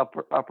class,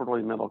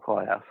 upwardly middle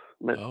class,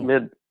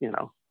 mid,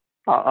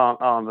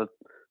 on the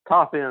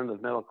top end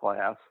of middle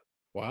class.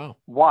 Wow.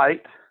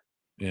 White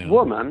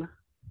woman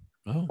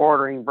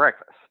ordering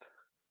breakfast.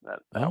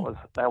 That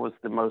was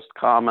the most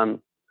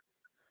common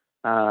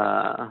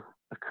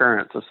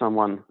occurrence of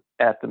someone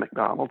at the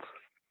McDonald's.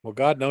 Well,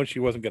 God knows she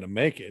wasn't going to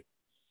make it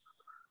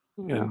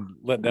and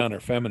let down her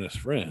feminist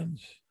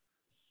friends.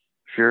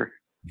 Sure.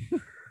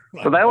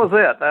 So that was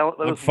it. That was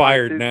I'm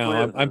fired now.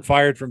 quizzes. I'm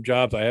fired from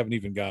jobs I haven't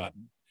even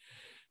gotten.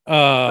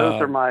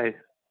 Those are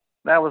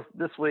that was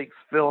this week's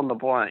fill in the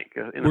blank.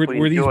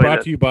 Were these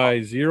brought to you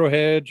by Zero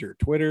Hedge or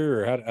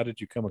Twitter, or how did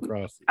you come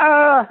across these?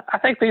 I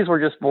think these were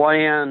just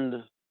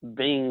bland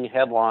Bing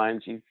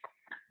headlines. It's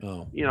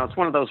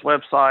one of those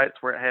websites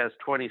where it has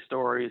 20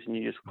 stories and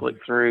you just click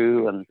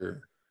through, and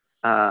Sure.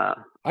 I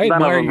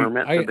admire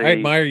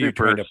you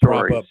trying to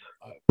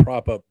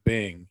prop up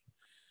Bing.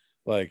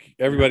 Like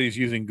everybody's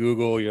using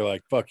Google, you're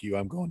like, fuck you,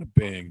 I'm going to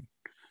Bing.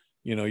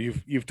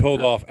 You've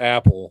told off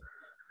Apple,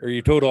 or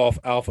you told off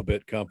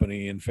Alphabet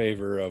Company in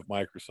favor of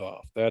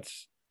Microsoft.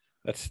 That's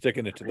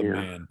sticking it to the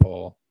man,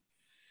 Paul.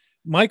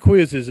 My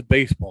quiz is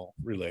baseball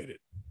related.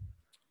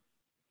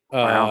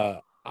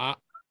 Wow.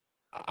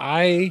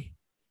 I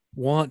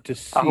want to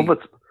see. I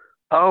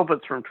hope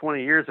it's from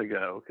 20 years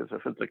ago, because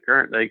if it's a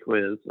current day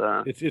quiz,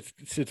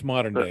 it's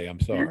modern day. I'm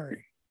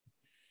sorry.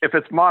 If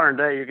it's modern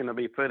day, you're going to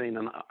be putting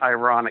an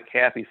ironic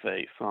happy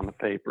face on the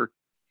paper.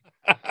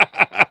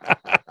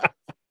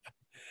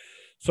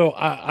 So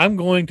I'm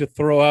going to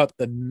throw out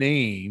the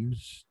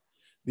names,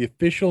 the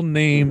official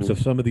names of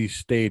some of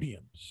these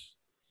stadiums.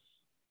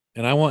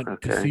 And I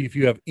want to see if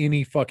you have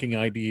any fucking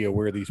idea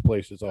where these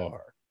places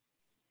are.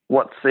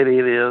 What city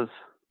it is?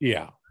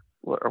 Yeah.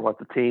 Or what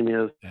the team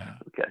is? Yeah.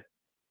 Okay.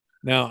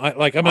 Now, I'm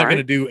not going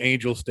to do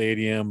Angel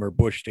Stadium or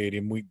Busch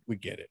Stadium. We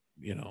get it.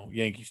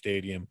 Yankee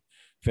Stadium,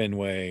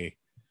 Fenway,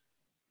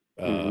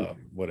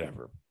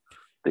 whatever.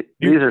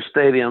 These are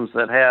stadiums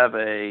that have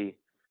a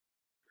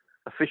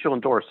official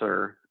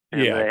endorser,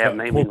 and they have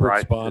naming corporate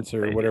rights,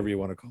 sponsor, whatever you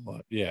want to call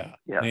it. Yeah,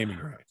 naming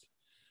rights.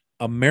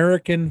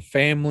 American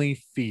Family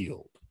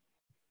Field.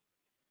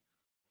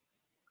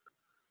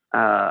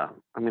 I'm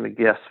going to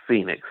guess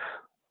Phoenix.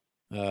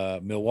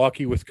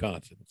 Milwaukee,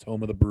 Wisconsin. It's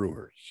home of the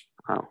Brewers.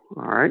 Oh,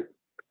 all right.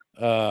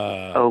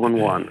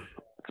 0-1.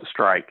 It's a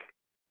strike.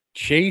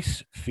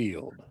 Chase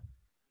Field.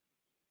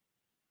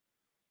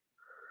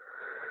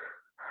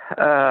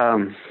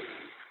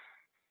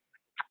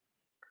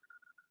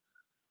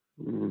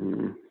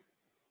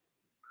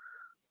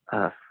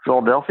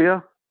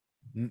 Philadelphia.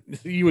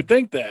 You would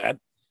think that,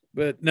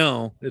 but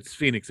no, it's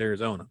Phoenix,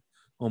 Arizona,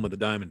 home of the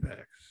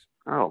Diamondbacks.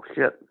 Oh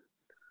shit!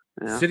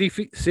 Yeah. City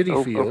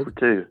Field. For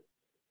 2.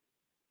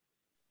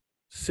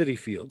 City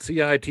Field.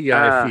 CITI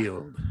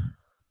Field.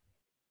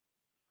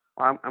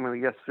 I'm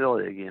going to guess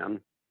Philly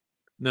again.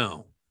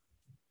 No,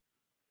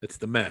 it's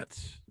the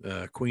Mets,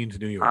 Queens,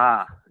 New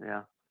York.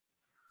 Yeah.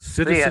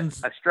 Citizens.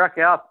 See, I struck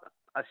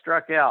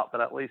out,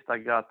 but at least I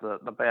got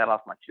the bat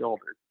off my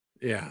shoulder.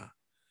 Yeah.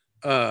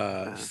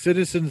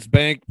 Citizens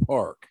Bank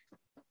Park.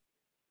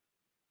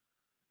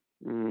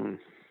 A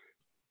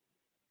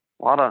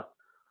lot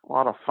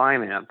of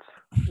finance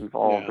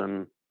involved Yeah.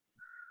 in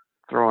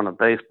throwing a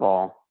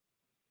baseball.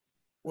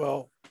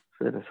 Well,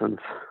 Citizens.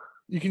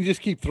 you can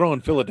just keep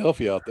throwing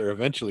Philadelphia out there.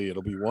 Eventually,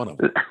 it'll be one of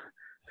them.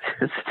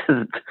 Is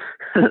it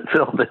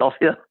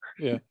Philadelphia?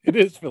 Yeah, it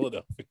is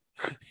Philadelphia.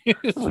 It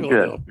is Oh,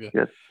 Philadelphia.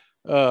 Good.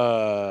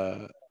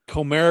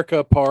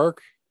 Comerica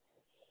Park.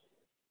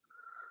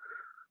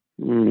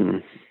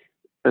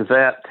 Is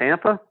that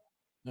Tampa?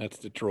 That's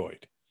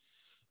Detroit.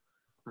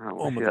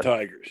 Oh, Home of the shit.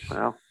 Tigers.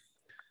 Well,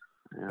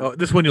 yeah, Oh,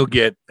 this one you'll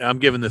get. I'm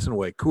giving this one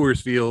away.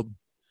 Coors Field.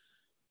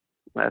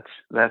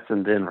 that's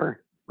in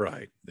Denver.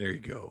 Right. There you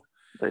go.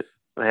 They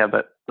have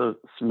the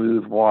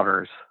smooth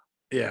waters.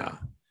 Yeah.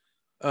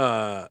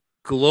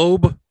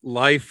 Globe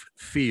Life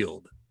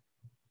Field.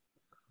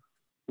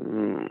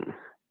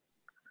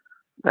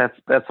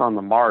 That's on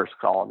the Mars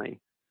colony.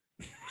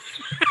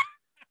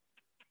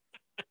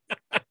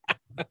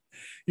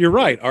 You're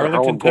right. The whole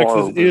Arlington, Texas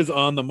globe is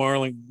on the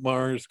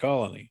Mars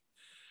colony.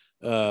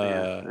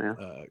 Yeah.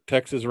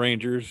 Texas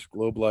Rangers,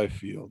 Globe Life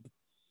Field.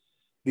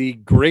 The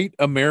Great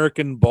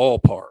American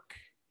Ballpark.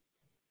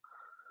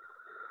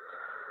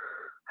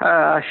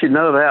 I should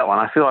know that one.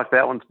 I feel like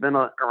that one's been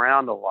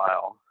around a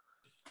while.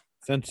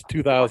 Since I've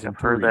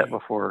 2003. heard that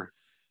before.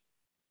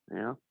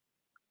 Yeah.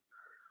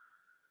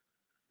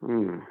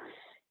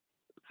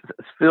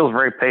 It feels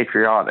very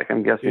patriotic.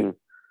 I'm guessing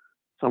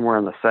somewhere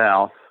in the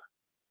South.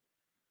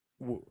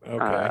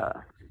 Okay.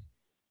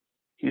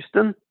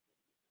 Houston?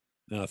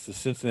 No, it's the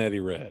Cincinnati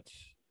Reds.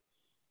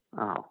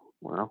 Oh,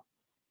 well,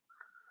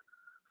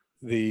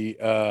 The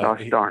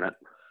gosh darn it.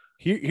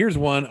 here's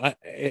one.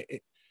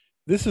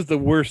 This is the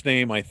worst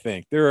name, I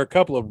think. There are a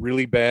couple of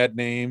really bad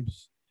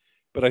names,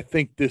 but I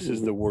think this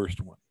is the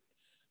worst one.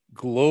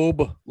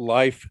 Globe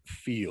Life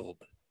Field.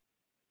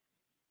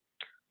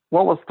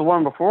 What was the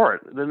one before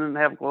it? Didn't it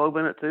have Globe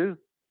in it too?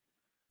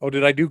 Oh,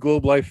 did I do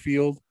Globe Life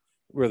Field?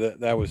 Where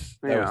that was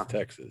Yeah.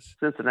 Texas.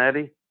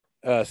 Cincinnati?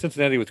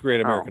 Cincinnati with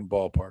Great American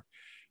Ballpark.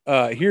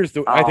 Here's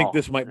the. I think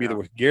this might be the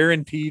worst.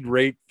 Guaranteed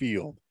Rate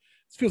Field.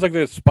 This feels like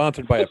they're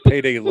sponsored by a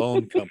payday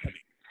loan company.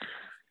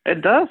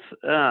 It does.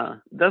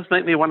 Does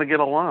make me want to get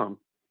a loan.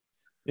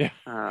 Yeah.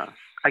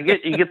 You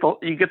get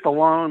the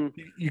loan.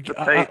 to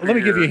pay for Let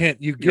me give you a your-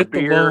 hint. You your get the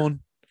beer, loan.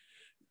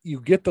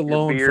 You get the your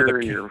loan beer for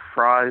and the your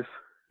fries.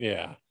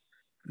 yeah.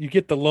 You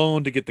get the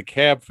loan to get the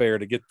cab fare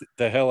to get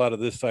the hell out of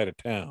this side of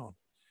town.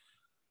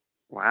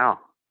 Wow.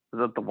 Is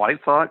it the White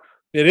Sox?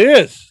 It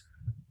is.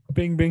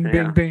 Bing, bing,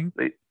 Yeah. bing,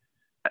 bing.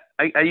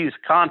 I use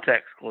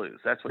context clues.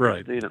 That's what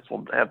Right. your students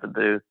will have to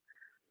do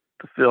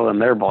to fill in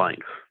their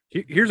blanks.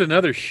 Here's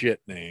another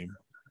shit name.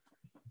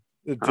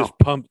 It just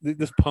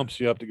this pumps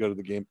you up to go to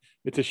the game.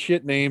 It's a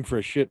shit name for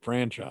a shit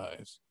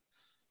franchise.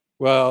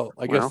 Well,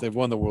 I guess they've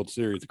won the World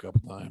Series a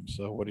couple times.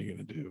 So what are you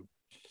going to do?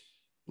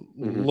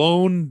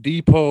 Lone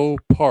Depot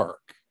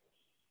Park.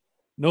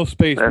 No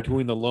space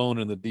between the Lone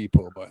and the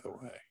Depot, by the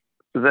way.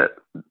 Is that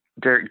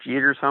Derek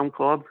Jeter's home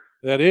club?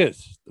 That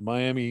is the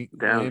Miami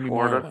Florida.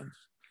 Marlins.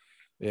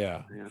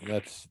 Yeah,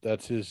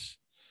 that's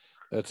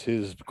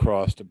his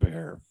cross to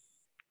bear.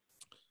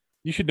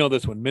 You should know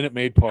this one. Minute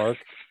Maid Park.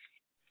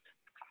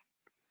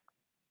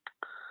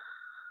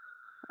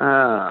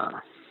 I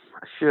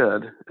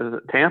should. Is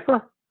it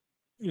Tampa?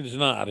 It's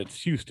not.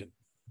 It's Houston.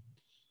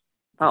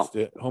 Oh, It's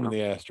the home of the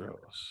Astros.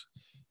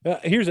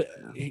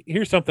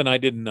 Here's something I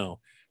didn't know.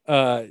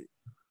 Do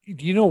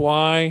you know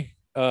why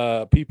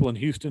people in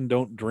Houston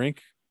don't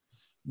drink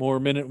more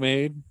Minute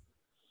Maid?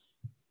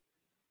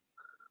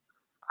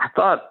 I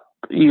thought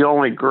you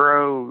only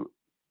grow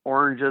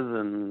oranges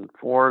in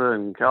Florida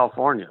and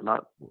California,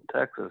 not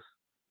Texas.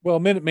 Well,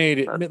 Minute Maid,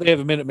 they have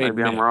a Minute Maid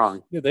Maybe mix. I'm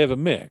wrong. Yeah, they have a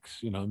mix,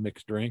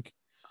 mixed drink.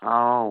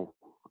 Oh,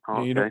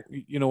 okay.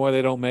 You know why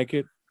they don't make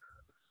it?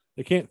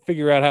 They can't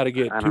figure out how to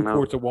get I 2 don't know.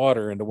 quarts of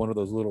water into one of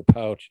those little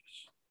pouches.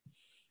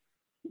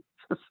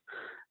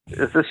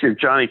 Is this your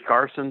Johnny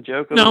Carson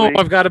joke? Of the No, week?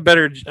 I've got a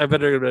better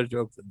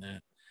joke than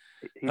that.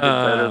 He did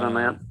better than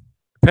that.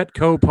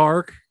 Petco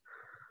Park.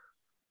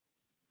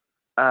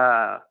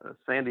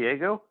 San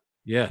Diego?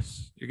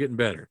 Yes, you're getting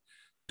better.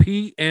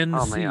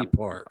 PNC man.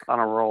 Park. On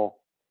a roll.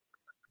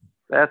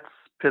 That's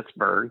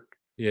Pittsburgh.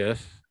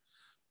 Yes.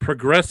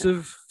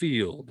 Progressive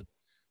Field,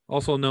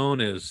 also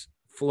known as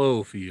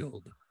Flow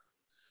Field.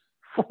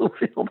 Full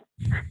field.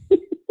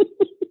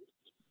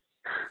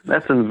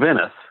 That's in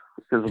Venice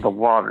because of the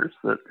waters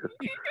that just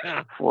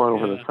flow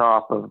over the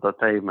top of the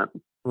pavement.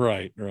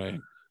 Right.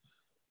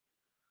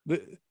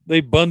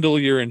 They bundle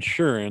your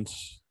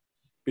insurance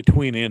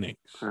between innings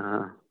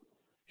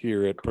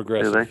here at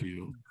Progressive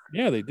Field.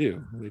 Yeah, they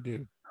do.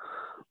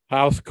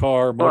 House,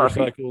 car,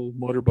 motorcycle,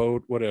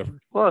 motorboat, whatever.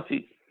 Well,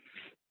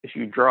 if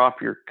you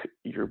drop your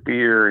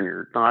beer and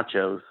your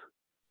nachos,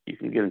 you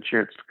can get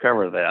insurance to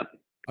cover that.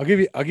 I'll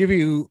give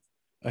you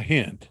a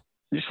hint.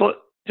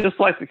 Just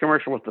like the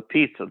commercial with the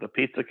pizza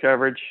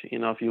coverage.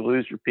 If you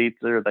lose your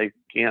pizza or they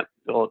can't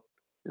fill it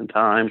in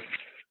time,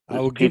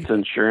 pizza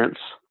insurance.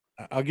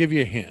 I'll give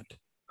you a hint.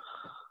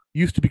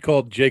 Used to be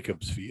called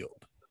Jacobs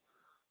Field.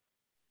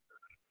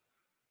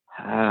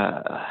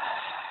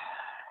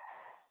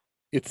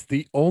 It's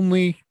the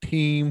only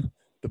team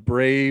the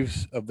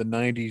Braves of the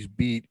 90s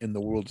beat in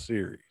the World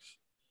Series.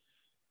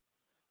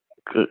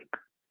 Good.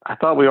 I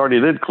thought we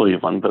already did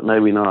Cleveland, but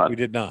maybe not. We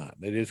did not.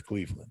 It is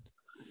Cleveland.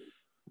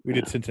 We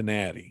did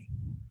Cincinnati.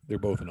 They're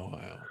both in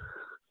Ohio.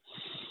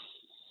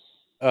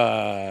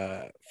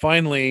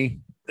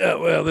 Finally,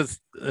 well, let's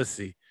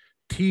see.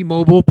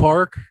 T-Mobile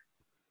Park.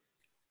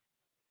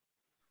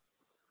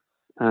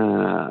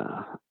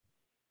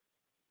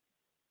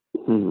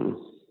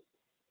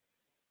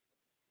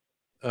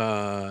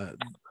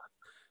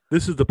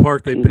 This is the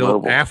park they built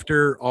T-Mobile.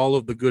 after all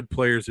of the good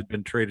players had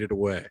been traded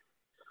away.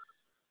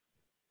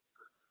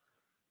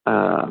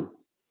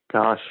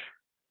 Gosh.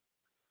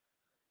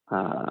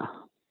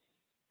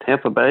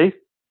 Tampa Bay?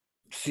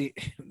 See,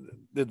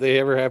 did they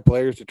ever have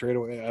players to trade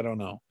away? I don't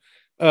know.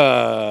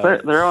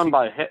 They're owned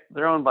by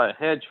a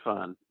hedge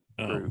fund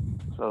group,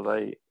 Oh. so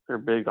they're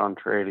big on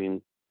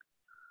trading.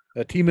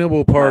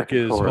 T-Mobile Park Back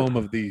and is forth. home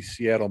of the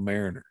Seattle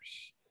Mariners.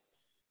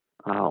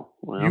 Oh,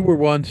 well. You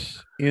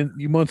once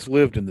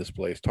lived in this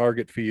place,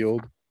 Target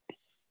Field.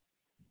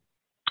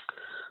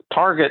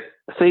 Target.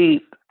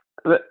 See,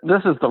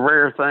 this is the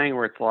rare thing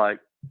where it's like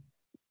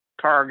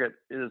Target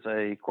is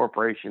a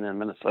corporation in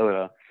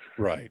Minnesota,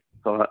 Right.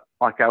 so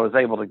like I was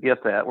able to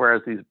get that.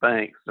 Whereas these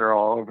banks, they're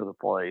all over the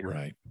place.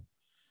 Right.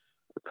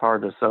 It's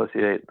hard to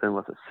associate them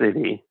with a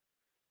city.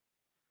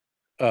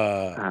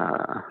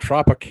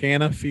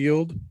 Tropicana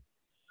Field.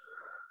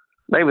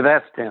 Maybe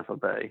that's Tampa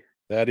Bay.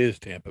 That is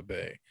Tampa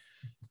Bay.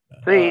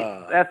 See,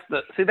 that's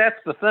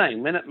the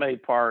thing. Minute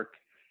Maid Park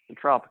and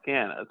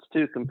Tropicana. It's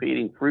two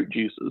competing fruit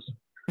juices.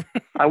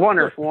 I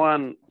wonder if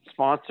one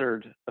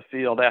sponsored a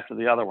field after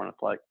the other one.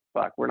 It's like,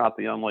 fuck, we're not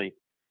the only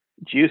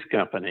juice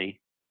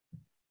company.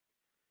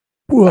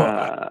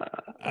 Well,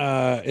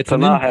 it's to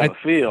an not have a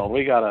field.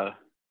 We gotta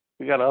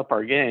up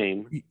our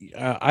game.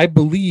 I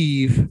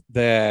believe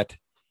that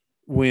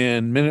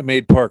when Minute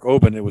Maid Park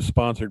opened, it was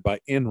sponsored by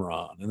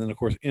Enron, and then of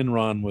course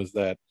Enron was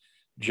that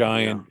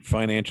giant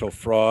financial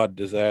fraud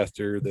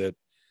disaster that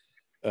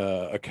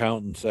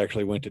accountants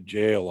actually went to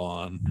jail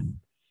on,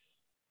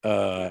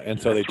 and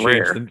so That's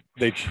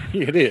they changed.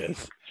 It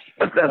is.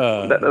 But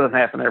that doesn't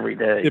happen every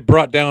day. It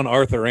brought down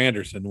Arthur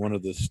Anderson, one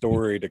of the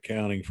storied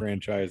accounting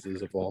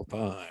franchises of all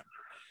time.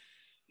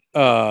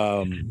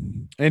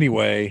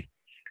 Anyway,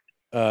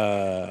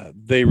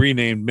 they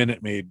renamed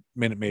Minute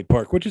Maid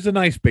Park, which is a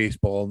nice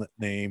baseball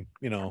name,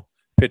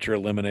 pitcher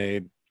of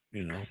lemonade,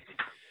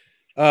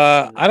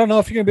 I don't know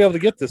if you're gonna be able to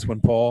get this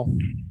one, Paul.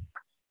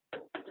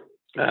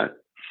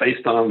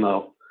 Based on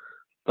the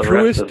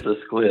Truist, rest of this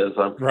quiz,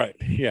 right?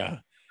 Yeah,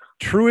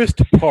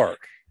 Truist Park.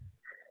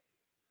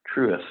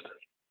 Truist.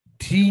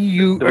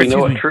 T-U. Do we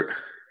know what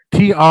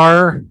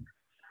T-R-I-S-T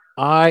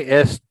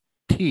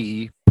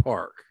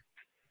Park.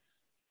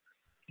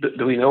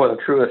 Do we know what a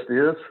Truist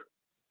is?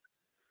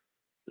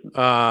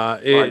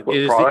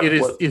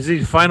 It is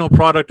the final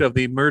product of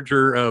the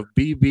merger of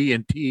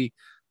BB&T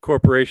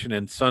Corporation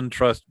and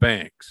SunTrust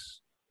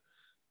Banks.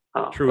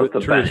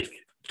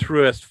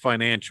 Truist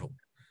Financial.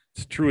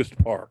 It's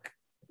Truist Park.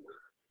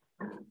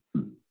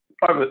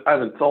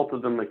 I've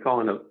insulted them by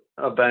calling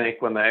a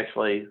bank when they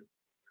actually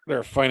they're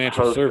a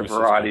financial host services. A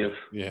variety of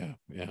yeah,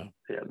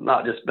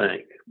 not just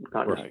bank,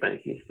 not right. just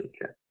banking.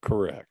 Okay.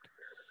 Correct.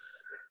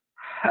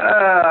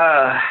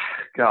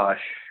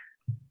 Gosh.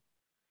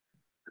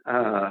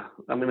 I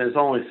mean, there's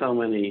only so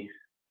many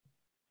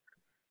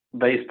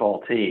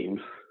baseball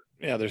teams.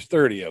 Yeah, there's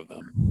 30 of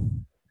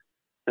them.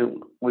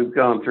 And we've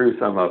gone through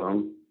some of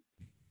them.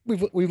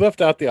 We've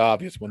left out the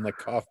obvious one, like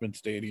Kauffman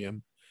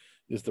Stadium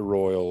is the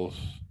Royals,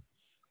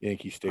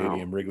 Yankee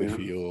Stadium, Wrigley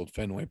Field,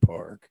 Fenway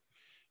Park,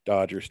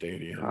 Dodger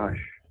Stadium. Gosh.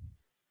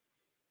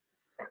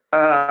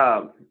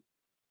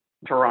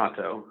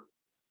 Toronto.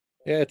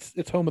 Yeah,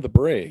 it's home of the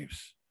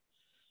Braves.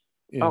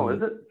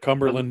 Is it?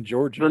 Cumberland,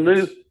 Georgia. The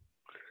new.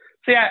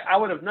 See, I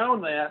would have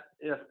known that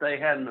if they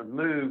hadn't have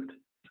moved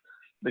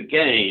the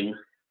game.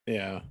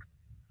 Yeah,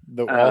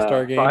 the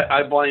All-Star game.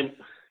 I blame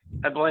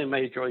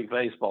Major League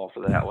Baseball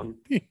for that one.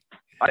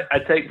 I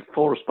take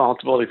full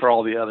responsibility for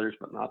all the others,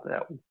 but not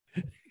that one.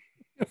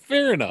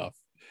 Fair enough.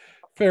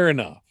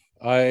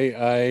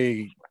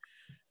 I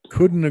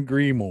couldn't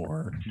agree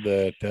more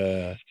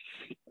that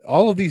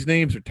all of these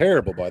names are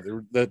terrible. By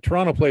the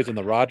Toronto plays in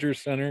the Rogers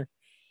Center,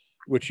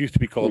 which used to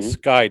be called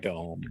Sky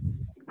Dome,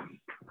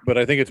 but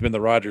I think it's been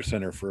the Rogers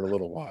Center for a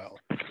little while.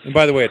 And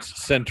by the way,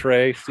 it's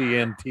Centre,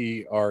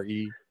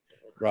 C-N-T-R-E,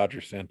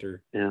 Rogers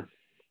Center. Yeah.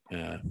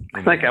 Anyway.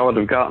 I think I would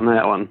have gotten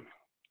that one.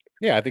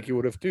 Yeah, I think you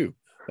would have too.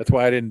 That's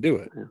why I didn't do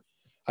it. Yeah.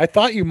 I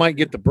thought you might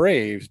get the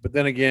Braves, but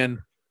then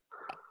again,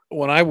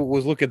 when I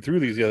was looking through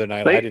these the other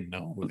night, I didn't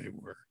know who they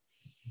were.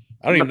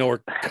 I don't even know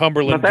where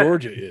Cumberland,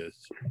 Georgia is.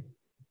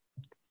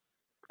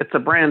 It's a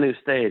brand new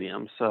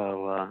stadium,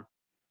 so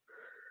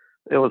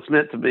it was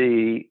meant to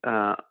be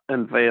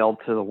unveiled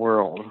to the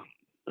world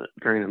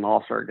during an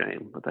All-Star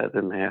game, but that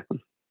didn't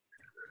happen.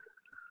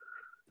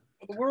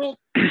 The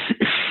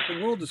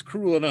The world is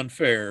cruel and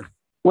unfair.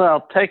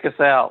 Well, take us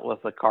out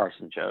with a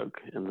Carson joke.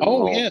 And then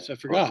Oh, we'll- yes, I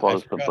forgot. we'll I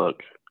close the forgot.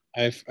 book.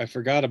 I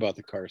forgot about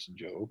the Carson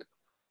joke.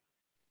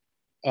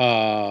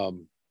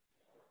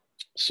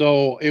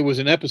 So it was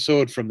an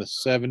episode from the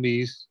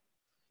 70s,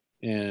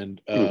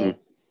 and Mhm.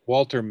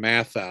 Walter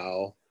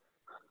Matthau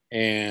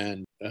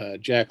and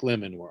Jack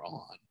Lemmon were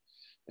on,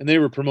 and they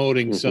were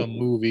promoting Mhm. some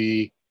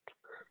movie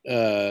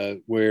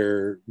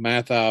where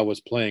Matthau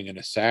was playing an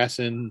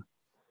assassin,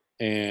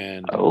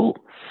 and Oh,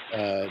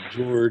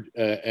 George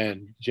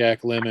and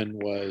Jack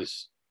Lemmon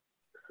was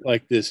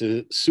like this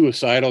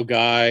suicidal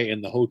guy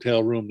in the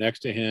hotel room next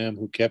to him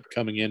who kept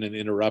coming in and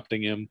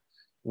interrupting him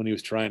when he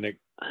was trying to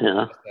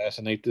yeah.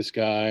 assassinate this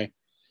guy.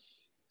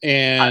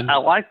 And I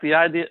like the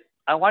idea.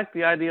 I like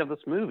the idea of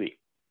this movie.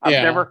 I've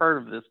Yeah. never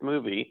heard of this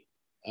movie.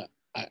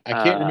 I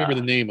can't remember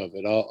the name of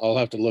it. I'll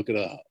have to look it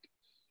up.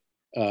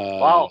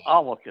 Well,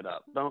 I'll look it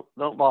up. Don't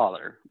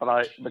bother.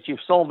 But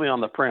you've sold me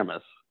on the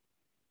premise.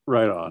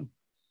 Right on.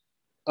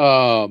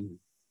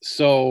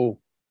 So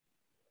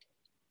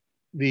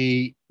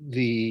the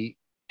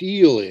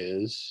deal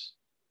is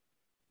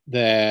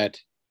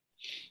that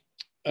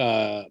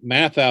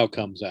Matthau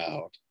comes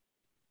out,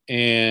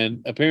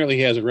 and apparently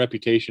he has a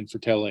reputation for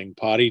telling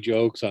potty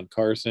jokes on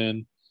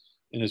Carson,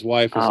 and his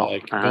wife is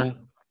like,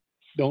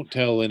 don't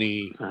tell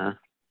any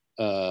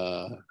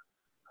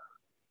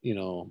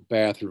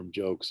bathroom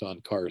jokes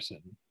on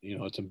Carson.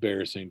 It's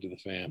embarrassing to the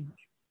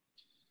family.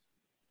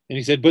 And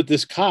he said, but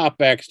this cop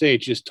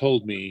backstage just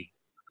told me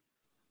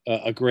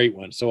a great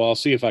one, so I'll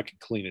see if I can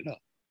clean it up.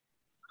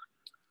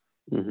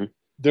 Mm-hmm.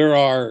 There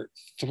are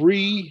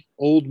 3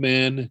 old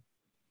men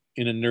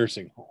in a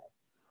nursing home,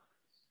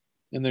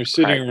 and they're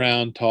sitting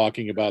around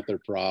talking about their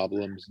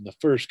problems. And the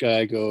first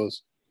guy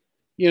goes,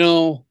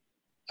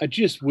 I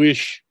just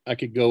wish I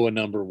could go a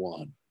number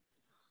 1.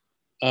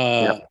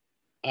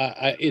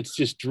 It's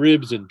just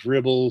dribs and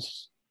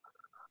dribbles.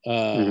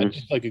 I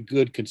just like a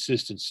good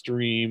consistent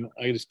stream.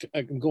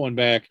 I'm going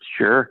back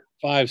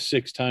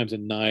 5-6 times a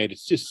night.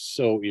 It's just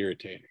so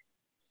irritating.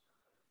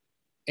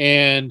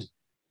 And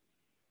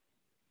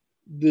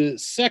the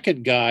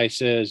second guy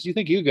says, you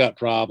think you got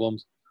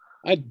problems?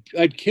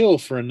 I'd kill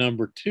for a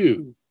number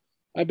 2.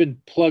 I've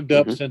been plugged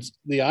up since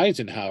the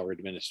Eisenhower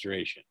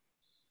administration.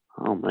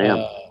 Oh man.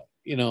 I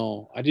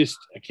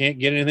can't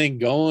get anything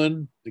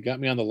going. They got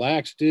me on the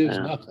laxatives,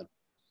 nothing.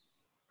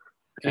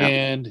 Yeah.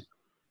 And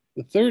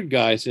the third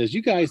guy says,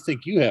 you guys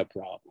think you have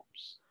problems.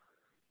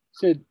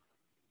 He said,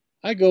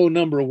 I go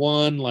number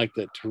 1 like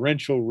the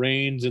torrential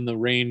rains in the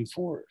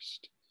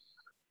rainforest.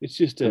 It's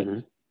just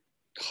a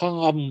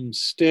calm,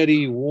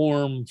 steady,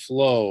 warm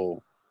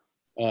flow,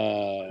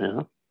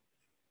 pure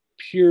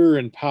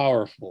and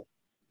powerful.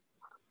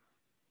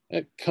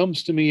 That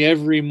comes to me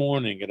every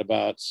morning at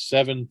about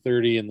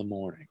 7:30 in the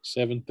morning,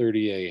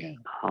 7:30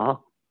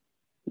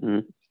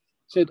 a.m.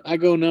 Said, I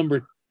go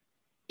number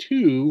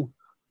 2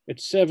 at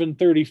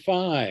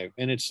 7:35,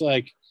 and it's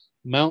like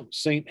Mount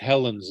St.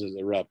 Helens is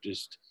erupt,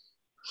 just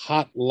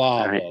hot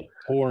lava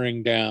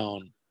pouring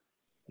down.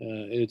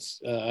 I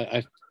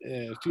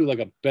feel like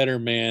a better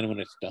man when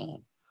it's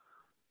done.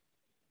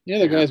 The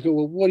other guys go,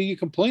 well, what are you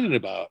complaining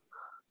about?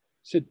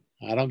 I said,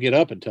 I don't get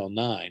up until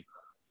 9.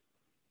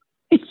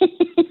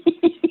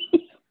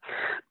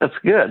 That's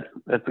good.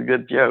 That's a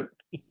good joke.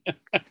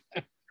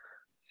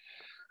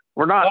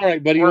 We're not. All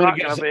right, buddy. We're not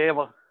going to be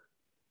able.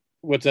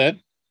 What's that?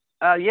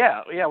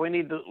 Yeah. We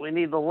need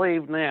to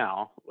leave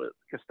now with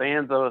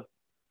Costanza's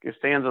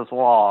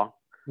law.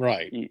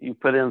 Right. You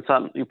put in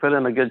something. You put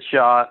in a good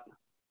shot.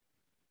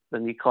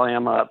 Then you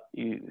clam up.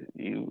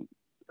 You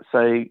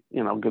say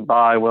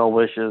goodbye, well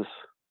wishes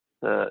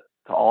to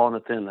all in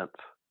attendance.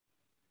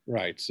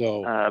 Right.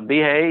 So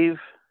behave.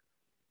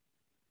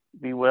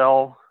 Be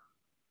well.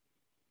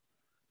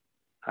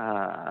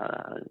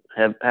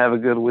 Have a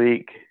good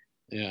week.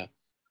 Yeah.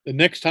 The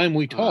next time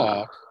we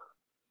talk,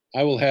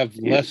 I will have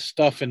less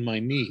stuff in my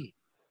knee.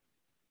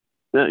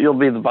 You'll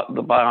be the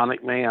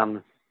bionic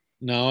man.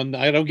 No, and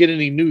I don't get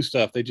any new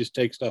stuff. They just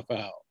take stuff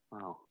out.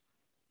 Oh.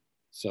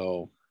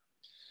 So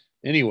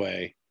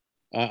anyway,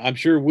 I'm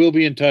sure we'll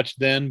be in touch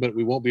then, but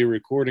we won't be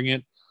recording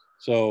it.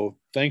 So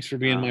thanks for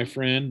being my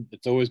friend.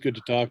 It's always good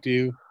to talk to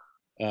you,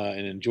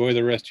 and enjoy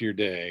the rest of your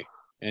day.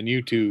 And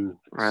you too,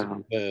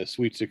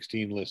 Sweet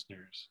 16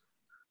 listeners.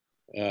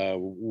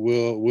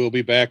 We'll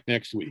be back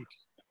next week.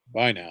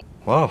 Bye now.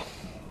 Well,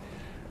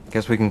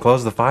 guess we can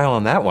close the file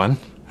on that one.